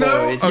 biggie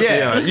boys. Okay,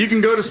 yeah. You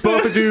can go to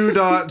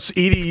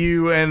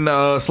spofadu.edu and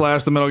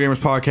 / the Metal Gamers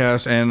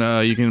podcast,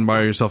 and you can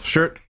buy yourself a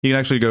shirt. You can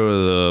actually go to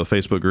the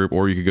Facebook group,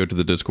 or you could go to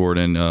the Discord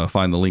and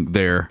find the link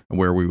there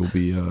where we will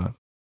be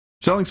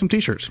selling some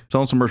t-shirts,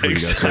 selling some merch for you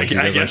guys. So if you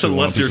I guys guess actually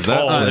want unless a piece you're of that,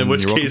 tall, then in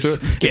which you're welcome case, to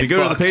it. If get you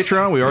go to fucked. the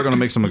Patreon, we are going to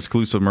make some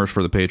exclusive merch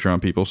for the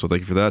Patreon people, so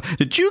thank you for that.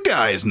 Did you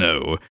guys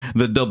know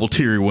that Double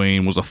Teary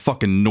Wayne was a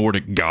fucking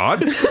Nordic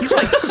god? he's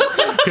like,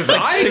 Because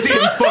I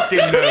didn't fucking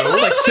know.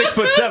 he's like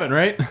 6'7",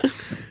 right?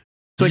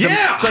 It's like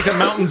Yeah! it's like a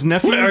mountain's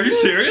nephew. Wait, are you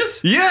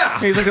serious? Yeah!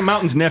 He's like a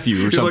mountain's nephew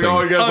or He's something. like,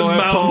 oh, you guys A don't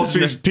have tall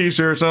mountain's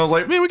t-shirts. And I was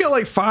like, man, we got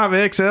like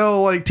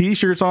 5XL like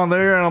t-shirts on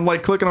there. And I'm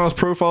like clicking on his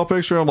profile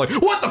picture. I'm like,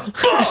 what the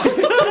fuck?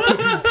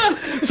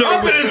 So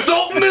I've been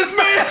insulting this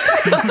man.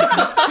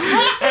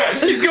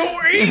 He's going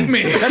to eat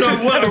me.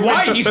 That's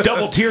why he's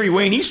double teary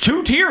Wayne. He's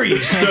 2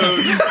 tearies.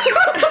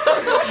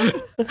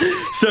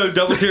 So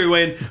Double Teary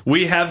Wayne,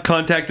 we have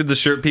contacted the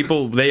shirt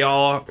people. They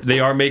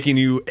are making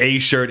you a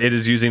shirt. It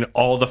is using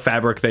all the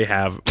fabric they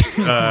have. It's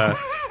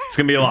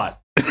gonna be a lot.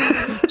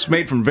 It's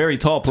made from very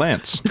tall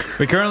plants.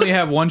 We currently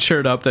have one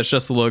shirt up that's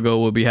just the logo.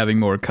 We'll be having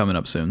more coming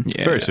up soon.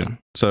 Yeah. Very soon.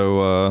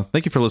 So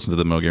thank you for listening to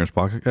the Metal Gamers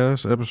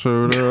podcast,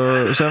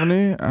 episode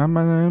 70.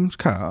 My name's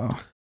Kyle.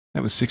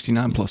 That was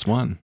 69 plus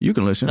 1. You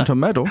can listen to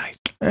metal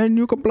and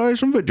you can play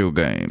some video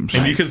games.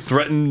 And you can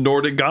threaten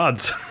Nordic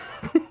gods.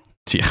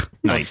 Yeah.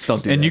 Nice.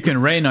 Don't do And that. you can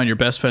rain on your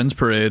best friend's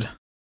parade.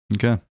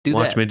 Okay. do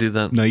Watch that. me do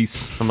that.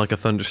 Nice. I'm like a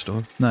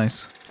thunderstorm.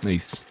 Nice.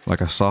 Nice.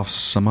 Like a soft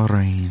summer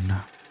rain.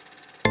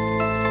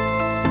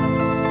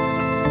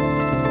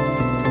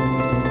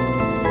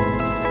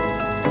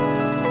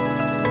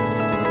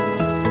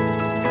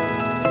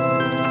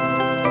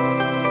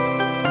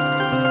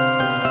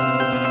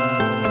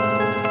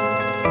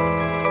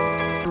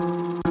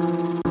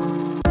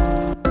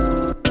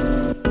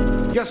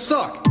 You guys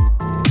suck.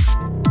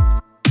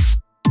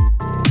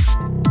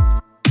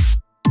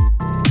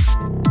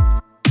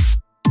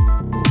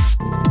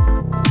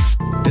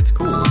 It's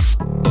cool,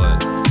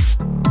 but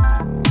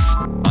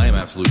I am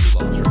absolutely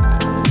lost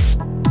right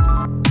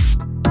now.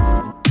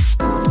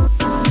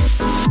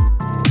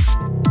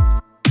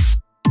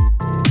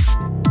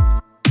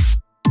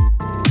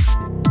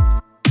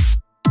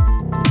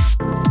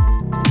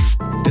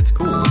 It's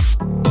cool,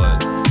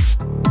 but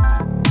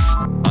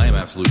I am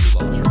absolutely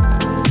lost right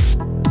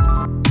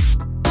now.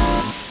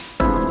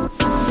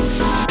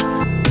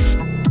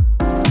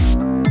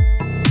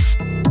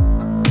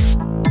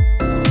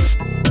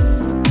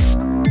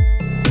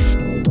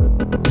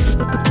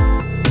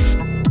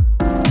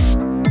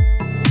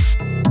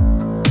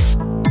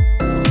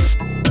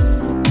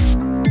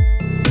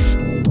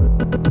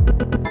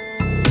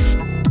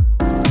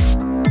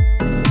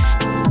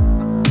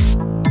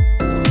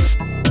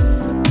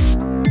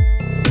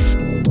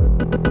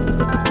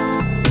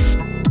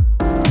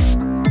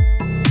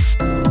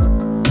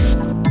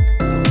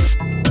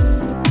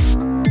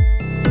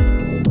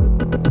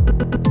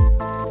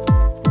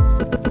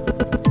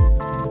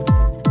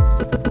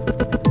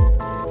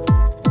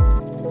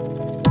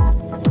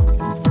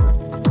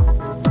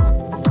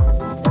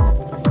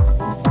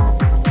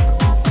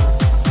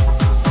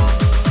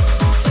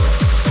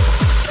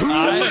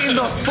 In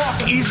the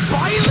fuck is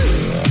violent?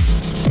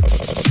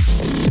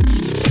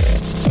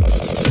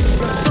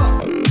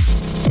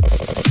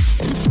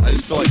 I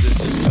just feel like this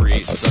just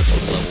creates such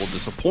a level of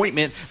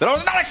disappointment that I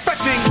was not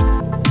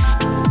expecting.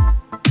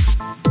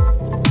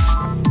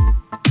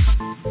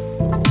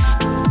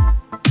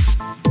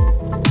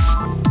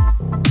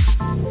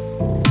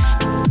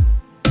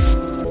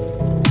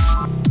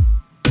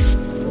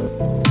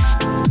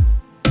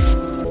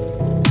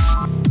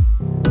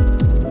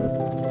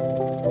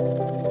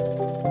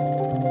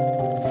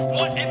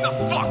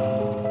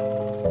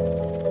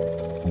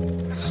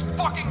 This is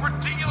fucking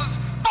ridiculous.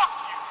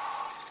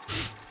 Fuck you.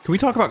 Can we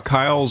talk about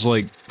Kyle's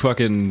like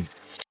fucking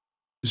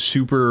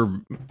super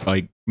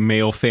like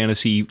male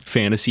fantasy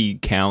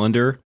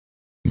calendar?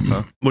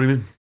 What do you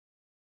mean?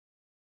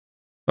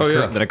 Oh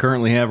yeah. That I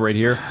currently have right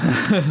here.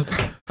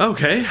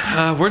 Okay,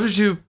 where did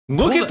you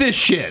Look pull at this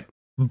shit.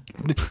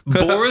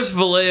 Boris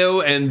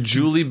Vallejo and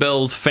Julie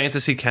Bell's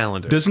fantasy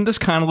calendar? Doesn't this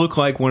kind of look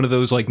like one of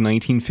those like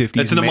 1950s?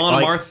 It's an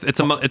Amon Amarth. It's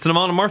an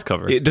Amon Amarth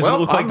cover. It doesn't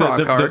look like I'm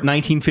the rock hard.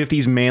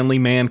 1950s manly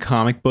man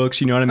comic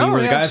books. You know what I mean? Oh, Where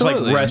the yeah, guys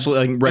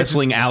absolutely. like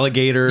wrestling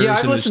alligators. Yeah, I've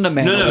and listened to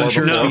Man no,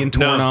 t-shirts no, being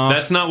torn no. off.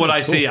 That's not what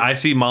I see. I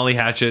see Molly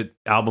Hatchet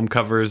album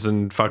covers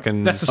and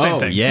fucking. That's the same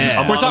thing. yeah.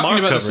 Amon We're talking Amarth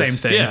about covers. the same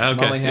thing. Yeah,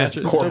 okay. Molly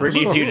Hatchet. Corporate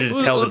needs you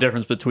to tell the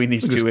difference between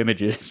these two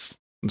images.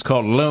 It's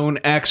called Lone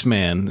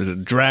Axeman. There's a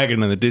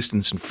dragon in the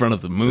distance in front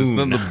of the moon. Isn't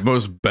that the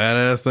most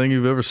badass thing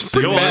you've ever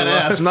seen? Go on.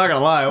 badass. I'm not gonna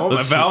lie. I want my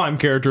Let's- Valheim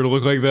character to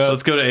look like that.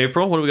 Let's go to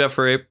April. What do we got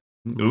for April?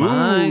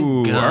 My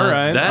Ooh, God, all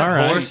right, that all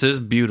right. horse is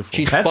beautiful.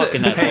 She's That's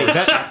fucking a, that hey,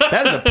 horse.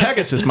 that is a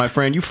Pegasus, my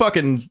friend. You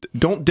fucking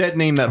don't dead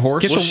name that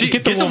horse. Get the-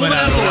 get the woman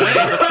out of the way.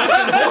 The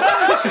fucking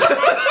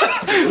horse.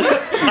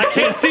 I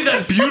can't see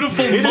that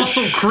beautiful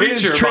muscle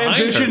creature behind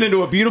transition her.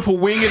 into a beautiful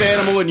winged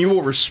animal, and you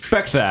will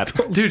respect that.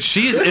 Dude,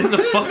 she is in the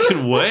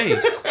fucking way.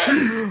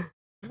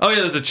 Oh yeah,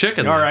 there's a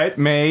chicken. All right,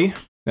 May.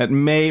 That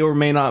may or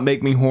may not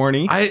make me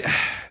horny.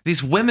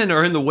 These women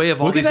are in the way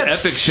of all Look at these that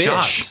epic fish.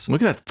 shots.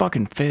 Look at that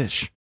fucking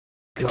fish.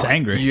 It's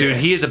angry. Dude,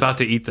 he is about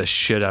to eat the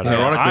shit out of it.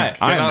 Ironically,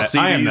 I cannot see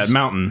am these- that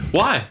mountain.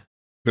 Why?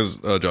 Because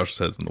Josh's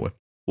head's in the way.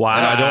 Wow.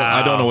 And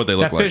I don't know what they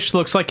look That like. fish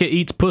looks like it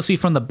eats pussy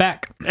from the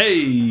back.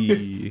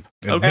 Hey.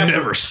 It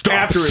never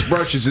stops. After it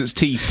brushes its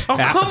teeth. Oh,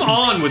 come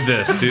on with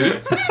this,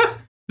 dude.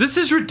 This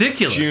is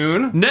ridiculous.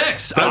 June?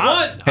 Next.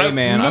 Hey,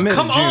 man, I'm into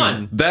come June.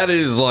 on. That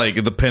is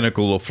like the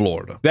pinnacle of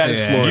Florida. That is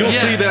Yeah. Florida. You'll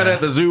Yeah. see that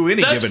at the zoo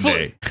any That's given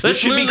day. This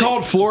should be literally-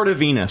 called Florida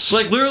Venus.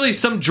 Like literally,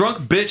 some drunk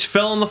bitch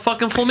fell on the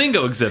fucking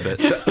flamingo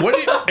exhibit. What do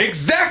you,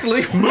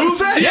 exactly? Move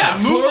that. Yeah,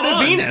 move Florida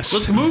on. Venus.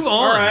 Let's move on.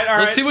 All right, all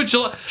Let's right. see what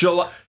July.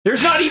 July.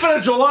 There's not even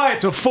a July.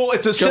 It's a July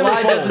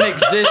centerfold. doesn't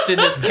exist in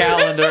this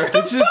calendar.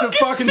 It's just a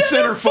fucking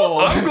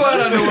centerfold. I'm glad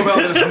I know about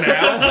this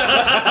now.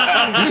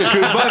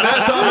 Because by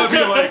that time I'd be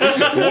like,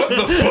 what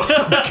the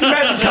fuck?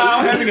 Imagine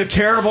Kyle having a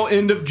terrible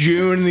end of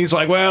June, and he's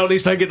like, "Well, at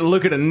least I get to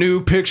look at a new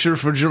picture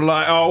for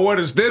July." Oh, what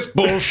is this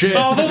bullshit?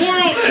 Oh, the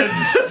world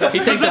ends. He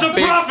takes This is a a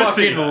big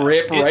prophecy. fucking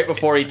rip right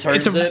before he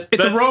turns It's a it.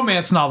 it's a That's-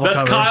 romance novel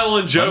That's cover. Kyle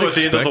and Joe at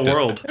the end of the Unexpected.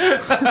 world.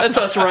 That's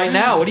us right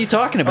now. What are you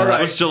talking about?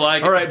 What's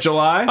July? All right,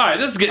 July. All right,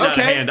 this is getting out of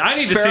Okay. hand. I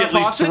need to see Farrah at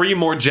least Fawcett? 3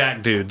 more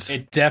Jack dudes.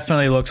 It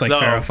definitely looks like No,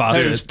 Farrah dude. That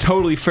Fawcett. is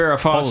totally Farrah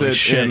Fawcett.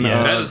 shit, in,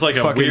 yes. That is like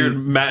a fucking- weird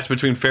match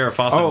between Farrah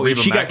Fawcett and Oh,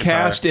 Reba she got McEntire.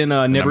 cast in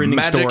Never Ending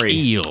Magic Story.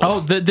 eel. Oh,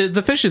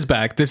 the fish is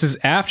back. This is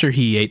after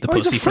he ate the Oh,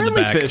 he's pussy a from the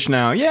friendly back. fish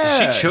now.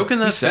 Yeah, Is she choking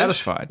that He's fish?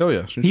 satisfied. Oh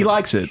yeah, He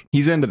likes it.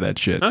 He's into that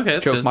shit. Okay,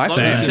 that's Choke good. my As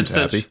long as Sam. it's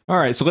consent. Happy. All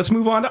right, so let's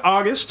move on to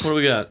August. What do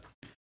we got?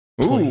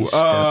 Ooh, Please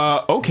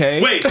step.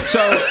 okay. Wait.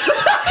 So, okay.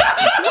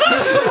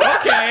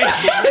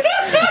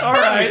 All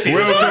right.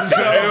 Welcome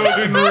to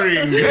Elden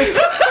Ring.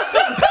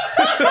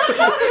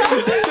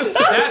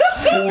 That's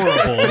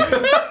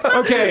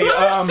horrible. Okay,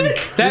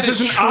 this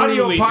is an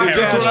audio truly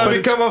podcast. terrible. but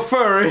it's- a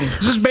furry.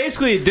 This is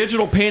basically a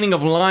digital painting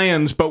of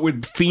lions, but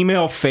with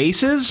female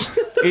faces.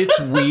 It's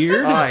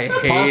weird. I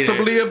hate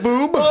Possibly a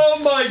boob. Oh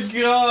my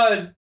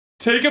god.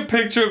 Take a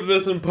picture of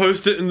this and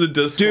post it in the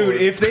Discord.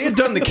 Dude, if they had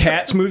done the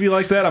Cats movie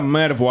like that, I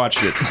might have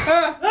watched it.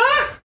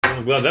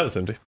 I'm glad that was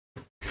empty.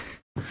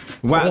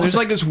 Wow, there's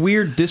like this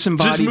weird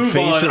disembodied Just move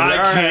face. on. of- I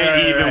All can't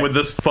right, even all right. with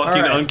this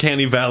fucking All right.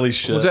 uncanny valley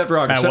shit. What's that for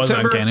August? That was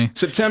September? uncanny.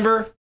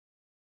 September?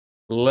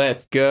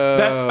 Let's go.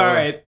 That's all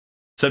right.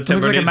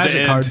 September Looks like a needs to magic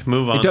end. card.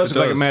 Move on. It does It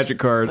look like a does. magic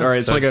card. That's All right,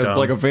 it's so like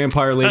dumb. a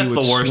vampire lady That's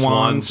with the worst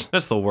swans. one.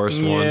 That's the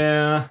worst one.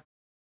 Yeah.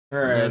 All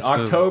right, Let's go.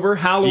 October,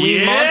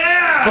 Halloween month.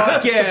 Yeah!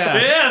 Fuck yeah.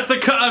 Yeah, it's the,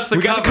 it's the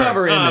We cover. got the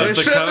cover in Oh, there. it's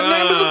They said the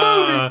name of the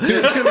movie.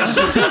 Dude, it's gonna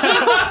be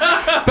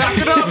Back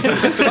it up. They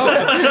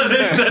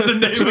said the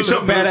name It's gonna be of so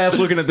the movie. badass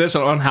looking at this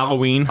on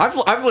Halloween.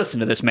 I've listened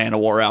to this Man of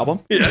War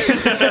album.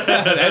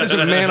 That is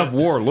a Man of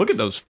War. Look at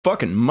those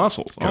fucking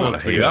muscles. God, I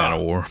hate Man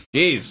of War.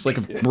 Jeez, like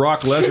if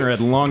Brock Lesnar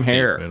had long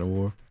hair. Man of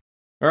War.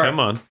 All right, Come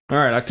on. all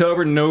right.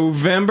 October,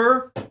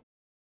 November.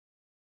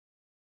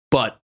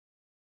 But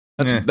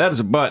That is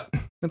a butt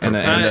and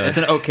a, it's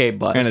an okay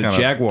butt. and a kinda-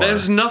 jaguar.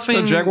 There's nothing.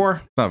 a jaguar.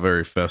 It's not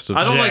very festive.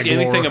 I don't like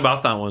Jaguar. anything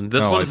about that one.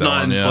 This I don't one's like that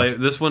not one, in yeah. flavor.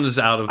 This one is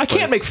out of I place.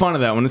 can't make fun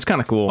of that one. It's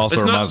kind of cool. Also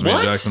It's not- reminds me of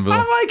what? Jacksonville.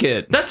 I like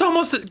it. That's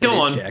almost. Go is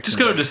on. Jacksonville. Just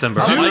go to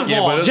December. I I like like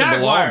it, but it doesn't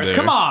belong Jaguars, there.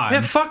 come on.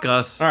 Yeah, fuck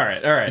us. All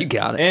right, all right. You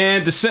got it.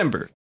 And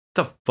December. What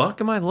the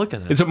fuck am I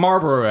looking at? It's a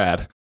Marlboro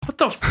ad. What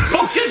the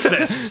fuck is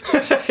this?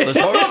 There's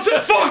horse- What the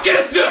fuck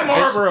is this?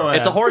 Marlboro ad.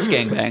 it's a horse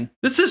gangbang.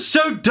 This is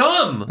so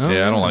dumb. Yeah,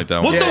 I don't like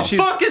that What one. the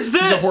she's- fuck is this?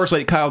 She's a horse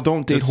lady. Kyle,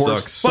 don't date This horse.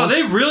 sucks. Wow,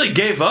 they really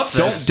gave up.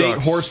 Don't This. date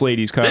sucks. horse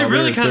ladies, Kyle. They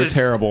really they're kinda-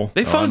 terrible.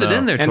 They phoned it no.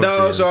 in there. And towards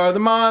the those end. are the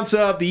months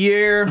of the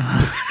year.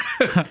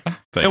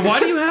 And why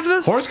do you have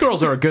this? Horse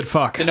girls are a good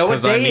fuck. To know what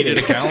Because I day it needed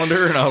a is.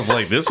 calendar, and I was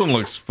like, "This one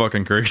looks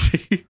fucking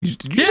crazy."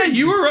 Yeah,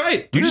 you were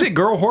right. Did you say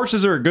girl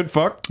horses are a good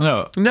fuck?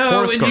 No, No,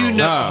 horse and girls. you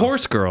know Ah.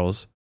 horse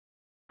girls.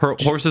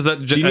 Horses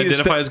that Do you need a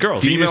identify step- as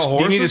girls. Do you, need a, Female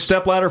do you need a horses?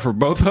 stepladder for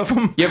both of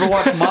them? You ever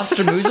watch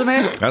Monster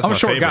Musume? That's I'm my a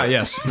short favorite. guy.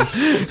 Yes.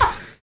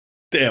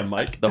 Damn,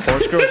 Mike. The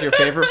horse girl's your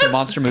favorite from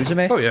Monster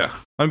Musume? Oh yeah,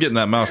 I'm getting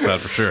that mouse pad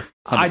for sure.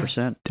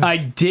 100%. I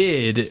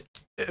did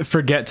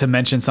forget to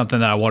mention something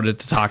that I wanted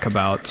to talk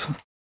about,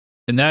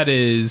 and that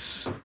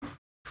is,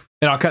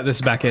 and I'll cut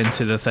this back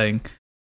into the thing.